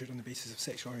hatred on the basis of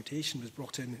sexual orientation was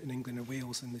brought in England and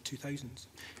Wales in the 2000s.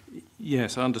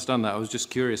 Yes, I understand that. I was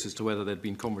just curious as to whether there'd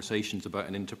been conversations about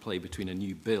an interplay between a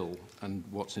new bill and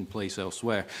what's in place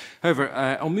elsewhere. However,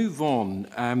 I'll move on.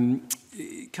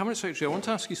 Cabinet Secretary, I want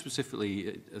to ask you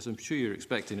specifically, as I'm sure you're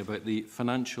expecting, about the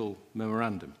financial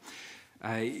memorandum.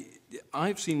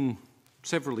 I've seen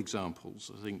several examples,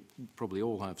 I think probably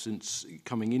all have, since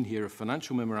coming in here, of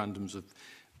financial memorandums of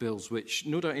bills which,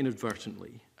 no doubt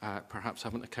inadvertently, perhaps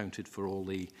haven't accounted for all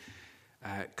the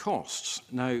costs.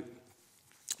 Now,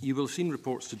 you will have seen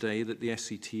reports today that the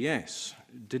SCTS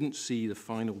didn't see the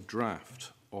final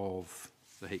draft of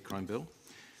the hate crime bill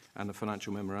and the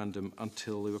financial memorandum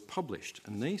until they were published.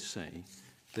 And they say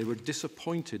they were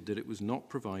disappointed that it was not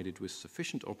provided with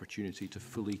sufficient opportunity to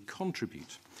fully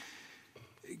contribute.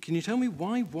 Can you tell me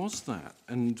why was that?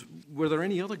 And were there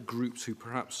any other groups who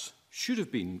perhaps should have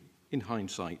been, in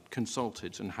hindsight,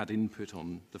 consulted and had input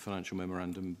on the financial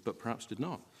memorandum, but perhaps did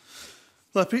not?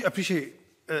 Well, I appreciate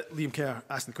Liam Kerr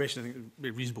asking the question. I think it's a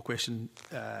very reasonable question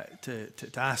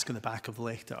to ask in the back of the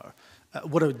letter.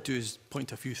 What I would do is point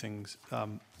to a few things.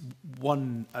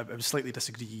 One, I would slightly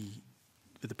disagree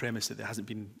with the premise that there hasn't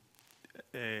been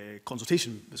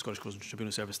consultation with the Scottish Courts and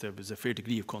Tribunal Service. There was a fair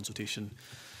degree of consultation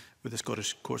with the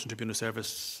Scottish Courts and Tribunal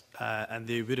Service, and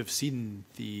they would have seen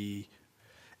the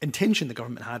intention the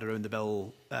government had around the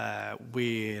bill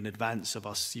way in advance of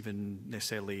us even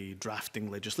necessarily drafting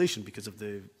legislation, because of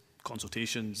the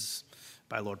consultations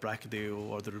by Lord Bracadale,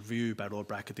 or the review by Lord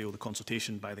Bracadale, the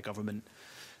consultation by the government,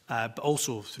 but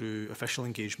also through official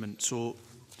engagement. So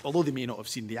although they may not have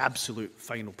seen the absolute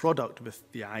final product with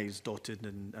the I's dotted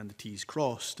and the T's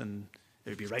crossed, and it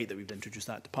would be right that we would introduce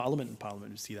that to Parliament, and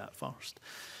Parliament would see that first,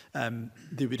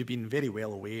 they would have been very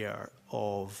well aware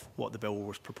of what the bill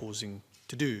was proposing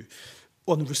to do.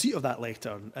 On the receipt of that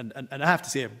letter, and I have to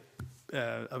say,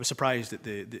 I was surprised at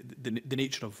the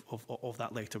nature of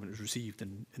that letter when it was received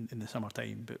in the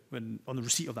summertime. But on the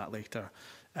receipt of that letter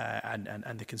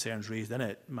and the concerns raised in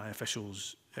it, my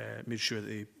officials made sure that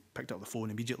they picked up the phone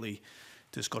immediately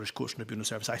to the Scottish Courts and Tribunal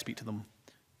Service. I speak to them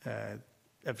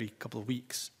every couple of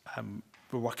weeks.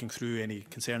 We're working through any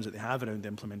concerns that they have around the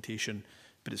implementation,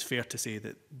 but it's fair to say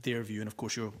that their view, and of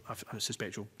course I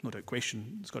suspect you'll no doubt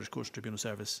question the Scottish Courts Tribunal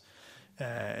Service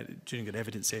during their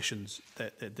evidence sessions,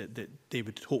 that they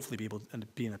would hopefully be able to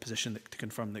be in a position to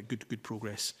confirm that good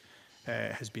progress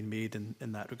has been made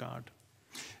in that regard.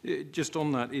 Just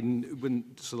on that,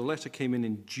 so the letter came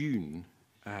in June,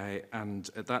 and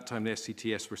at that time the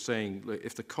SCTS were saying, look,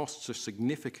 if the costs are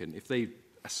significant, if they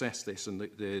assess this and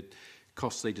the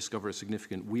costs they discover are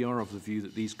significant, we are of the view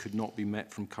that these could not be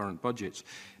met from current budgets.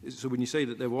 So when you say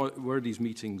that there were these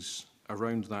meetings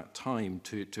around that time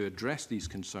to address these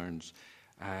concerns,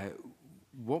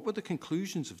 what were the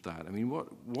conclusions of that? I mean,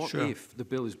 what Sure. if the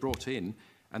bill is brought in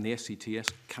and the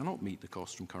SCTS cannot meet the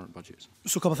costs from current budgets?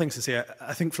 So a couple of things to say.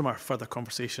 I think from our further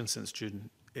conversation since June,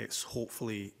 it's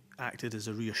hopefully acted as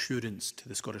a reassurance to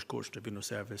the Scottish Courts Tribunal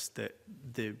Service that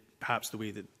perhaps the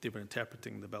way that they were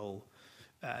interpreting the bill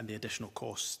and the additional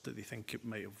costs that they think it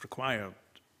might have required,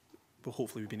 will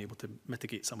hopefully we've been able to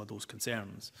mitigate some of those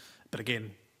concerns. But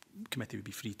again, the committee would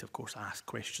be free to, of course,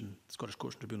 question the Scottish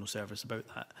Courts Tribunal Service about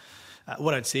that.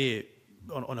 What I'd say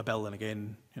on a bill, and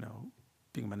again, you know,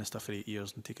 being a minister for 8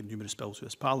 years and taking numerous bills through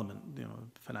this Parliament, you know,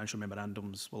 financial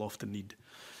memorandums will often need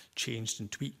changed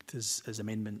and tweaked as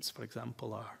amendments, for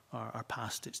example, are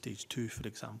passed at stage 2, for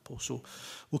example. So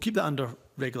we'll keep that under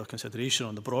regular consideration.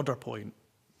 On the broader point,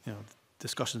 you know,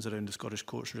 discussions around the Scottish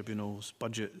Courts Tribunal's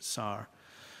budgets are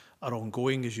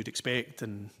ongoing, as you'd expect.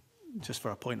 And just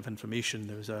for a point of information,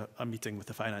 there was a meeting with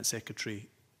the Finance Secretary,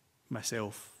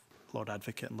 myself, Lord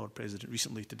Advocate and Lord President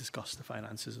recently to discuss the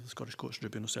finances of the Scottish Courts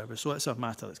Tribunal Service. So it's a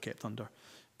matter that's kept under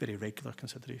very regular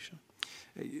consideration.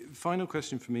 Final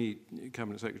question for me,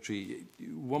 Cabinet Secretary.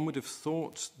 One would have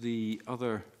thought the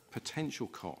other potential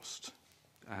cost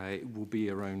will be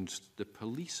around the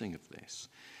policing of this.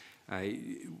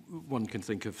 One can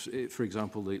think of, for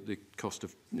example, the cost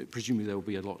of, presumably there will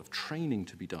be a lot of training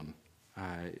to be done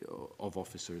of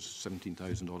officers,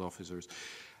 17,000 odd officers,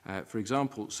 for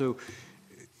example. So,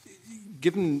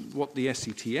 given what the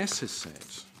SCTS has said,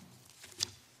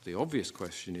 the obvious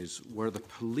question is, were the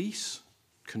police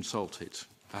consulted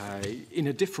in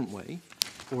a different way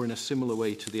or in a similar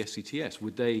way to the SCTS?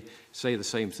 Would they say the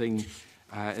same thing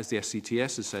as the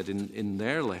SCTS has said in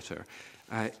their letter?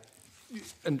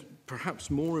 And perhaps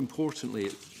more importantly,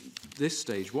 at this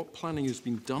stage, what planning has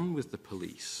been done with the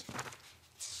police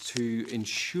to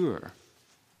ensure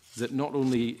that not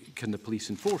only can the police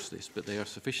enforce this, but they are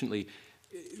sufficiently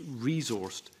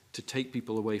resourced to take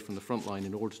people away from the front line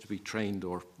in order to be trained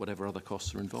or whatever other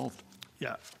costs are involved?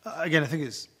 Yeah, again, I think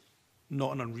it's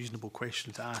not an unreasonable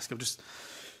question to ask. I'm just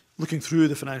looking through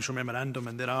the financial memorandum,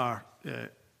 and there are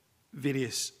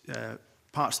various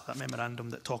parts of that memorandum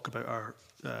that talk about our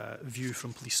view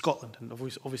from Police Scotland, and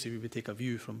obviously we would take a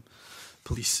view from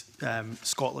Police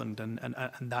Scotland, and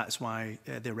that's why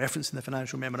they're referenced in the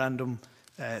financial memorandum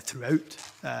throughout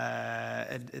the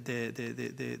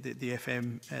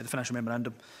financial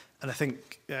memorandum. And I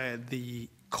think the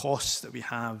costs that we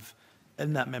have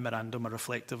in that memorandum are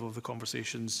reflective of the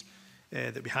conversations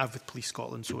that we have with Police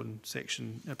Scotland. So in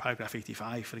paragraph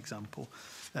 85, for example,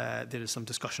 there is some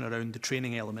discussion around the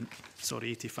training element.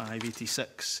 Sorry, 85,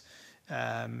 86.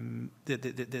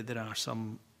 There are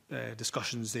some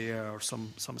discussions there, or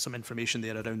some information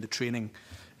there around the training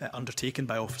undertaken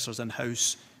by officers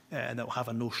in-house, and that will have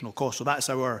a notional cost. So that's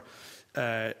our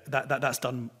that's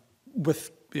done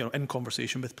with, you know, in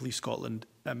conversation with Police Scotland.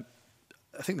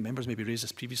 I think the members maybe raised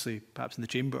this previously, perhaps in the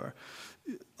chamber.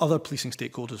 Other policing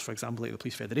stakeholders, for example, like the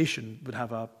Police Federation, would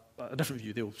have a different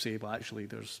view. They'll say, well, actually,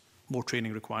 there's more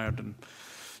training required, and,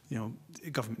 you know, the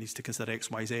government needs to consider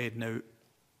X, Y, Z. Now,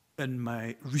 in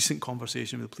my recent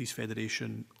conversation with the Police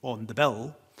Federation on the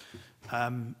bill,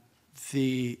 and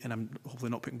I'm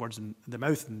hopefully not putting words in their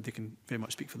mouth, and they can very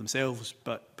much speak for themselves,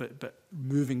 but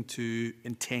moving to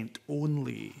intent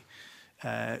only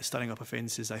stirring up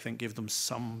offences, I think, gave them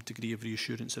some degree of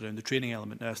reassurance around the training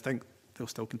element. Now, I think they'll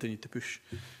still continue to push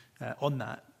on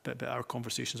that, but our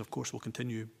conversations, of course, will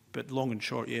continue. But long and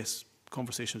short, yes,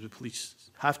 conversations with police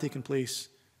have taken place.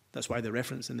 That's why they're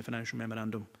referenced in the financial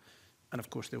memorandum. And of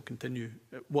course, they'll continue.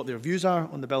 What their views are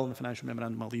on the bill and the financial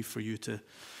memorandum, I'll leave for you to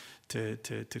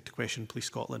question Police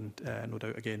Scotland, no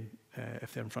doubt, again,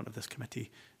 if they're in front of this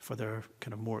committee, for their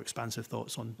kind of more expansive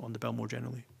thoughts on the bill more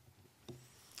generally.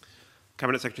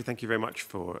 Cabinet Secretary, thank you very much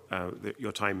for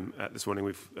your time this morning.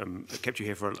 We've kept you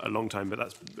here for a long time, but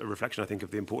that's a reflection, I think, of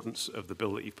the importance of the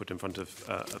bill that you've put in front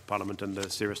of Parliament and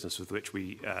the seriousness with which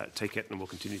we take it and will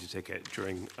continue to take it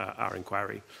during our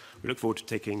inquiry. We look forward to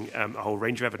taking a whole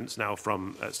range of evidence now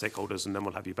from stakeholders, and then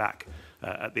we'll have you back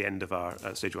at the end of our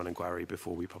Stage 1 inquiry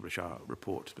before we publish our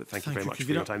report. But thank you very much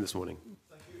for your time this morning.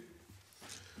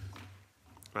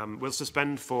 We'll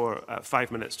suspend for 5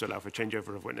 minutes to allow for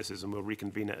changeover of witnesses, and we'll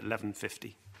reconvene at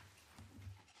 11:50.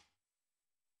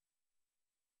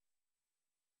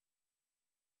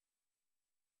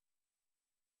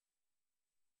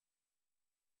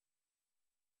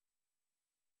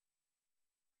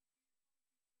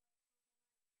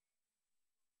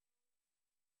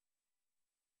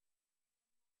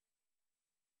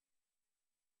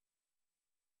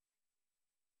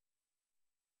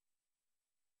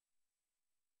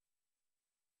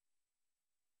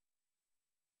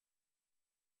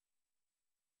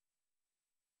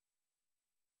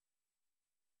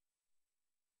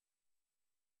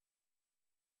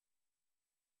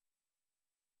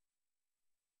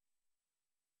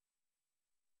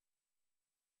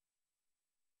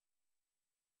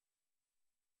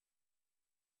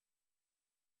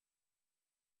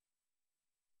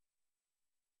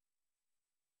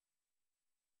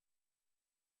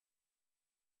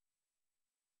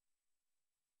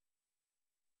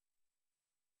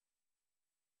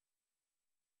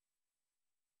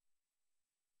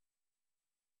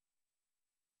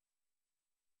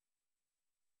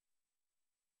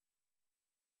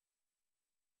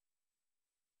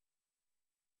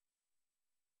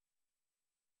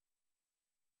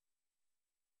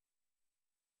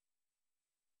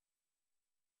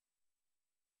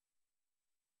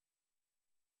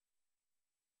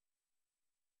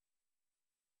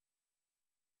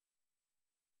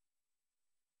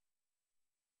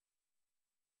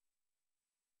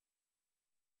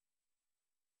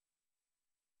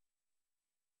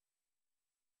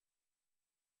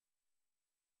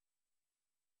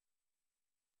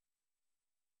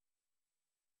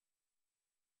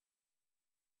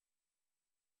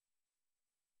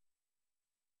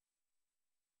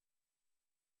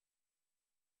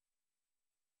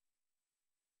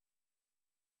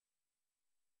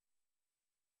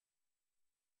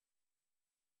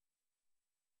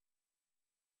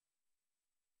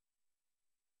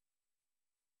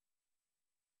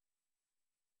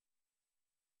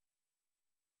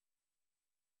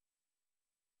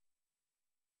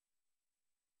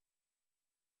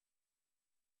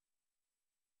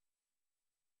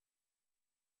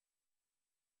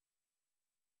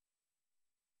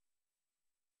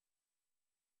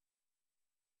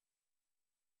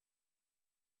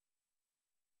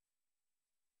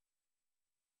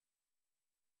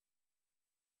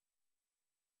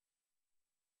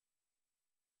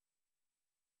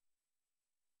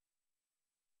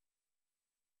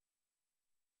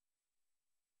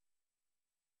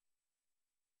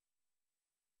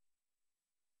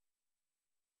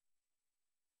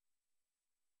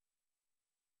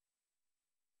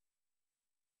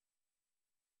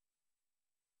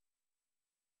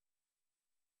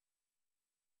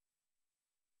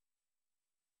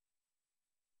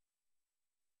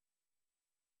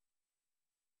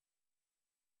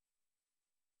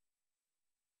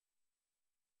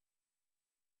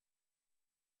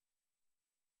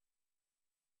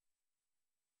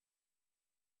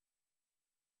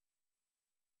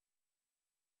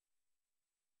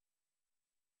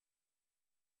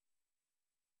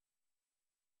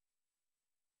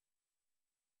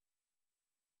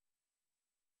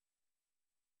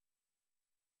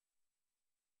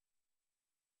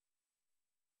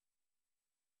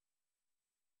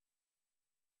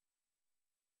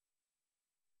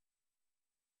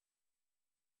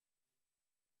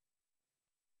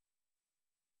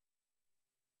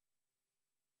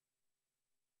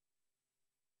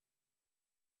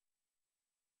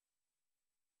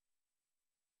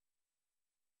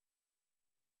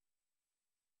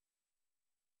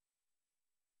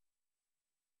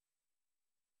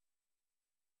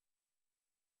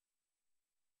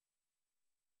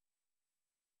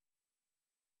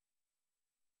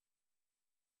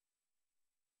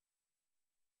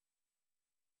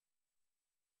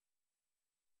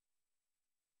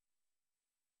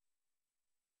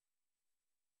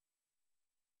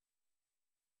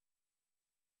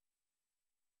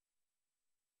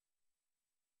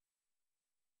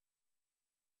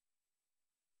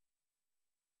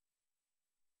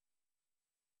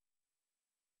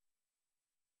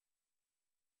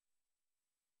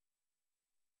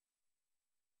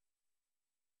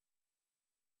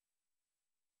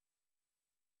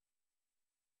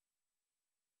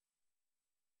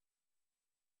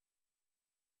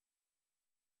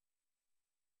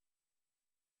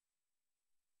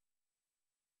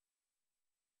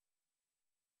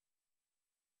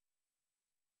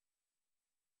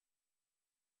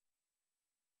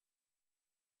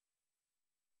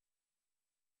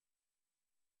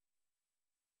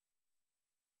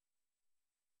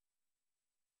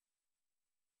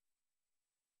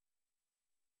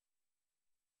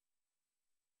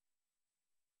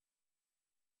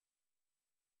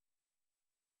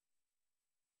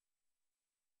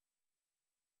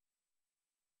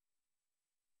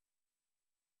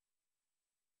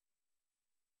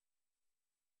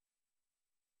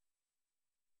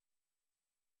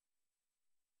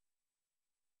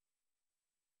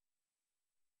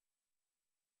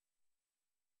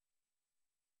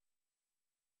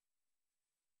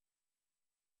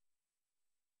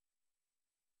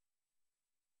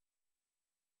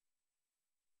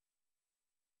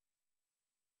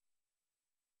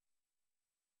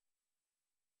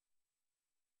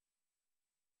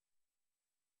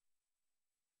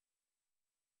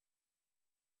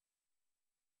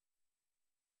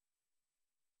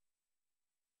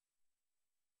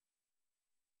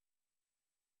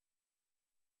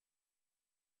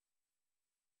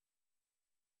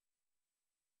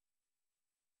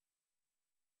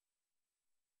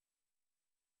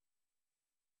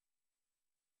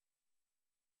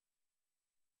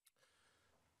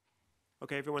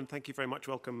 Okay, everyone, thank you very much.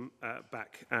 Welcome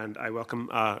back. And I welcome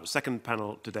our second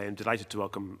panel today. I'm delighted to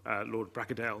welcome Lord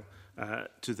Brackadale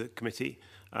to the committee.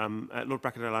 Lord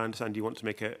Brackadale, I understand you want to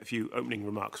make a few opening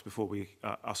remarks before we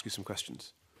ask you some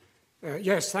questions.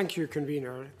 Yes, thank you,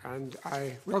 Convener. And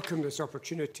I welcome this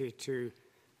opportunity to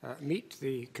meet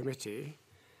the committee.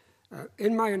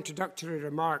 In my introductory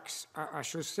remarks, I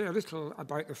shall say a little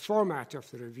about the format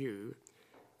of the review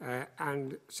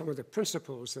and some of the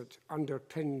principles that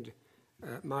underpinned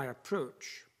my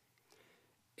approach.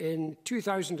 In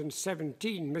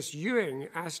 2017, Ms. Ewing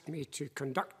asked me to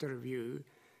conduct the review,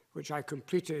 which I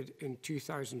completed in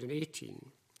 2018.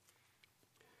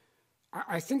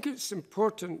 I think it's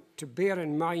important to bear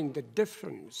in mind the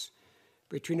difference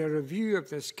between a review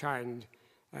of this kind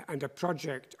and a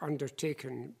project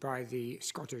undertaken by the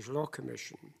Scottish Law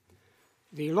Commission.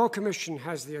 The Law Commission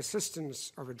has the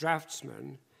assistance of a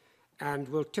draftsman and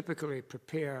will typically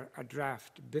prepare a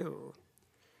draft bill.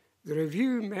 The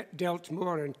review dealt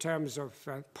more in terms of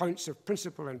points of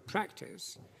principle and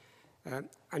practice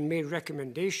and made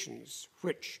recommendations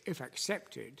which, if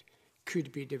accepted,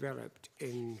 could be developed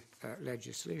in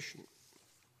legislation.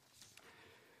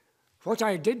 What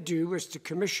I did do was to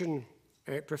commission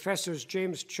Professors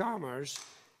James Chalmers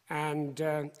and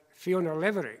Fiona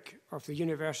Leverick of the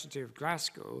University of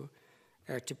Glasgow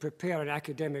to prepare an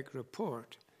academic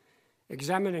report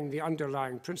examining the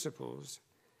underlying principles,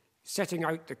 setting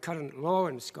out the current law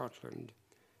in Scotland,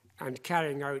 and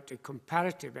carrying out a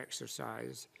comparative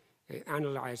exercise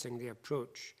analysing the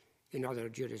approach in other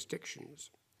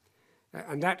jurisdictions.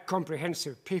 And that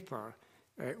comprehensive paper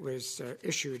was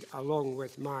issued along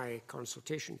with my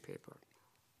consultation paper.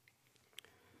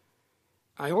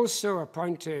 I also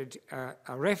appointed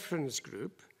a reference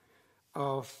group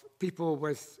of people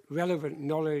with relevant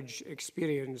knowledge,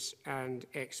 experience, and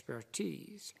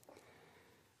expertise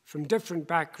from different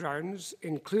backgrounds,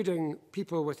 including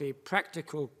people with a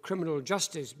practical criminal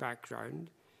justice background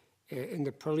in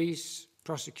the police,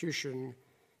 prosecution,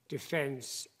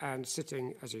 defence, and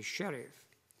sitting as a sheriff.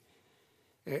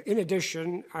 In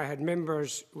addition, I had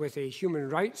members with a human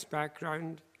rights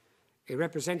background, a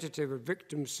representative of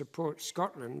Victims Support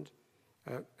Scotland,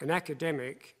 an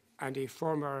academic, and a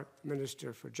former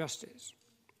Minister for Justice.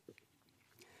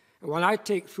 And while I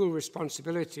take full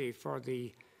responsibility for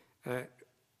the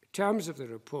terms of the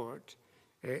report,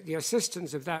 the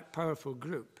assistance of that powerful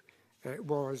group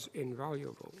was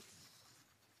invaluable.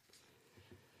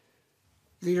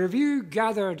 The review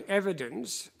gathered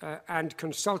evidence and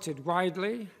consulted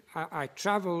widely. I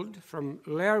travelled from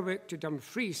Lerwick to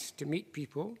Dumfries to meet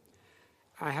people.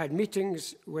 I had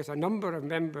meetings with a number of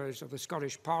members of the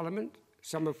Scottish Parliament,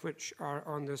 some of which are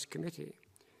on this committee.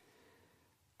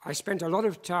 I spent a lot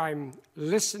of time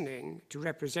listening to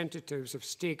representatives of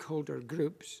stakeholder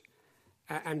groups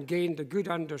and gained a good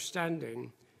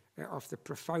understanding of the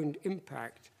profound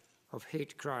impact of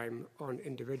hate crime on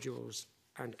individuals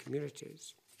and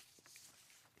communities.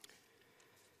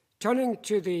 Turning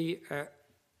to the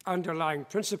underlying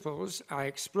principles, I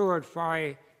explored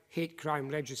why hate crime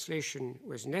legislation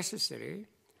was necessary.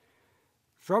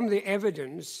 From the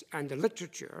evidence and the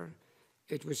literature,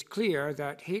 it was clear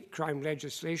that hate crime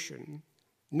legislation,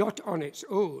 not on its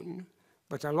own,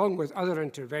 but along with other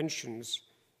interventions,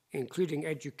 including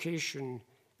education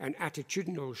and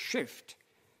attitudinal shift,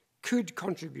 could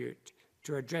contribute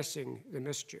to addressing the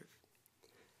mischief.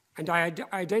 And I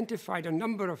identified a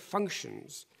number of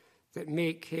functions that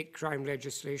make hate crime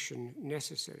legislation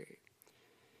necessary.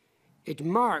 It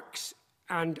marks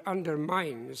and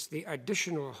undermines the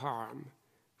additional harm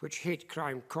which hate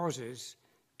crime causes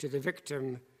to the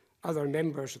victim, other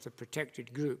members of the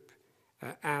protected group,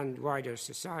 and wider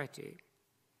society.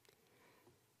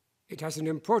 It has an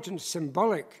important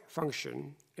symbolic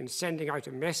function in sending out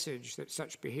a message that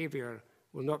such behaviour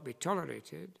will not be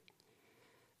tolerated.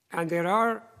 And there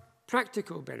are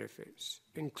practical benefits,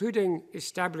 including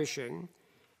establishing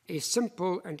a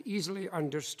simple and easily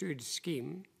understood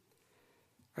scheme,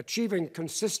 achieving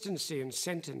consistency in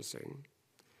sentencing,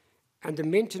 and the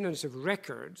maintenance of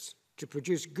records to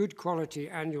produce good quality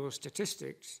annual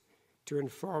statistics to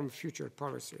inform future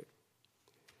policy.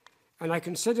 And I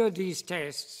considered these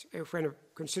tests when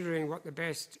considering what the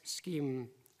best scheme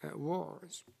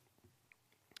was.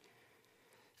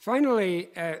 Finally,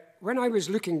 when I was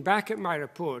looking back at my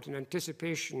report in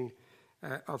anticipation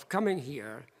of coming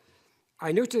here,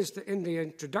 I noticed that in the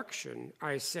introduction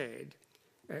I said,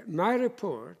 my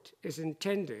report is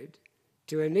intended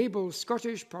to enable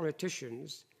Scottish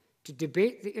politicians to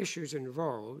debate the issues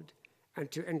involved and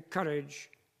to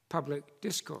encourage public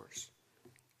discourse.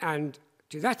 And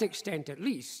to that extent, at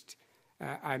least,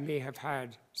 I may have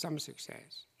had some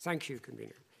success. Thank you,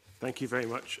 Convener. Thank you very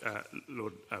much,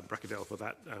 Lord Bracadell, for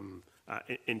that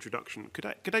introduction.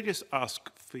 Could I just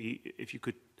ask for you, if you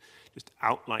could just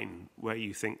outline where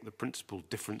you think the principal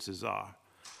differences are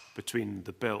between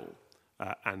the bill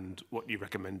and what you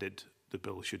recommended the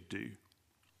bill should do?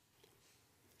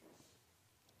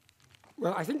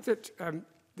 Well, I think that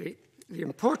the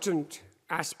important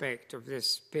aspect of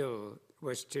this bill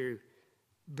was to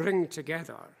bring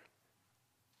together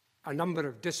a number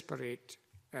of disparate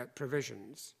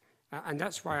provisions. And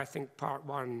that's why I think Part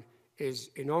 1 is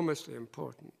enormously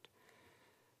important.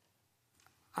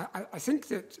 I think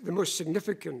that the most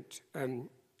significant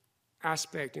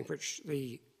aspect in which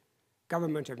the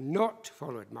government have not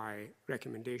followed my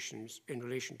recommendations in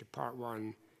relation to Part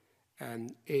 1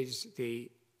 is the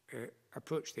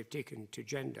approach they've taken to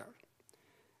gender.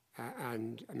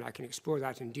 And I mean, I can explore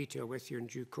that in detail with you in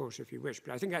due course if you wish,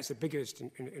 but I think that's the biggest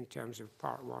in terms of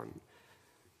Part 1.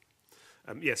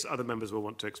 Yes, other members will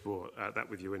want to explore that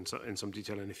with you in some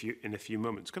detail in a few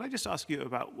moments. Can I just ask you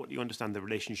about what you understand the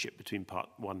relationship between Part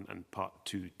 1 and Part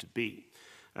 2 to be?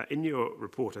 In your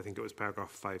report, I think it was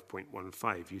paragraph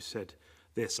 5.15, you said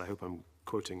this, I hope I'm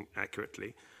quoting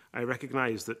accurately, I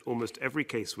recognise that almost every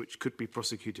case which could be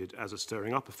prosecuted as a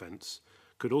stirring up offence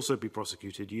could also be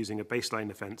prosecuted using a baseline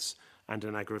offence and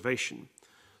an aggravation.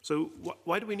 So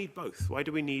why do we need both? Why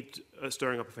do we need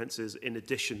stirring up offences in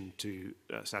addition to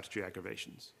statutory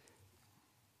aggravations?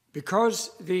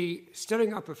 Because the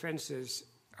stirring up offences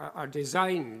are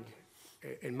designed,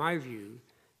 in my view,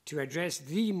 to address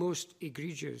the most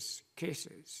egregious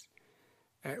cases,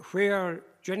 where,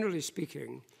 generally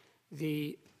speaking,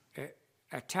 the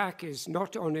attack is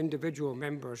not on individual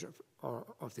members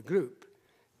of the group,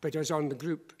 but is on the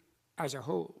group as a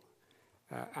whole.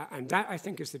 And that, I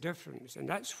think, is the difference. And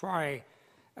that's why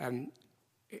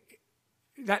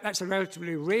that's a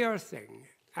relatively rare thing.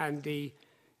 And the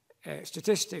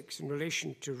statistics in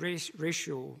relation to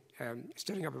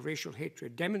stirring up of racial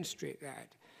hatred demonstrate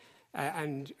that.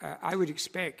 And I would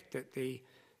expect that the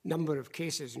number of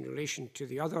cases in relation to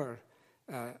the other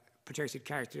protected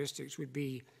characteristics would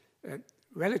be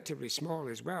relatively small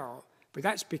as well. But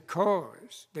that's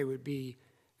because they would be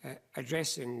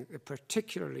addressing the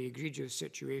particularly egregious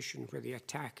situation where the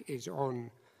attack is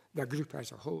on the group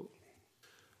as a whole.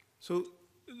 So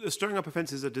the stirring up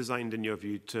offences are designed, in your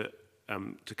view, to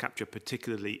capture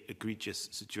particularly egregious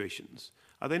situations.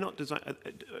 Are they not designed?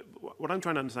 What I'm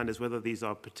trying to understand is whether these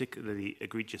are particularly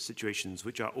egregious situations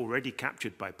which are already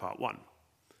captured by Part 1,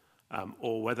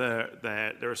 or whether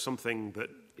there is something that,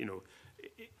 you know,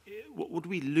 what would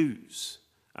we lose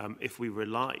if we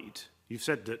relied? You've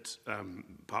said that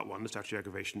Part 1, the statutory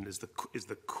aggravation, is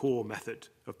the core method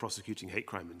of prosecuting hate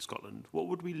crime in Scotland. What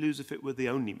would we lose if it were the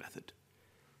only method?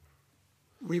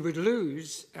 We would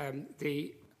lose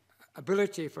the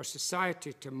ability for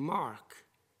society to mark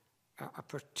a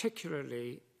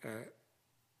particularly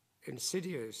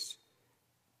insidious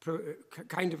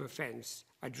kind of offence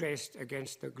addressed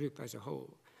against the group as a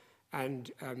whole. And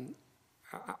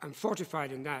I'm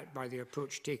fortified in that by the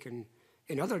approach taken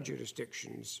in other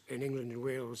jurisdictions, in England and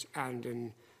Wales, and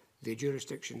in the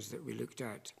jurisdictions that we looked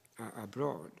at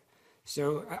abroad.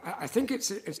 So I think it's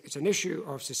an issue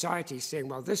of society saying,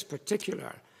 well, this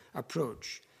particular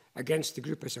approach against the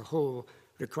group as a whole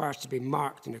requires to be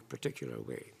marked in a particular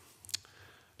way.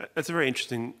 That's a very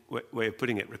interesting way of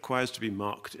putting it. Requires to be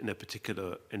marked in a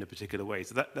particular way.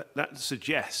 So that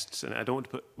suggests, and I don't want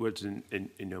to put words in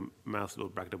your mouth,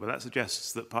 Lord Bracadell, but that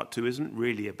suggests that Part 2 isn't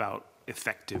really about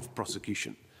effective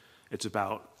prosecution. It's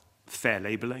about fair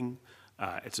labelling.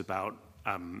 It's about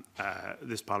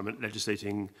this Parliament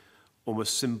legislating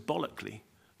almost symbolically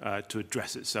to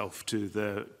address itself to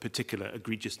the particular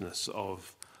egregiousness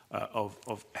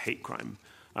of hate crime.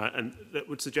 And that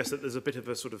would suggest that there's a bit of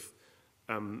a sort of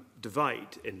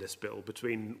divide in this bill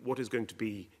between what is going to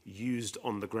be used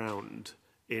on the ground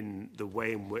in the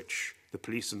way in which the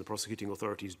police and the prosecuting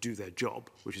authorities do their job,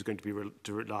 which is going to be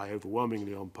to rely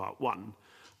overwhelmingly on Part 1,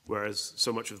 whereas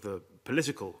so much of the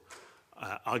political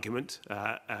argument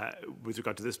with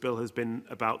regard to this bill has been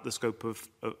about the scope of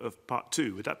Part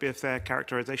 2. Would that be a fair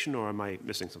characterisation, or am I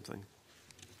missing something?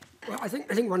 Well, I think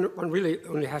one really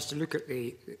only has to look at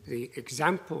the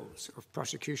examples of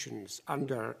prosecutions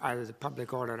under either the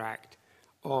Public Order Act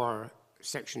or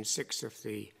Section 6 of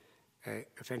the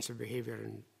Offensive Behaviour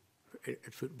in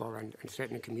Football and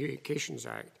Threatening Communications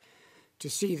Act to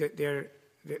see that there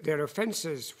are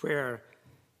offences where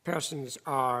persons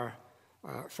are,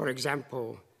 for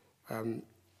example, in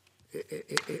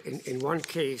one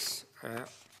case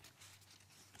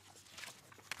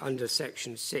under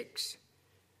Section 6,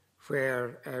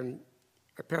 where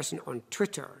a person on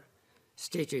Twitter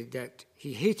stated that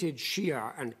he hated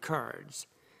Shia and Kurds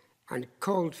and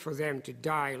called for them to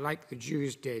die like the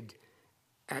Jews did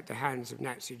at the hands of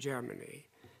Nazi Germany.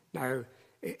 Now,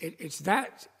 it's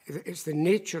the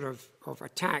nature of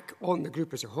attack on the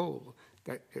group as a whole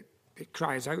that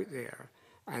cries out there.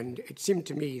 And it seemed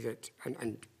to me that,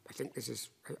 and I think this is,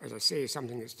 as I say,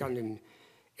 something that's done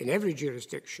in every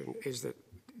jurisdiction, is that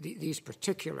these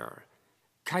particular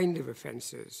kind of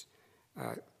offences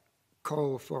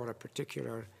call for a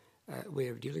particular way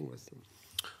of dealing with them.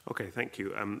 Okay, thank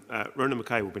you. Rona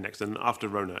Mackay will be next, and after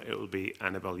Rona, it will be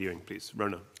Annabel Ewing, please.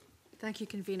 Rona. Thank you,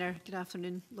 Convener. Good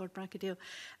afternoon, Lord Bracadale.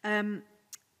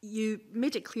 You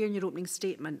made it clear in your opening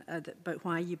statement about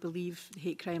why you believe the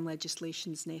hate crime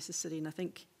legislation is necessary, and I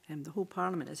think the whole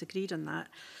Parliament has agreed on that.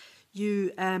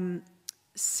 You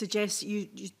suggest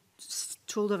you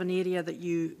told of an area that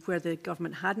where the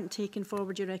government hadn't taken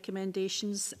forward your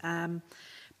recommendations,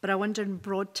 but I wonder, in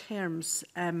broad terms,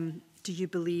 do you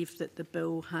believe that the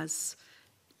bill has,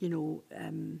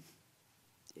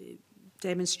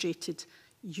 demonstrated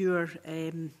your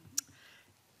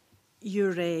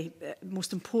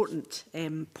most important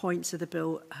points of the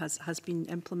bill has been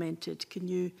implemented? Can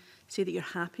you say that you're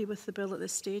happy with the bill at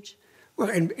this stage? Well,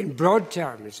 in broad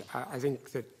terms, I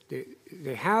think that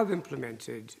they have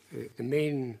implemented the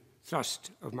main thrust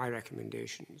of my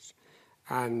recommendations.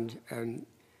 And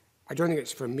I don't think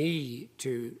it's for me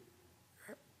to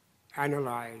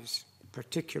analyse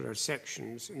particular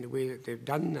sections in the way that they've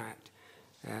done that.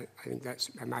 I think that's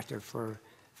a matter for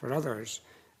others.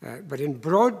 But in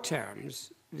broad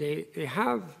terms, they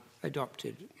have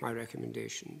adopted my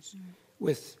recommendations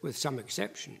with some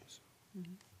exceptions.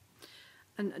 Mm-hmm.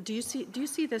 And do you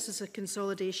see this as a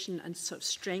consolidation and sort of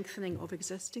strengthening of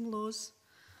existing laws?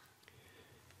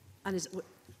 And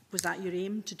was that your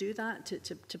aim, to do that,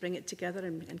 to bring it together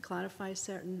and clarify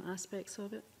certain aspects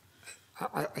of it?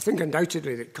 I think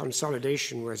undoubtedly that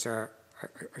consolidation was a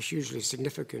hugely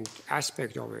significant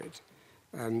aspect of it.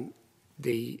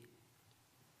 The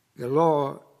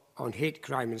law on hate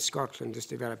crime in Scotland is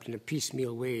developed in a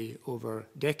piecemeal way over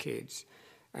decades,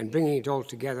 and bringing it all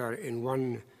together in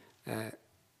one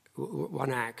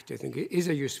act, I think, is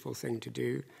a useful thing to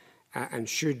do, and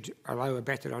should allow a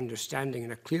better understanding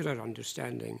and a clearer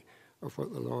understanding of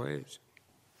what the law is.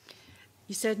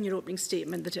 You said in your opening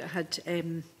statement that it had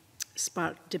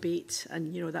sparked debate,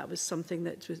 and that was something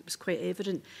that was quite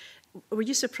evident. Were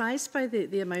you surprised by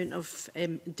the amount of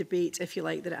debate, if you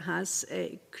like, that it has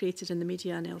created in the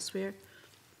media and elsewhere?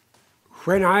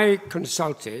 When I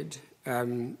consulted,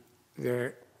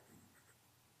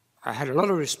 I had a lot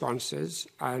of responses,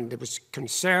 and there was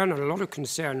concern, and a lot of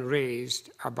concern raised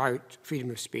about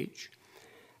freedom of speech.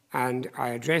 And I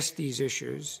addressed these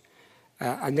issues.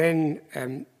 And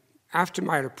then, after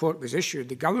my report was issued,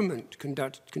 the government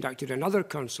conducted another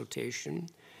consultation,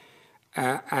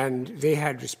 and they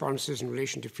had responses in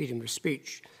relation to freedom of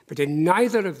speech. But in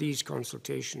neither of these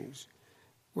consultations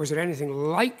was there anything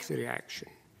like the reaction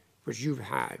which you've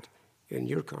had in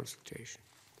your consultation.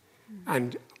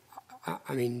 And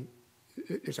I mean,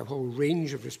 there's a whole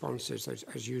range of responses,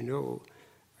 as you know,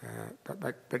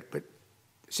 but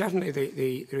certainly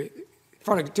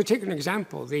to take an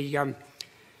example, the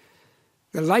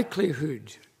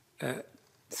likelihood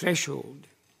threshold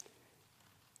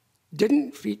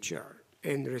didn't feature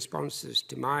in the responses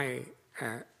to my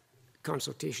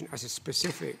consultation as a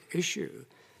specific issue.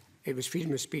 It was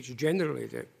freedom of speech generally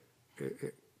that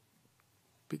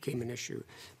became an issue.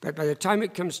 But by the time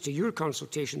it comes to your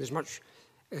consultation, there's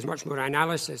much more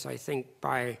analysis, I think,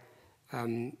 by,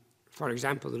 for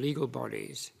example, the legal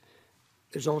bodies.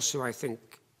 There's also, I think,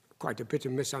 quite a bit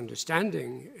of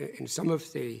misunderstanding in some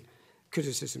of the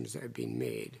criticisms that have been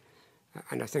made.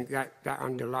 And I think that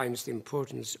underlines the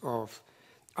importance of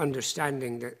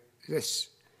understanding that this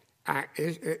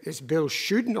bill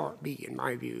should not be, in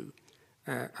my view,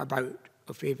 about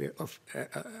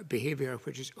behaviour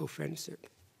which is offensive.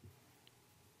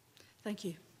 Thank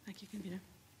you. Thank you, Convener.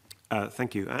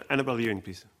 Thank you. Annabel Ewing,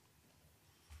 please.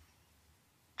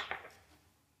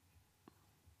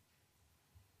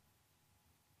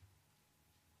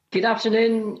 Good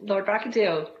afternoon, Lord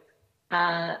Bracadale,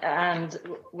 and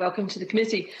welcome to the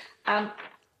committee.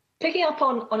 Picking up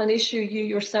on an issue you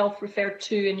yourself referred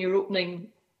to in your opening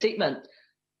statement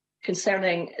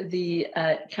concerning the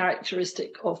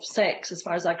characteristic of sex as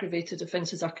far as aggravated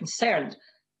offences are concerned,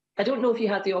 I don't know if you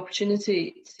had the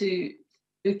opportunity to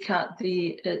look at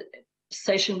the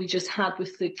session we just had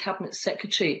with the Cabinet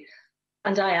Secretary,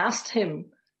 and I asked him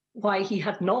why he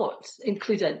had not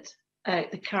included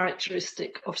the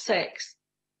characteristic of sex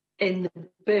in the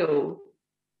bill.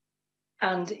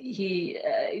 and he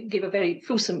gave a very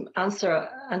fulsome answer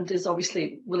and is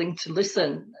obviously willing to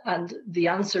listen. And the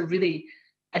answer really,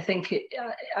 I think,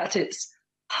 at its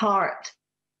heart,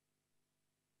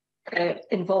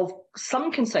 involve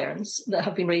some concerns that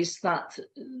have been raised that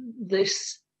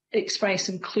this express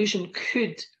inclusion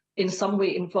could in some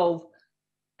way involve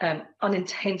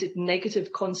unintended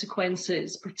negative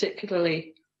consequences,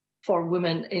 particularly for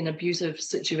women in abusive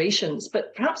situations.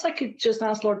 But perhaps I could just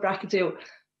ask Lord Brackendale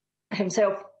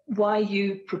himself why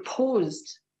you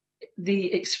proposed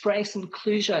the express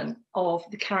inclusion of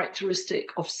the characteristic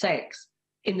of sex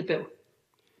in the bill.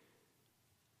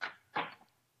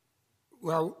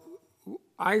 Well,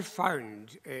 I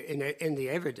found in the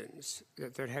evidence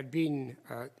that there had been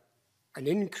an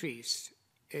increase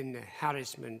in the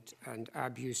harassment and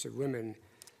abuse of women,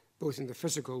 both in the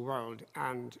physical world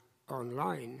and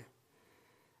online.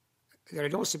 There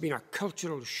had also been a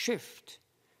cultural shift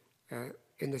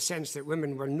in the sense that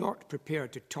women were not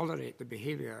prepared to tolerate the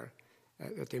behaviour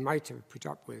that they might have put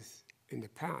up with in the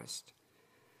past.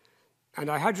 And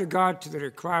I had regard to the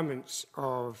requirements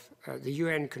of the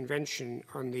UN Convention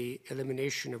on the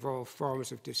Elimination of All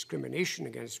Forms of Discrimination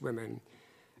against Women,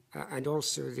 and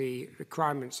also the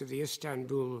requirements of the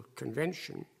Istanbul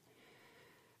Convention.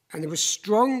 And there was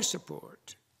strong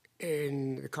support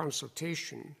in the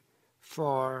consultation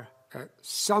for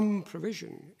some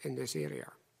provision in this area.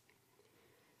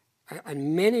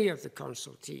 And many of the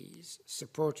consultees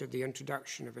supported the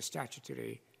introduction of a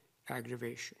statutory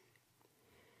aggravation.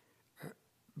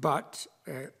 But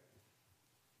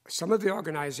some of the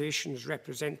organisations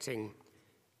representing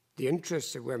the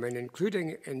interests of women,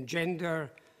 including Engender,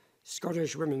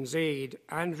 Scottish Women's Aid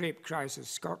and Rape Crisis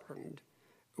Scotland,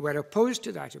 were opposed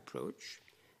to that approach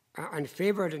and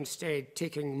favoured instead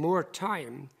taking more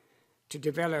time to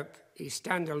develop a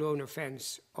standalone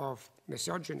offence of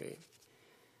misogyny.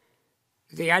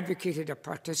 They advocated a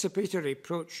participatory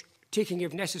approach, taking,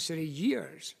 if necessary,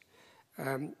 years.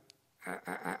 And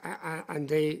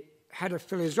they had a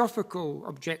philosophical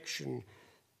objection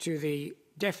to the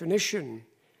definition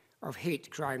of hate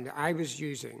crime that I was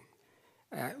using,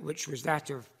 which was that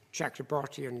of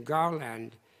Chakraborty and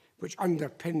Garland, which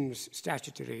underpins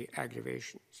statutory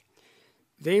aggravations.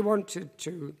 They wanted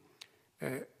to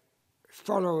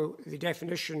follow the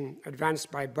definition advanced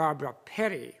by Barbara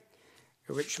Perry,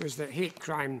 which was that hate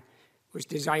crime was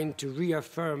designed to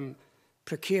reaffirm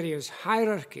precarious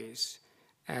hierarchies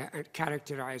and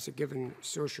characterize a given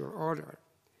social order.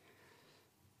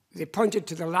 They pointed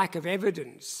to the lack of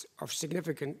evidence of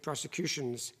significant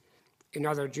prosecutions in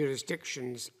other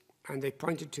jurisdictions, and they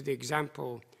pointed to the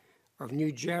example of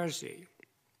New Jersey.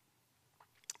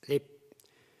 They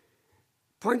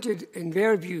pointed, in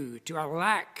their view, to a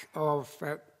lack of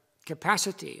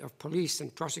capacity of police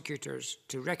and prosecutors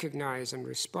to recognize and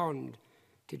respond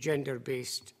to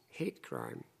gender-based hate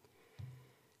crime.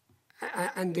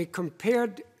 And they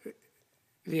compared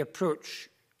the approach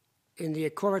in the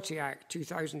Equality Act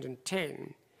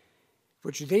 2010,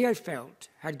 which they had felt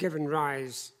had given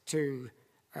rise to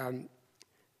a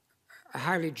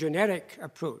highly generic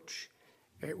approach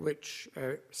which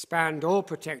spanned all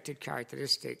protected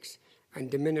characteristics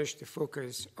and diminished the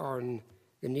focus on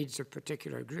the needs of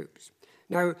particular groups.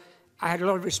 Now, I had a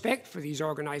lot of respect for these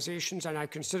organisations and I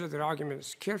considered their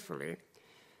arguments carefully,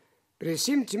 but it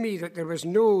seemed to me that there was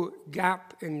no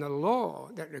gap in the law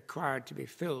that required to be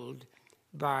filled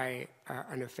by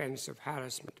an offence of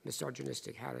harassment,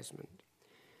 misogynistic harassment.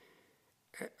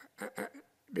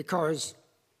 Because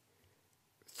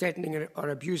threatening or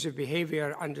abusive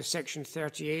behaviour under Section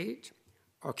 38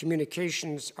 or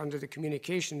communications under the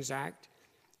Communications Act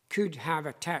could have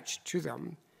attached to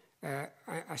them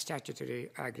a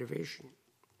statutory aggravation.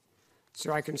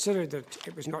 So I considered that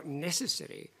it was not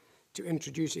necessary to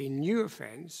introduce a new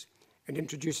offence, and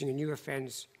introducing a new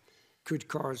offence could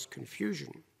cause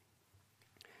confusion.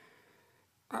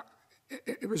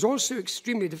 It was also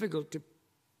extremely difficult to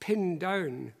pin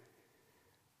down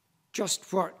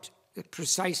just what the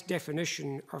precise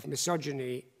definition of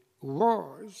misogyny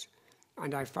was,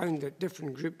 and I found that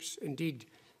different groups indeed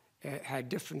had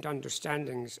different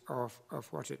understandings of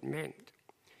what it meant.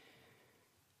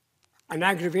 An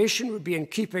aggravation would be in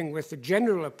keeping with the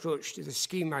general approach to the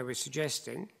scheme I was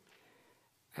suggesting,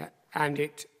 and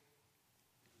it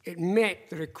met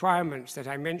the requirements that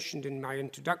I mentioned in my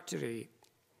introductory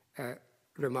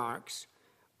remarks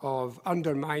of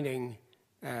undermining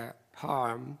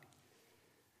harm,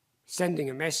 sending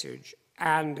a message,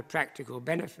 and the practical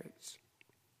benefits.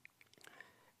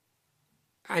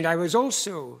 And I was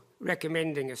also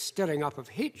recommending a stirring up of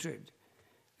hatred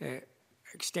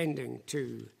extending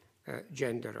to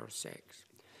gender or sex.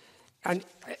 And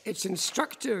it's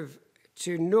instructive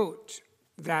to note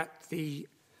that the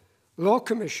Law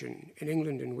Commission in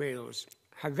England and Wales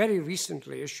have very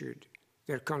recently issued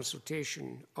their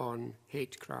consultation on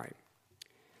hate crime.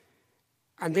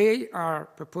 And they are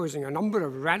proposing a number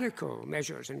of radical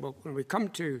measures. And when we come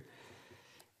to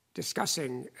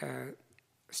discussing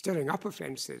stirring up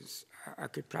offences, I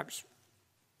could perhaps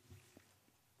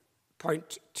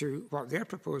point to what their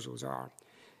proposals are.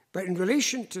 But in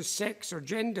relation to sex or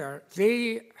gender,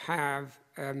 they have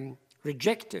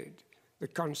rejected the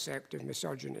concept of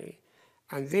misogyny,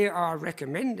 and they are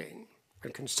recommending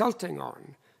and consulting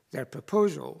on their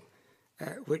proposal,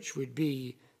 which would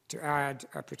be to add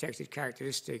a protected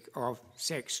characteristic of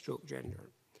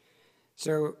sex/gender.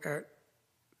 So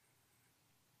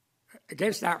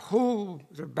against that whole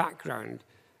background,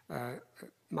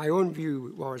 my own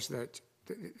view was that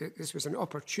this was an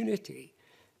opportunity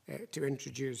to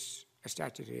introduce a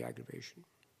statutory aggravation.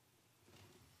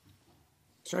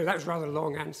 Sorry, that was a rather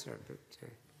long answer. But,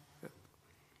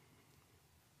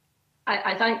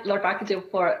 I thank Lord Brackendale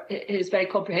for his very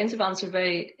comprehensive answer,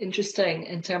 very interesting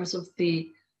in terms of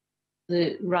the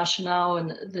rationale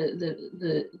and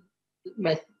the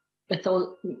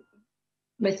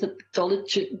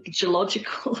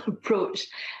methodological approach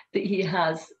that he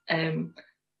has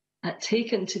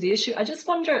taken to the issue. I just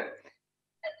wonder,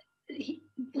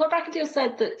 Lord Brackendale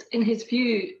said that in his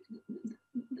view,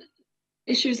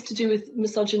 issues to do with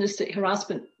misogynistic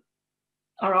harassment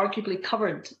are arguably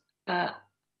covered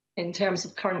in terms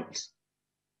of current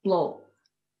law.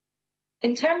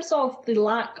 In terms of the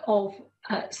lack of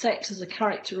sex as a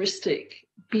characteristic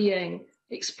being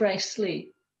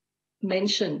expressly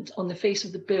mentioned on the face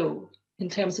of the bill in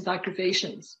terms of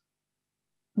aggravations,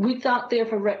 would that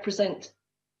therefore represent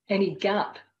any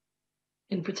gap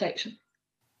in protection,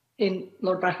 in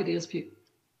Lord Brackendale's view?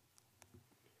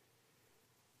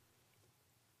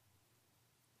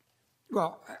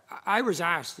 Well, I was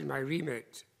asked in my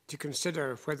remit to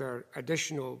consider whether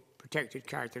additional protected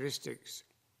characteristics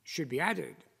should be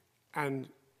added, and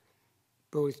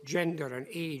both gender and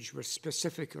age were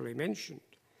specifically mentioned.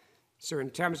 So in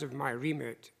terms of my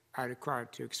remit, I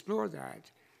required to explore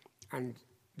that, and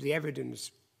the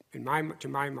evidence, to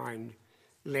my mind,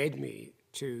 led me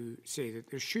to say that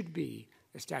there should be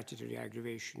a statutory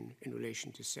aggravation in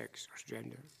relation to sex or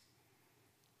gender.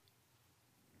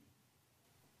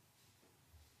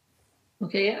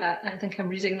 Okay, I think I'm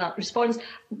reading that response.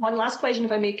 One last question,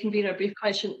 if I may, convener, a brief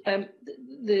question.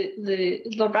 The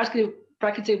Lord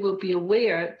Brackendale will be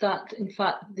aware that, in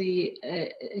fact, the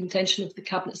intention of the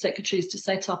Cabinet Secretary is to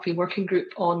set up a working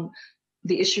group on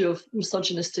the issue of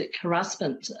misogynistic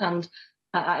harassment. And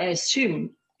I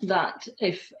assume that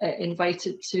if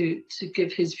invited to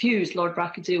give his views, Lord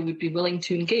Brackendale would be willing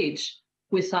to engage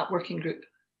with that working group.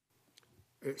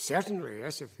 Certainly,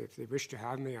 yes. If they wish to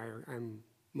have me, I'm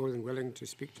more than willing to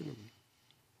speak to them.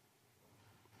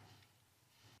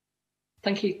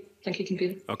 Thank you. Thank you,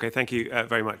 convener. Okay, thank you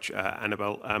very much,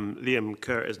 Annabel. Liam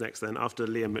Kerr is next then. After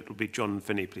Liam, it will be John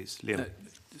Finney, please. Liam.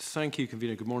 Thank you,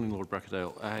 convener. Good morning, Lord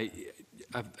Brackendale.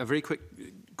 A very quick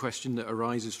question that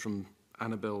arises from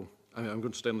Annabel. I'm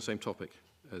going to stay on the same topic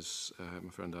as my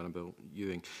friend Annabel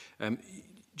Ewing.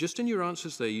 Just in your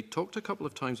answers there, you talked a couple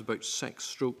of times about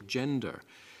sex/gender.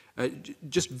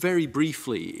 Just very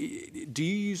briefly, do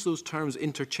you use those terms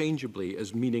interchangeably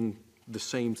as meaning the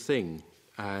same thing,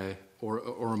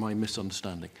 or am I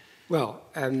misunderstanding? Well,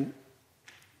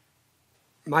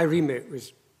 my remit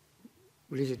was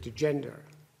related to gender,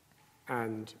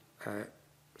 and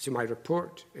so my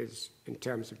report is in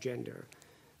terms of gender,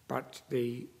 but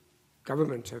the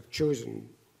government have chosen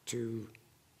to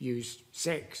use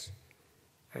sex,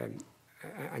 and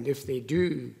if they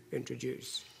do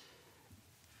introduce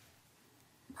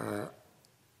a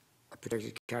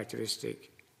protected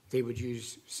characteristic, they would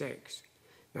use sex.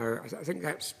 Now, I think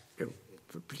that's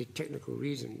for pretty technical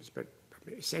reasons, but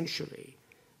essentially,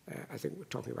 I think we're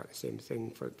talking about the same thing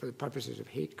for the purposes of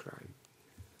hate crime.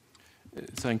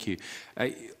 Thank you.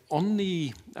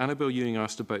 Annabel Ewing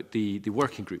asked about the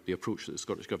working group, the approach that the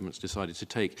Scottish Government's decided to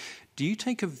take. Do you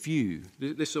take a view,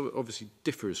 this obviously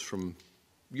differs from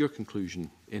your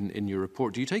conclusion in your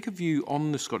report, do you take a view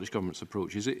on the Scottish Government's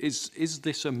approach? Is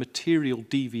this a material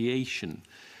deviation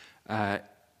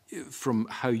from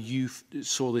how you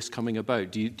saw this coming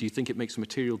about? Do you think it makes a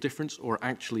material difference, or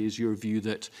actually is your view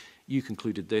that you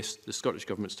concluded this, the Scottish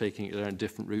Government's taking it down a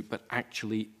different route, but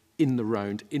actually in the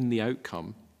round, in the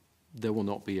outcome, there will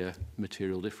not be a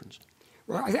material difference?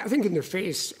 Well, I think in the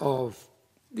face of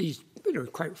these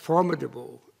quite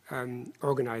formidable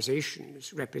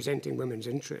organisations representing women's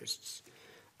interests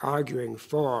arguing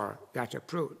for that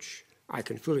approach, I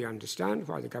can fully understand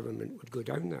why the government would go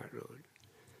down that road.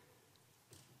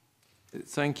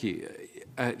 Thank you.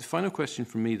 Final question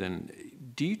from me then.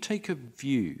 Do you take a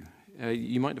view,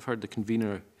 you might have heard the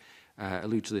convener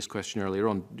allude to this question earlier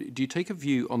on, do you take a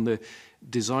view on the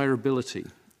desirability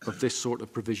of this sort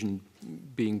of provision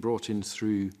being brought in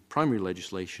through primary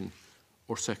legislation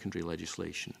or secondary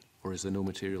legislation, or is there no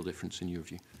material difference in your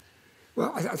view?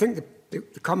 Well, I think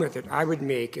the comment that I would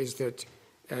make is that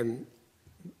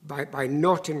by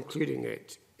not including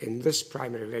it in this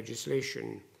primary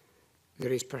legislation,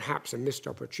 there is perhaps a missed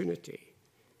opportunity.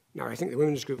 Now, I think the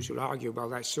women's groups will argue, well,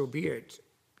 that's so be it.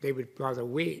 They would rather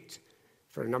wait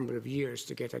for a number of years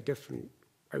to get a different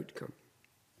outcome.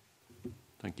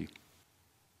 Thank you.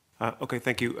 Okay,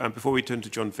 thank you. Before we turn to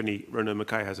John Finney, Rona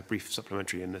Mackay has a brief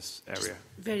supplementary in this area. Just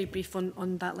very brief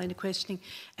on that line of questioning.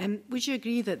 Would you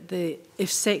agree that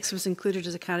if sex was included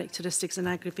as a characteristic, as an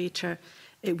aggravator,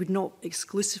 it would not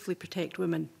exclusively protect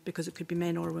women because it could be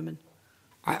men or women?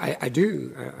 I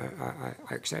do.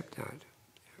 I accept that.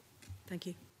 Thank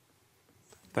you.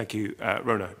 Thank you,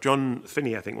 Rona. John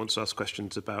Finney, I think, wants to ask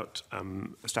questions about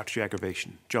statutory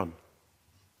aggravation. John.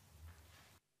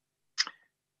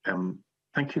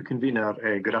 Thank you,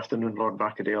 Convener. Good afternoon, Lord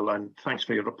Brackadale, and thanks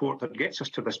for your report that gets us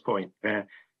to this point.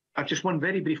 I've just one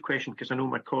very brief question, because I know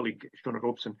my colleague, Shona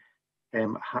Robson,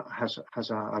 has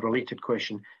a related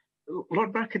question.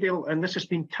 Lord Brackadale, and this has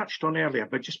been touched on earlier,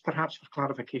 but just perhaps for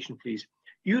clarification, please.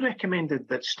 You recommended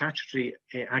that statutory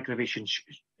aggravation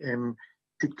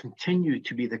could continue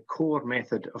to be the core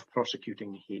method of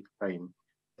prosecuting hate crime.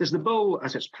 Does the bill,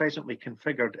 as it's presently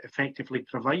configured, effectively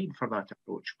provide for that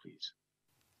approach, please?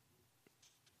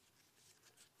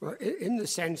 Well, in the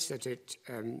sense that it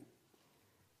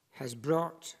has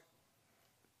brought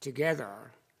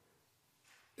together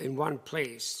in one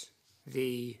place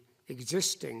the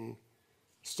existing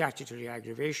statutory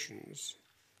aggravations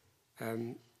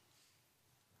and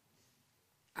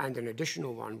an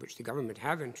additional one which the government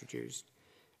have introduced,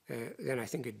 then I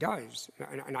think it does.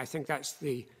 And I think that's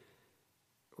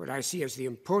what I see as the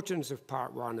importance of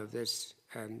Part 1 of this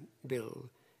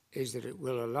bill, is that it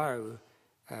will allow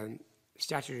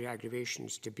statutory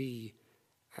aggravations to be,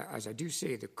 as I do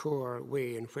say, the core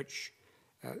way in which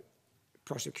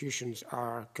prosecutions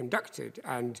are conducted.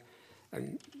 And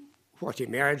what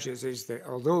emerges is that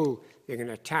although they're going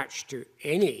to attach to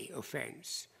any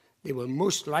offence, they will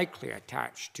most likely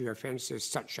attach to offences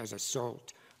such as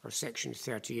assault or Section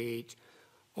 38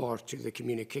 or to the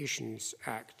Communications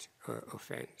Act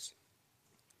offence.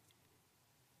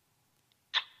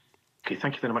 Okay,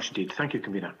 thank you very much indeed. Thank you,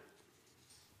 Convener.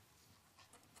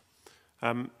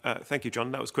 Thank you,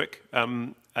 John. That was quick.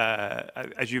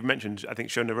 As you've mentioned, I think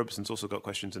Shona Robertson's also got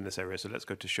questions in this area, so let's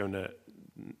go to Shona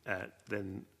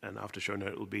then, and after Shona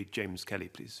it will be James Kelly,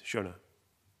 please. Shona.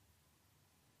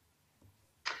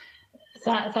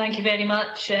 Thank you very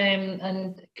much,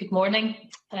 and good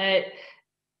morning.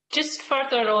 Just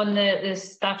further on the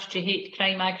statutory hate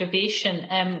crime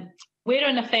aggravation, where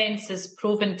an offence is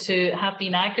proven to have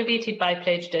been aggravated by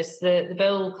prejudice, the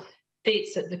bill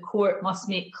states that the court must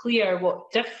make clear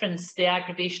what difference the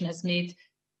aggravation has made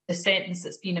the sentence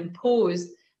that's been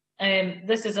imposed.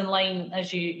 This is in line,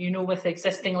 as you know, with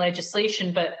existing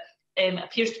legislation, but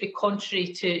appears to be contrary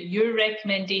to your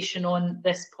recommendation on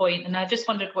this point. And I just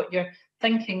wondered what your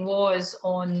thinking was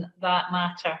on that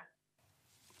matter.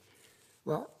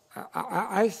 Well,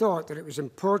 I thought that it was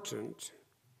important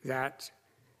that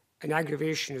an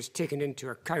aggravation is taken into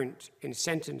account in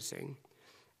sentencing,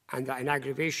 and that an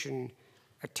aggravation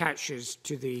attaches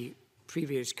to the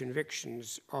previous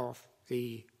convictions of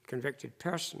the convicted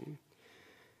person.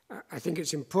 I think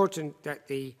it's important that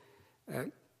the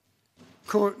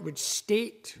court would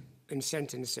state in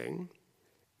sentencing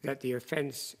that the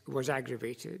offence was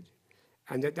aggravated,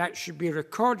 and that should be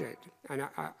recorded. And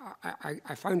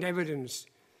I found evidence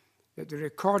that the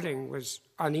recording was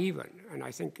uneven, and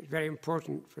I think it's very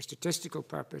important for statistical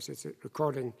purposes that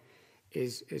recording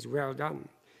is well done.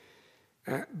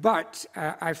 But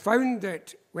I found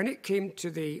that when it came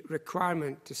to the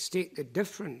requirement to state the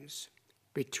difference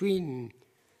between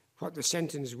what the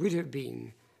sentence would have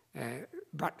been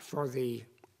but for the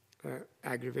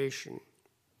aggravation,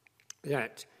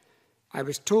 that I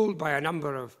was told by a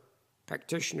number of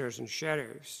practitioners and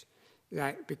sheriffs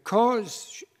that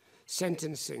because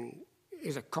sentencing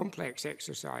is a complex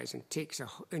exercise and takes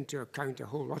into account a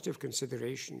whole lot of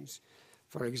considerations,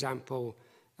 for example,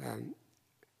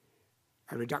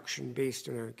 a reduction based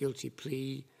on a guilty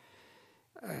plea,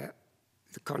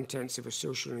 the contents of a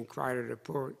social inquiry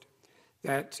report,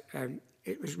 that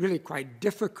it was really quite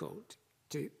difficult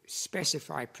to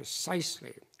specify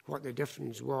precisely what the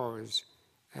difference was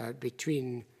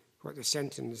between what the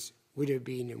sentence would have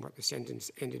been and what the sentence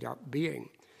ended up being.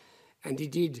 And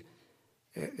indeed,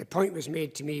 the point was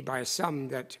made to me by some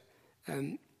that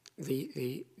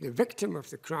the victim of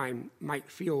the crime might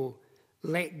feel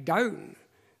let down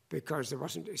because there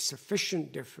wasn't a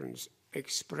sufficient difference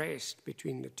expressed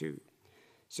between the two.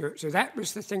 So that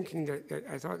was the thinking that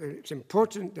I thought that it's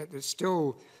important that it's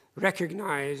still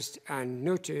recognised and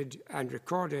noted and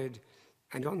recorded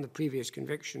and on the previous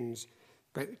convictions,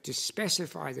 but to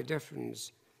specify the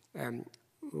difference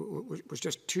was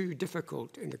just too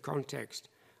difficult in the context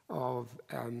of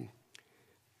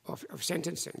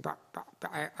sentencing. But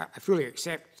I fully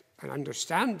accept and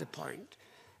understand the point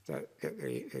that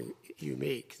you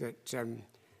make, that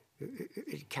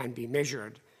it can be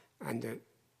measured, and that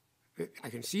I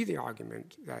can see the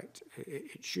argument that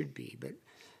it should be. But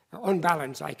on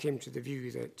balance, I came to the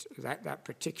view that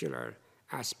particular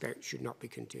aspect should not be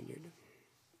continued.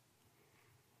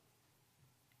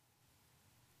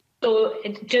 So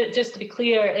just to be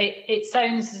clear, it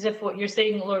sounds as if what you're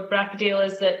saying, Lord Bracadale,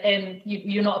 is that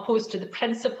you're not opposed to the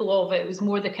principle of it. It was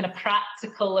more the kind of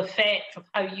practical effect of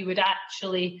how you would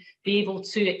actually be able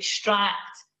to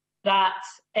extract that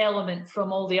element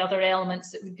from all the other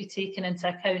elements that would be taken into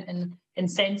account in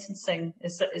sentencing.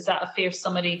 Is that a fair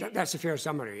summary? That's a fair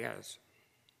summary, yes.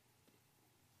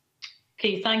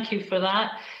 Okay, thank you for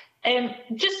that.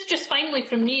 Just finally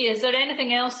from me, is there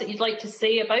anything else that you'd like to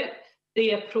say about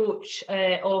the approach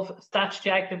of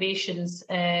statutory aggravations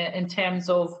in terms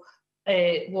of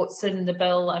what's in the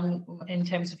bill and in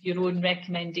terms of your own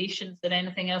recommendations? Is there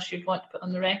anything else you'd want to put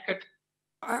on the record?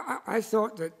 I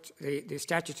thought that the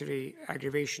statutory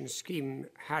aggravation scheme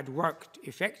had worked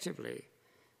effectively,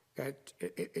 that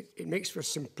it makes for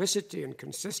simplicity and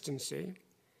consistency.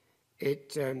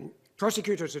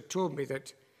 Prosecutors had told me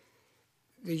that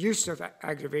the use of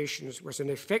aggravations was an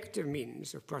effective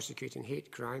means of prosecuting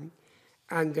hate crime,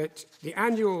 and that the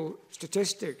annual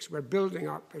statistics were building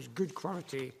up as good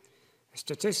quality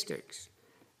statistics.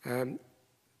 And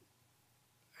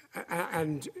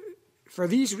for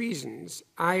these reasons,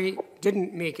 I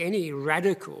didn't make any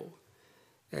radical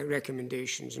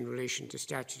recommendations in relation to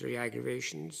statutory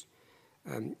aggravations.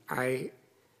 I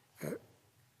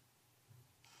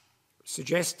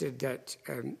suggested that,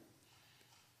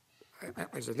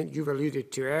 as I think you've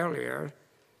alluded to earlier,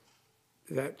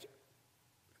 that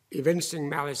evincing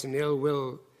malice and ill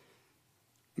will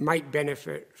might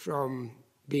benefit from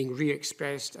being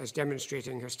re-expressed as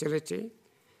demonstrating hostility.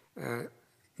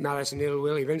 Malice and ill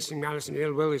will, evincing malice and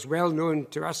ill will is well known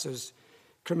to us as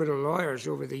criminal lawyers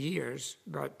over the years,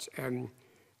 but I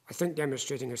think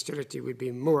demonstrating hostility would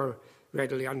be more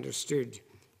readily understood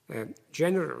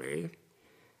generally.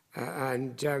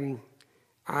 And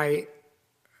I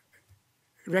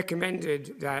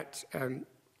recommended that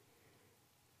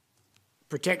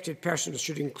protected persons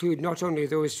should include not only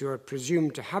those who are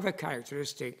presumed to have a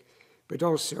characteristic, but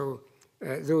also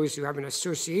those who have an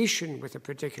association with a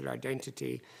particular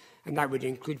identity, and that would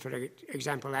include, for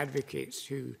example, advocates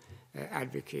who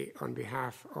advocate on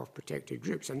behalf of protected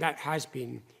groups, and that has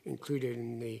been included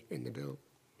in the bill.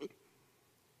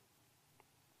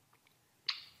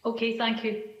 Okay, thank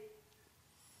you.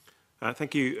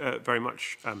 Thank you very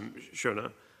much,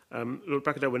 Shona. Lord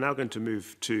Bracadale, we're now going to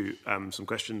move to some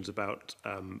questions about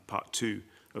part 2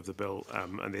 of the bill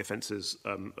and the offences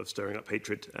of stirring up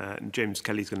hatred. And James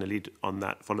Kelly's going to lead on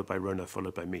that, followed by Rona,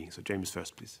 followed by me. So James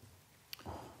first, please.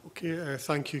 Okay,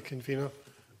 thank you, Convener.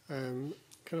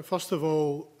 First of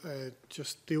all,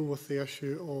 just deal with the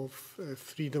issue of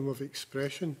freedom of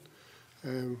expression,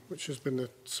 which has been the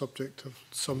subject of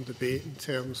some debate in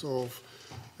terms of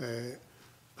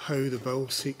how the bill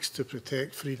seeks to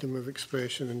protect freedom of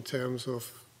expression in terms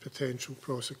of potential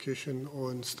prosecution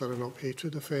on stirring up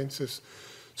hatred offences.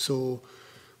 So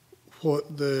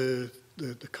what the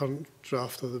current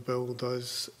draft of the bill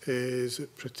does is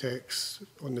it protects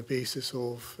on the basis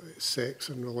of sex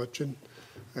and religion.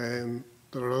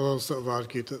 There are others that have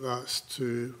argued that that's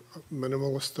too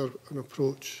minimalist an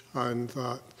approach, and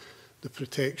that the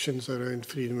protections around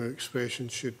freedom of expression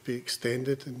should be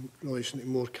extended in relation to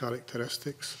more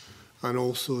characteristics, and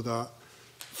also that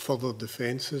further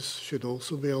defences should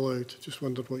also be allowed. Just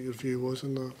wondered what your view was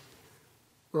on that.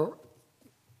 Well,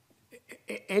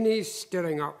 any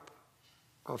stirring up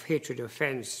of hatred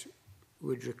offence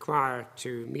would require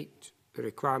to meet the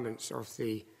requirements of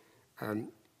the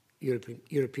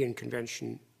European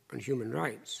Convention on Human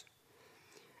Rights.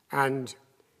 And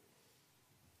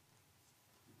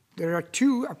there are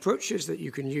two approaches that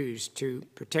you can use to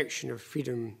protection of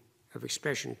freedom of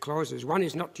expression clauses. One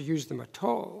is not to use them at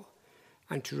all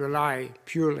and to rely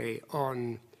purely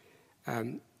on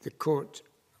the court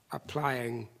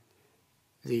applying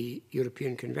the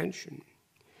European Convention.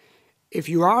 If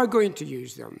you are going to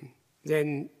use them,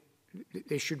 then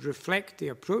they should reflect the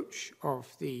approach of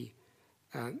the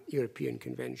European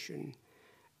Convention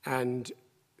and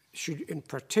should in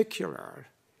particular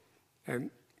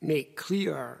make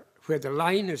clear where the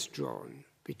line is drawn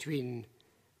between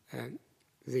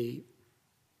the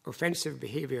offensive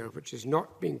behaviour which is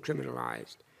not being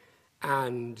criminalised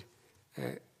and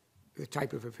the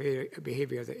type of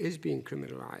behaviour that is being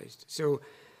criminalised. So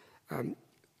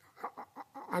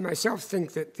I myself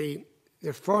think that the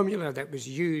formula that was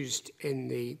used in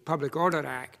the Public Order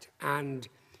Act and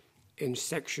in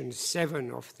Section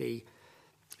 7 of the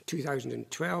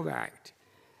 2012 Act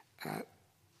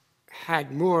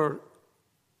had more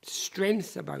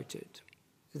strength about it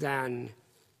than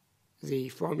the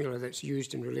formula that's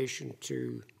used in relation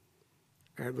to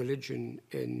religion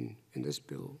in this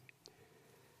bill.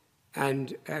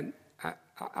 And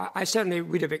I certainly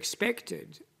would have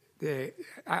expected,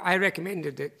 I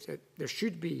recommended that there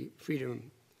should be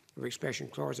freedom of expression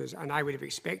clauses, and I would have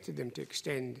expected them to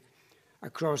extend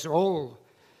across all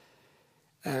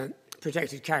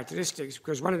protected characteristics,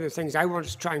 because one of the things I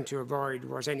was trying to avoid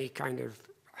was any kind of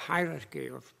hierarchy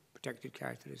of protected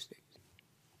characteristics.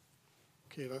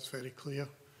 Okay, that's very clear.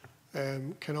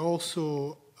 Can I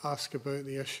also ask about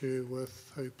the issue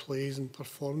with how plays and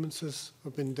performances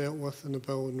have been dealt with in the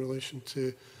bill in relation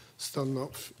to stirring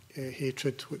up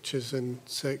hatred, which is in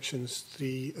sections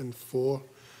 3 and 4.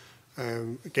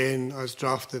 Again, as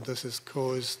drafted, this has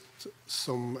caused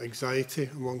some anxiety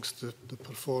amongst the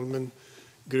performing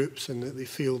groups, and that they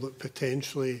feel that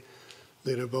potentially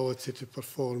their ability to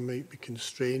perform might be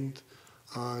constrained.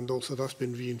 And also that's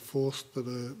been reinforced by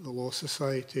the Law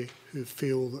Society, who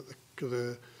feel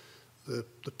that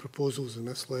the proposals in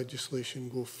this legislation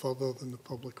go further than the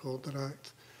Public Order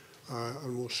Act, are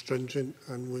more stringent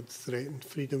and would threaten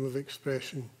freedom of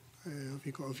expression. Have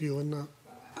you got a view on that?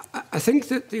 I think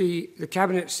that the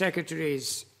Cabinet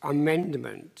Secretary's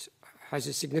amendment has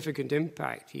a significant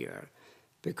impact here,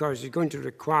 because it's going to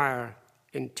require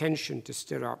intention to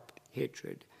stir up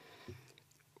hatred.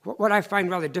 What I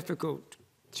find rather difficult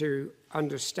to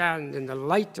understand in the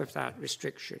light of that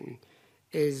restriction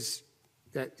is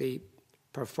that the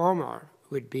performer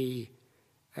would be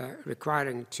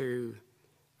requiring to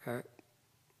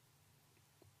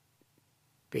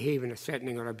behave in a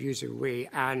threatening or abusive way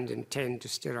and intend to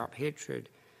stir up hatred.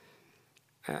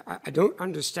 I don't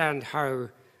understand how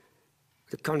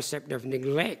the concept of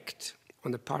neglect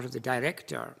on the part of the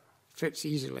director fits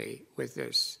easily with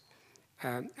this.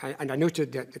 And I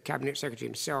noted that the Cabinet Secretary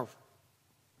himself,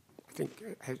 I think,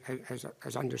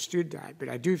 has understood that, but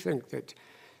I do think that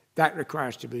that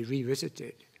requires to be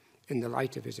revisited in the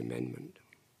light of his amendment.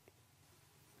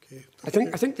 Okay, I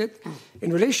think that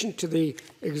in relation to the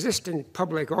existing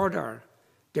public order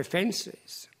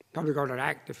defences, Public Order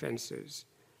Act defences,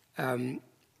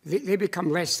 they become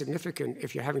less significant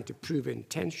if you're having to prove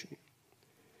intention.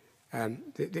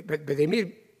 But they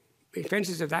may,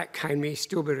 offences of that kind may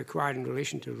still be required in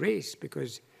relation to race,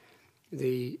 because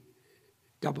the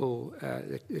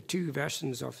two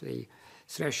versions of the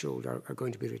threshold are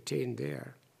going to be retained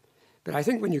there. But I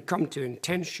think when you come to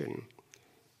intention,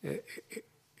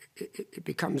 it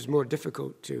becomes more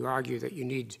difficult to argue that you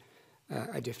need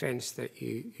a defence that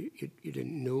you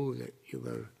didn't know that you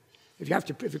were. If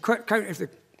the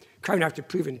Crown have to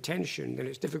prove intention, then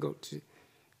it's difficult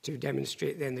to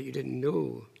demonstrate then that you didn't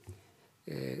know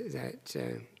that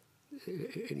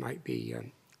it might be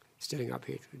stirring up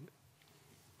hatred.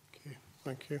 Okay,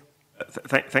 thank you.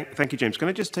 Thank you, James. Can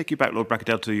I just take you back, Lord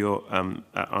Bracadell, to your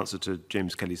answer to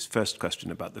James Kelly's first question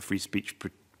about the free speech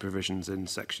provisions in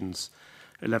sections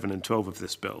 11 and 12 of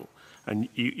this bill? And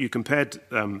you compared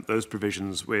those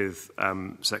provisions with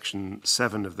Section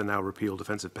 7 of the now repealed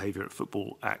Offensive Behaviour at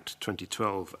Football Act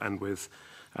 2012 and with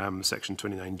Section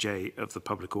 29J of the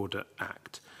Public Order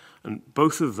Act. And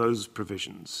both of those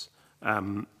provisions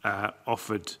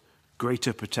offered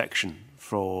greater protection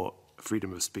for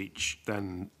freedom of speech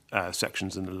than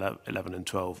sections in 11 and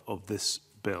 12 of this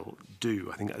bill do.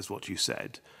 I think that is what you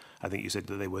said. I think you said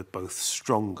that they were both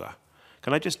stronger.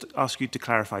 Can I just ask you to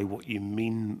clarify what you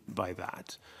mean by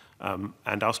that,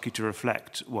 and ask you to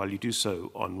reflect, while you do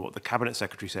so, on what the Cabinet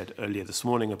Secretary said earlier this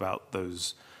morning about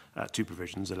those two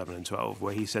provisions, 11 and 12,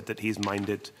 where he said that he's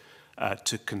minded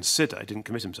to consider, he didn't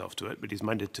commit himself to it, but he's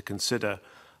minded to consider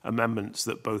amendments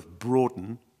that both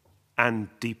broaden and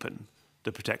deepen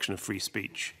the protection of free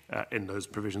speech in those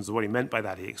provisions. And what he meant by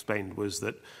that, he explained, was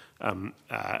that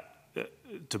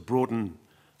to broaden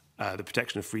the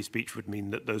protection of free speech would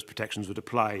mean that those protections would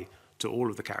apply to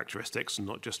all of the characteristics and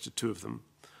not just to two of them.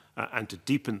 and to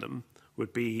deepen them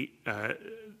would be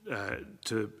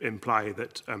to imply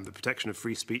that the protection of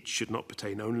free speech should not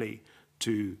pertain only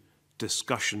to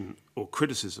discussion or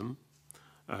criticism,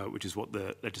 which is what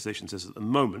the legislation says at the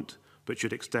moment, but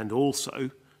should extend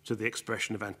also to the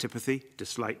expression of antipathy,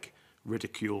 dislike,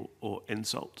 ridicule, or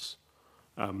insults,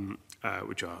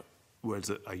 which are words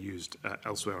that are used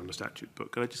elsewhere on the statute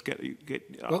book. Could I just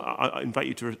I invite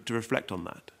you to reflect on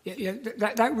that? Yeah,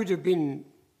 that would have been,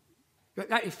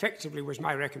 that effectively was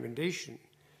my recommendation,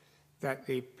 that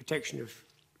the protection of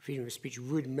freedom of speech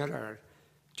would mirror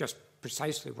just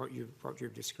precisely what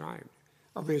you've described.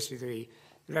 Obviously, the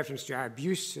reference to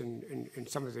abuse in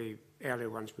some of the earlier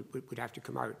ones would have to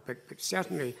come out, but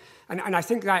certainly, and I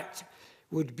think that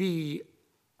would be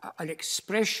an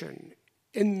expression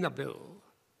in the bill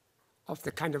of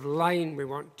the kind of line we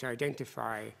want to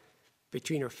identify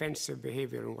between offensive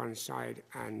behaviour on one side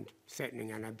and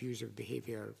threatening and abusive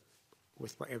behaviour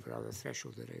with whatever other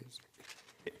threshold there is.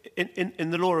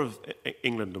 In the law of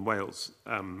England and Wales,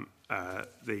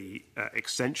 the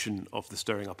extension of the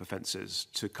stirring up offences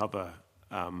to cover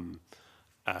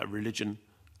religion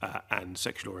and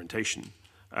sexual orientation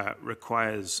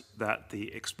requires that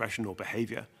the expression or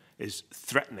behaviour is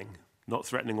threatening, not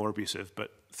threatening or abusive,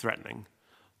 but threatening.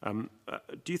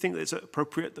 Do you think that it's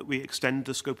appropriate that we extend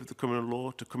the scope of the criminal law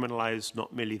to criminalise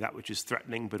not merely that which is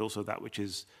threatening, but also that which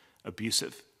is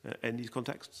abusive in these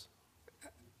contexts?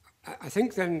 I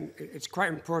think then it's quite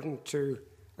important to,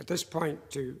 at this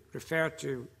point, to refer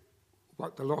to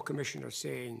what the Law Commission are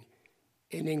saying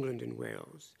in England and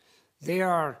Wales. They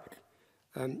are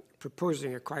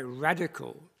proposing a quite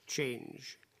radical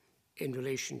change in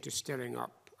relation to stirring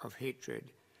up of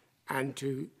hatred and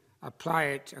to apply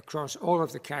it across all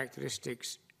of the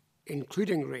characteristics,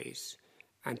 including race,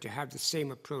 and to have the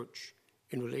same approach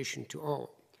in relation to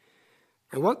all.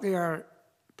 And what they are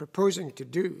proposing to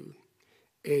do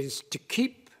is to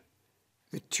keep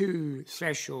the two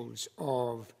thresholds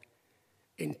of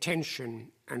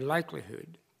intention and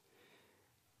likelihood,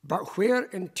 but where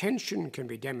intention can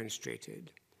be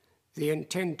demonstrated, they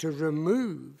intend to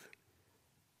remove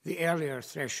the earlier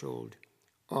threshold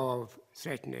of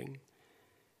threatening,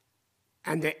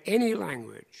 and that any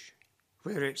language,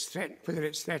 whether it's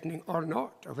threatening or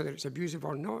not, or whether it's abusive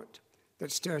or not,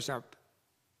 that stirs up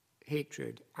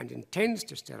hatred and intends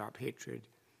to stir up hatred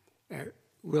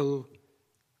will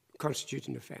constitute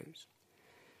an offence.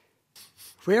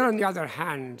 Where, on the other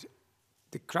hand,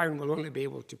 the Crown will only be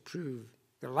able to prove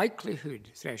the likelihood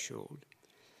threshold,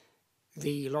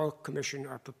 the Law Commission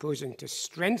are proposing to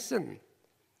strengthen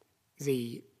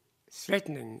the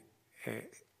threatening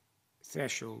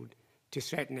threshold to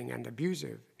threatening and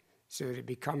abusive, so that it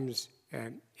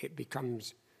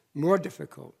becomes more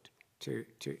difficult to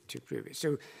prove it.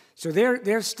 So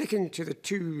they're sticking to the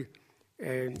two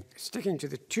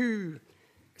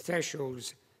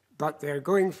thresholds, but they're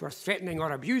going for threatening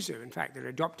or abusive. In fact, they're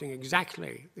adopting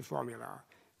exactly the formula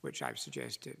which I've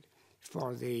suggested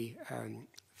for the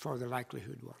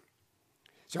likelihood one.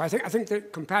 So I think the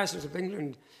comparisons of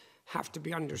England have to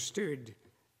be understood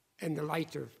in the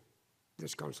light of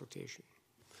this consultation.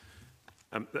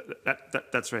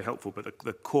 That's very helpful, but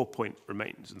the core point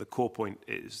remains, and the core point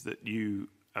is that you,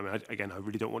 I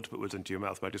really don't want to put words into your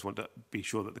mouth, but I just want to be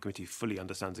sure that the committee fully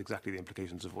understands exactly the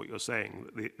implications of what you're saying.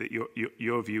 That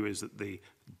your view is that the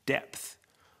depth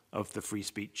of the free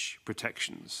speech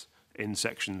protections in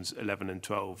sections 11 and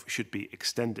 12 should be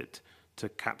extended to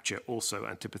capture also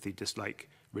antipathy, dislike,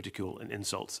 ridicule, and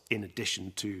insults in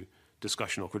addition to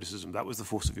discussion or criticism. That was the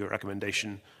force of your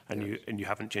recommendation, and yes. you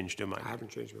haven't changed your mind. I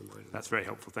haven't changed my mind. That's very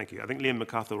helpful, thank you. I think Liam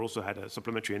MacArthur also had a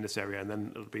supplementary in this area, and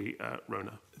then it'll be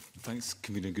Rona. Thanks,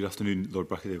 Convener. Good afternoon, Lord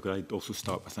Brackendale. Could I also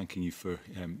start by thanking you for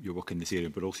your work in this area,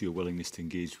 but also your willingness to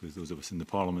engage with those of us in the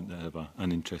Parliament that have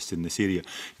an interest in this area.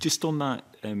 Just on that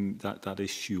that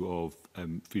issue of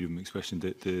freedom of expression,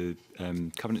 the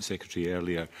Cabinet Secretary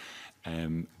earlier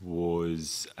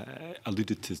was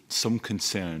alluded to some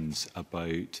concerns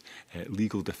about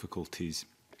legal difficulties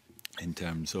in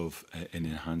terms of in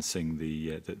enhancing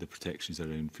the protections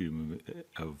around freedom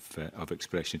of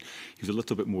expression. He was a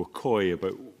little bit more coy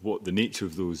about what the nature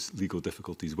of those legal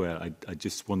difficulties were. I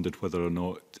just wondered whether or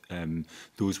not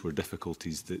those were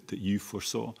difficulties that you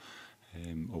foresaw,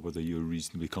 or whether you're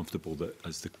reasonably comfortable that,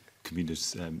 as the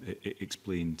conveners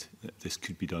explained, that this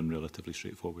could be done relatively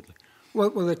straightforwardly. Well,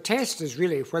 the test is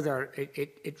really whether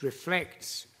it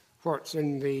reflects what's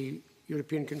in the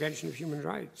European Convention of Human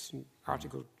Rights, in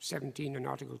Article 17 and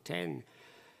Article 10.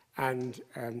 And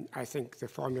I think the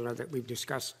formula that we've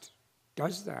discussed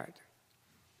does that.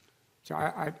 So,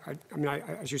 I mean,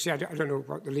 as you say, I don't know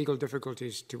what the legal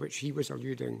difficulties to which he was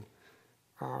alluding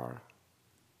are.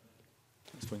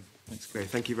 That's fine. Thanks. Great,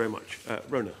 thank you very much.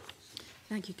 Rona.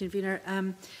 Thank you, Convener.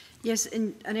 Yes,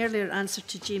 in an earlier answer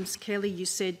to James Kelly, you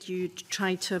said you'd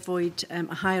try to avoid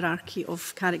a hierarchy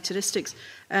of characteristics.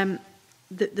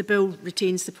 The bill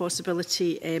retains the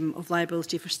possibility of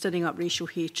liability for stirring up racial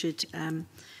hatred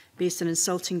based on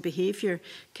insulting behaviour.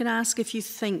 Can I ask if you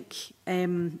think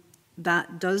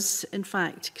that does, in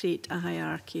fact, create a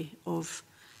hierarchy of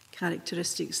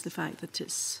characteristics, the fact that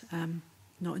it's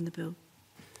not in the bill?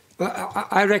 Well,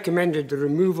 I recommended the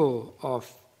removal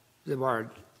of the word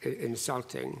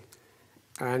insulting.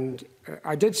 And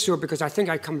I did so because I think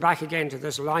I come back again to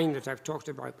this line that I've talked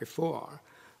about before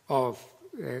of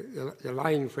the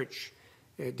line which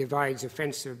divides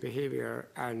offensive behaviour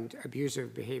and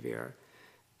abusive behaviour.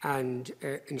 And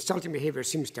insulting behaviour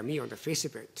seems to me, on the face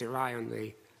of it, to lie on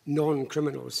the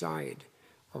non-criminal side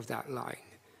of that line.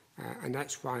 And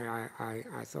that's why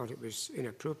I thought it was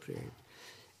inappropriate.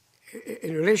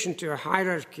 In relation to a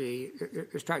hierarchy,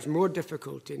 there's perhaps more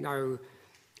difficulty now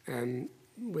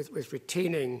with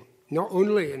retaining not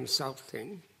only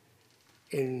insulting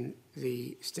in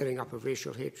the stirring up of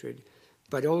racial hatred,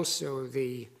 but also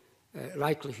the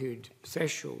likelihood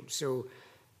threshold. So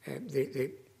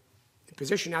the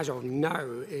position as of now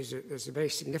is that there's a very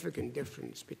significant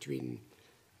difference between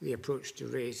the approach to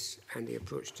race and the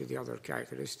approach to the other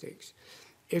characteristics.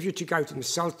 If you took out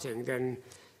insulting, then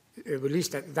at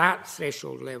least at that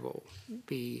threshold level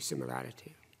be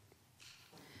similarity.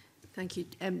 Thank you.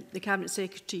 The Cabinet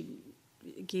Secretary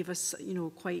gave us,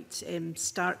 quite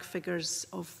stark figures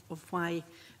of why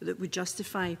that would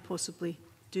justify possibly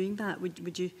doing that.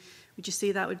 Would you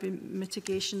say that would be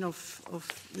mitigation of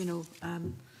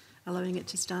allowing it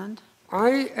to stand?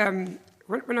 When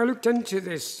I looked into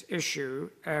this issue,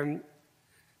 I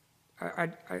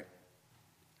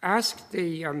asked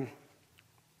the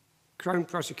Crown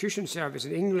Prosecution Service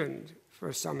in England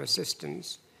for some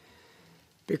assistance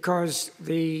because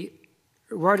the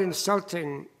word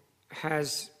insulting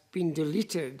has been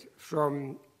deleted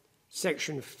from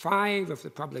Section 5 of the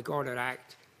Public Order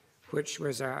Act, which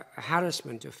was a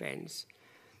harassment offence.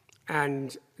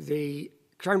 And the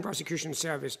Crown Prosecution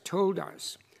Service told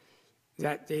us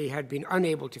that they had been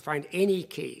unable to find any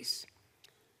case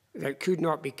that could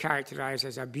not be characterised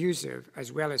as abusive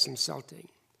as well as insulting.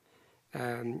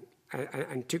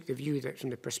 And took the view that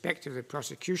from the perspective of the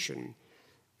prosecution,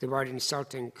 the word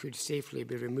insulting could safely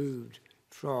be removed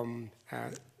from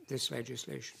this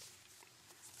legislation.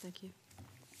 Thank you.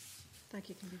 Thank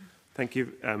you, Convener. Thank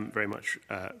you very much,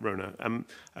 Rona.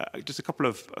 Just a couple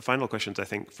of final questions, I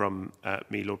think, from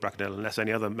me, Lord Bracknell, unless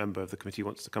any other member of the committee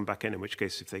wants to come back in which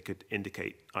case if they could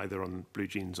indicate either on Blue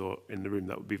Jeans or in the room,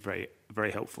 that would be very,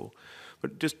 very helpful.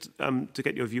 But just to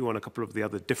get your view on a couple of the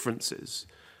other differences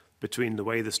between the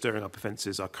way the stirring up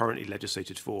offences are currently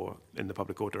legislated for in the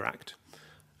Public Order Act,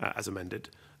 as amended,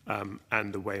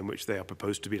 and the way in which they are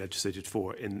proposed to be legislated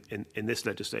for in this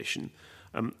legislation.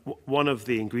 One of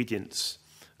the ingredients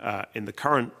in the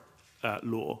current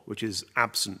law, which is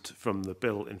absent from the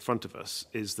bill in front of us,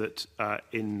 is that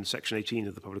in Section 18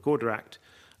 of the Public Order Act,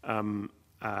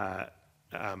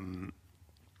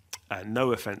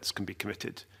 no offence can be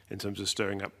committed in terms of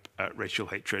stirring up racial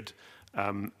hatred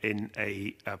in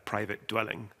a private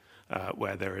dwelling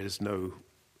where there is no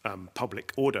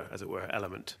public order, as it were,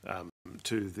 element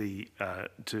to the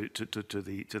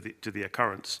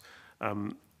occurrence.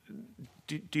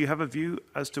 Do you have a view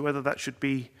as to whether that should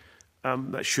be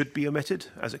omitted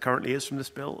as it currently is from this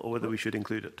bill, or whether we should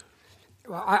include it?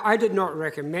 Well, I did not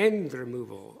recommend the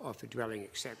removal of the dwelling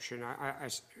exception. I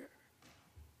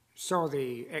saw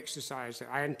the exercise that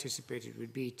I anticipated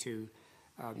would be to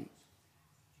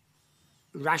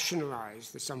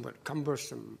rationalise the somewhat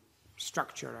cumbersome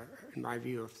structure, in my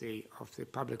view, of the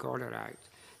Public Order Act.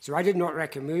 So I did not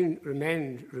recommend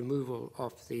removal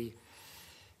of the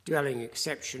dwelling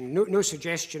exception. No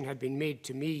suggestion had been made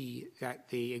to me that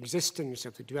the existence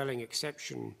of the dwelling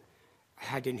exception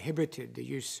had inhibited the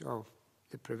use of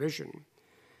the provision.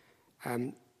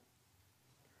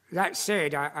 That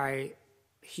said, I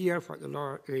hear what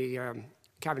the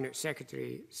Cabinet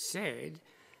Secretary said,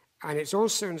 and it's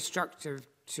also instructive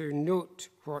to note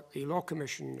what the Law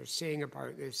Commission is saying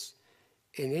about this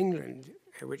in England,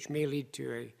 which may lead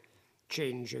to a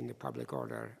change in the Public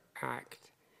Order Act.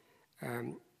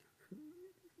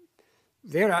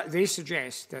 They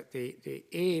suggest that the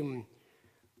aim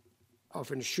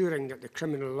of ensuring that the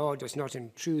criminal law does not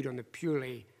intrude on the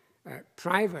purely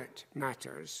private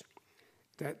matters,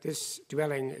 that this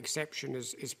dwelling exception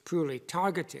is poorly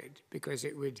targeted because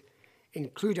it would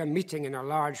include a meeting in a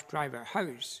large private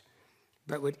house,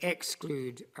 but would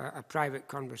exclude a private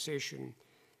conversation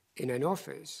in an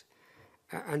office.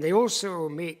 And they also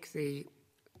make the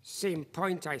same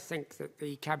point, I think, that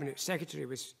the Cabinet Secretary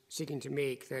was seeking to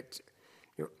make, that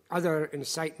other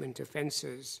incitement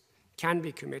offences can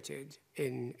be committed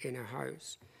in a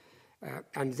house.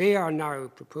 And they are now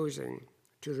proposing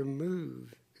to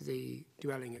remove the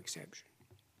dwelling exception.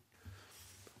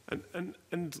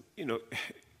 And you know,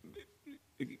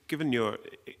 given your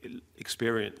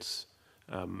experience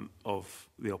of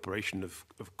the operation of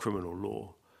criminal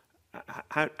law,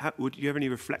 how would you have any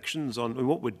reflections on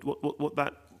what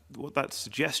that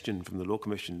suggestion from the Law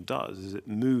Commission does? Is it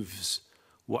moves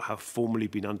what have formerly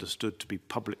been understood to be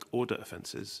public order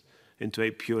offences into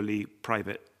a purely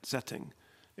private setting?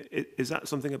 Is that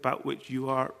something about which you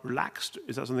are relaxed?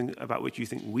 Is that something about which you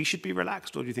think we should be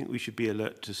relaxed, or do you think we should be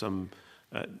alert to some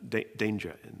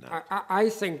danger in that? I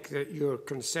think that your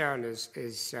concern is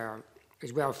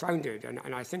well-founded,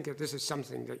 and I think that this is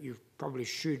something that you probably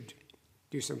should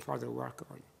do some further work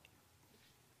on.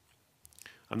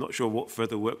 I'm not sure what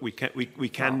further work we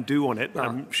can do on it.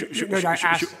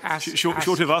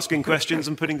 Short of asking questions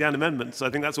and putting down amendments. I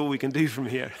think that's all we can do from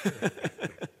here.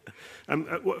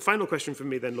 Final question from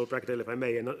me then, Lord Bracadale, if I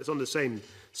may, and it's on the same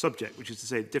subject, which is to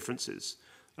say differences.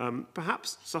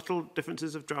 Perhaps subtle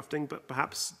differences of drafting, but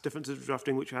perhaps differences of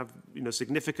drafting which have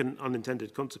significant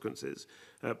unintended consequences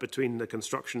between the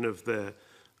construction of the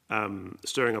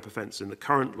stirring up offence in the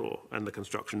current law and the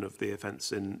construction of the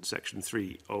offence in Section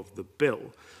 3 of the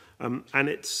bill. And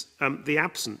it's the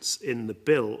absence in the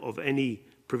bill of any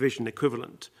provision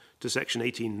equivalent to Section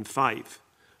 18(5)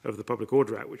 of the Public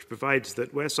Order Act, which provides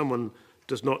that where someone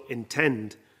does not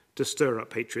intend to stir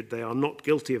up hatred, they are not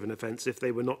guilty of an offence if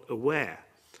they were not aware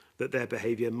that their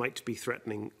behaviour might be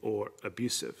threatening or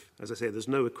abusive. As I say, there's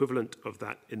no equivalent of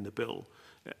that in the bill.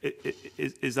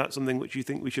 Is that something which you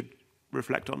think we should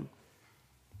reflect on?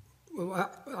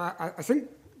 Well, I think,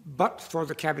 but for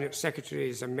the Cabinet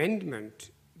Secretary's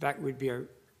amendment, that would be an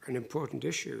important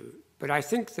issue. But I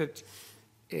think that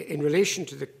in relation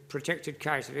to the protected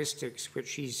characteristics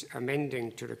which he's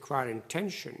amending to require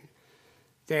intention,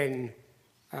 then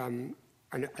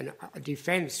a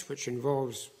defence which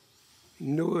involves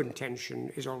no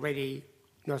intention is already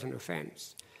not an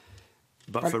offence.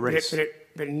 But for race?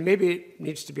 But maybe it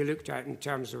needs to be looked at in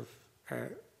terms of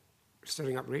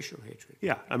stirring up racial hatred.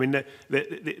 Yeah, I mean,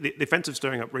 the offence of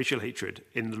stirring up racial hatred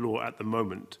in the law at the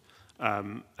moment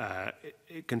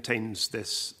it contains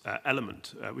this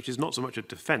element, which is not so much a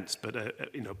defence, but a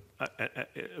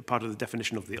part of the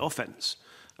definition of the offence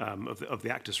of the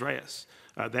actus reus.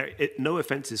 No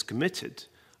offence is committed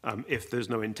if there's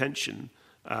no intention,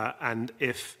 and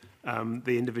if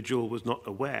the individual was not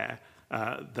aware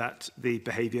that the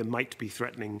behaviour might be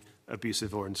threatening,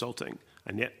 abusive, or insulting,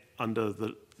 and yet under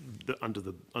the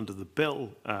bill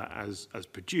as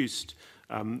produced,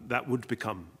 that would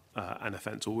become an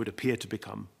offence, or would appear to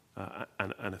become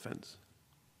an offence.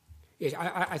 Yes,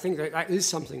 I think that is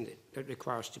something that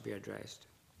requires to be addressed.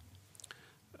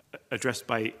 Addressed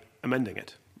by amending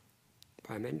it?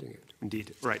 By amending it.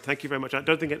 Indeed. Right. Thank you very much. I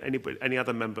don't think any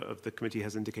other member of the committee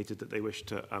has indicated that they wish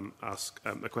to ask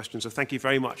a question. So thank you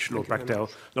very much, Lord Bracadale,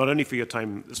 not only for your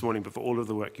time this morning, but for all of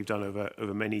the work you've done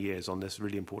over many years on this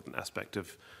really important aspect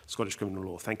of Scottish criminal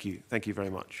law. Thank you. Thank you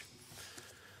very much.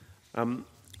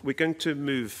 We're going to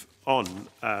move on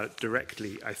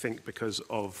directly, I think, because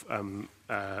of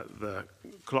the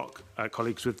clock,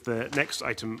 colleagues, with the next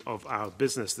item of our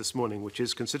business this morning, which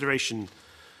is consideration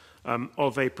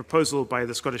of a proposal by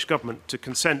the Scottish Government to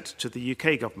consent to the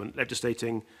UK Government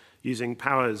legislating using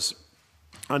powers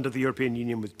under the European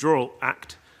Union Withdrawal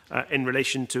Act in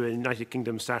relation to a United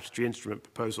Kingdom statutory instrument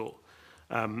proposal,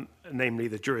 namely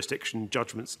the Jurisdiction,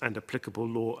 Judgments and Applicable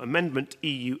Law Amendment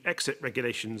EU Exit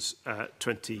Regulations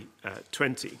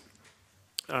 2020.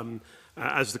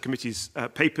 As the committee's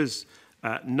papers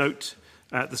note,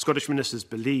 the Scottish ministers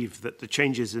believe that the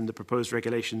changes in the proposed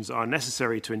regulations are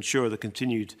necessary to ensure the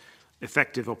continued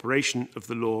effective operation of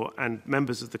the law, and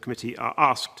members of the committee are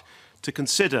asked to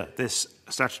consider this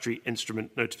statutory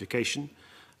instrument notification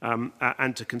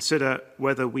and to consider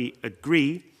whether we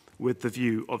agree with the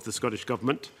view of the Scottish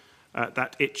Government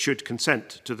that it should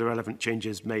consent to the relevant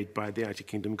changes made by the United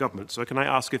Kingdom Government. So can I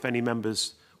ask if any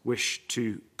members wish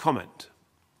to comment?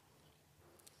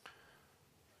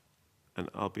 And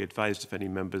I'll be advised if any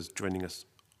members joining us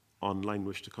online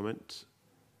wish to comment.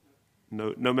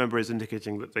 No member is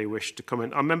indicating that they wish to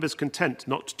comment. Are members content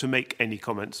not to make any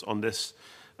comments on this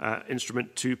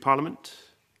instrument to Parliament?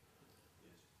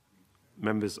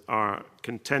 Members are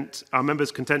content. Are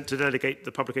members content to delegate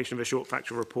the publication of a short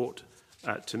factual report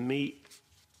to me?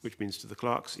 which means to the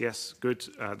clerks. Yes, good.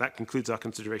 That concludes our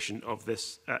consideration of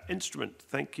this instrument.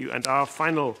 Thank you. And our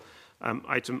final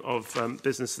item of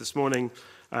business this morning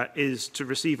is to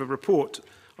receive a report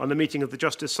on the meeting of the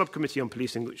Justice Subcommittee on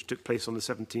Policing, which took place on the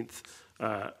 17th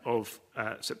of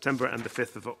September and the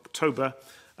 5th of October.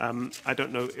 I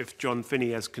don't know if John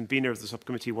Finney, as convener of the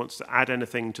subcommittee, wants to add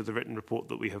anything to the written report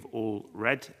that we have all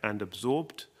read and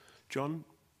absorbed. John?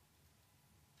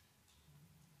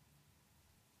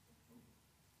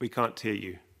 We can't hear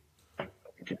you.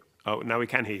 Oh, now we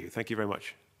can hear you. Thank you very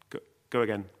much. Go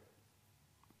again.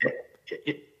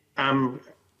 I'm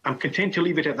content to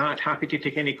leave it at that. Happy to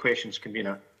take any questions,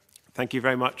 convener. Thank you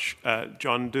very much,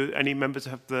 John. Do any members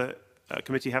of the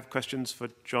committee have questions for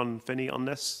John Finney on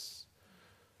this?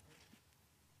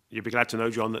 You'll be glad to know,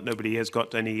 John, that nobody has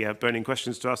got any burning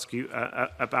questions to ask you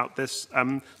about this.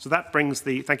 So that brings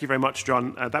the, thank you very much,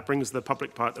 John. That brings the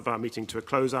public part of our meeting to a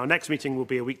close. Our next meeting will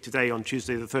be a week today on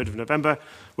Tuesday, the 3rd of November,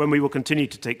 when we will continue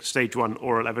to take stage 1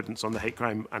 oral evidence on the Hate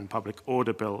Crime and Public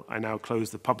Order Bill. I now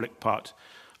close the public part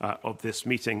of this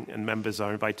meeting, and members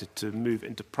are invited to move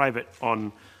into private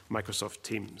on Microsoft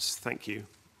Teams. Thank you.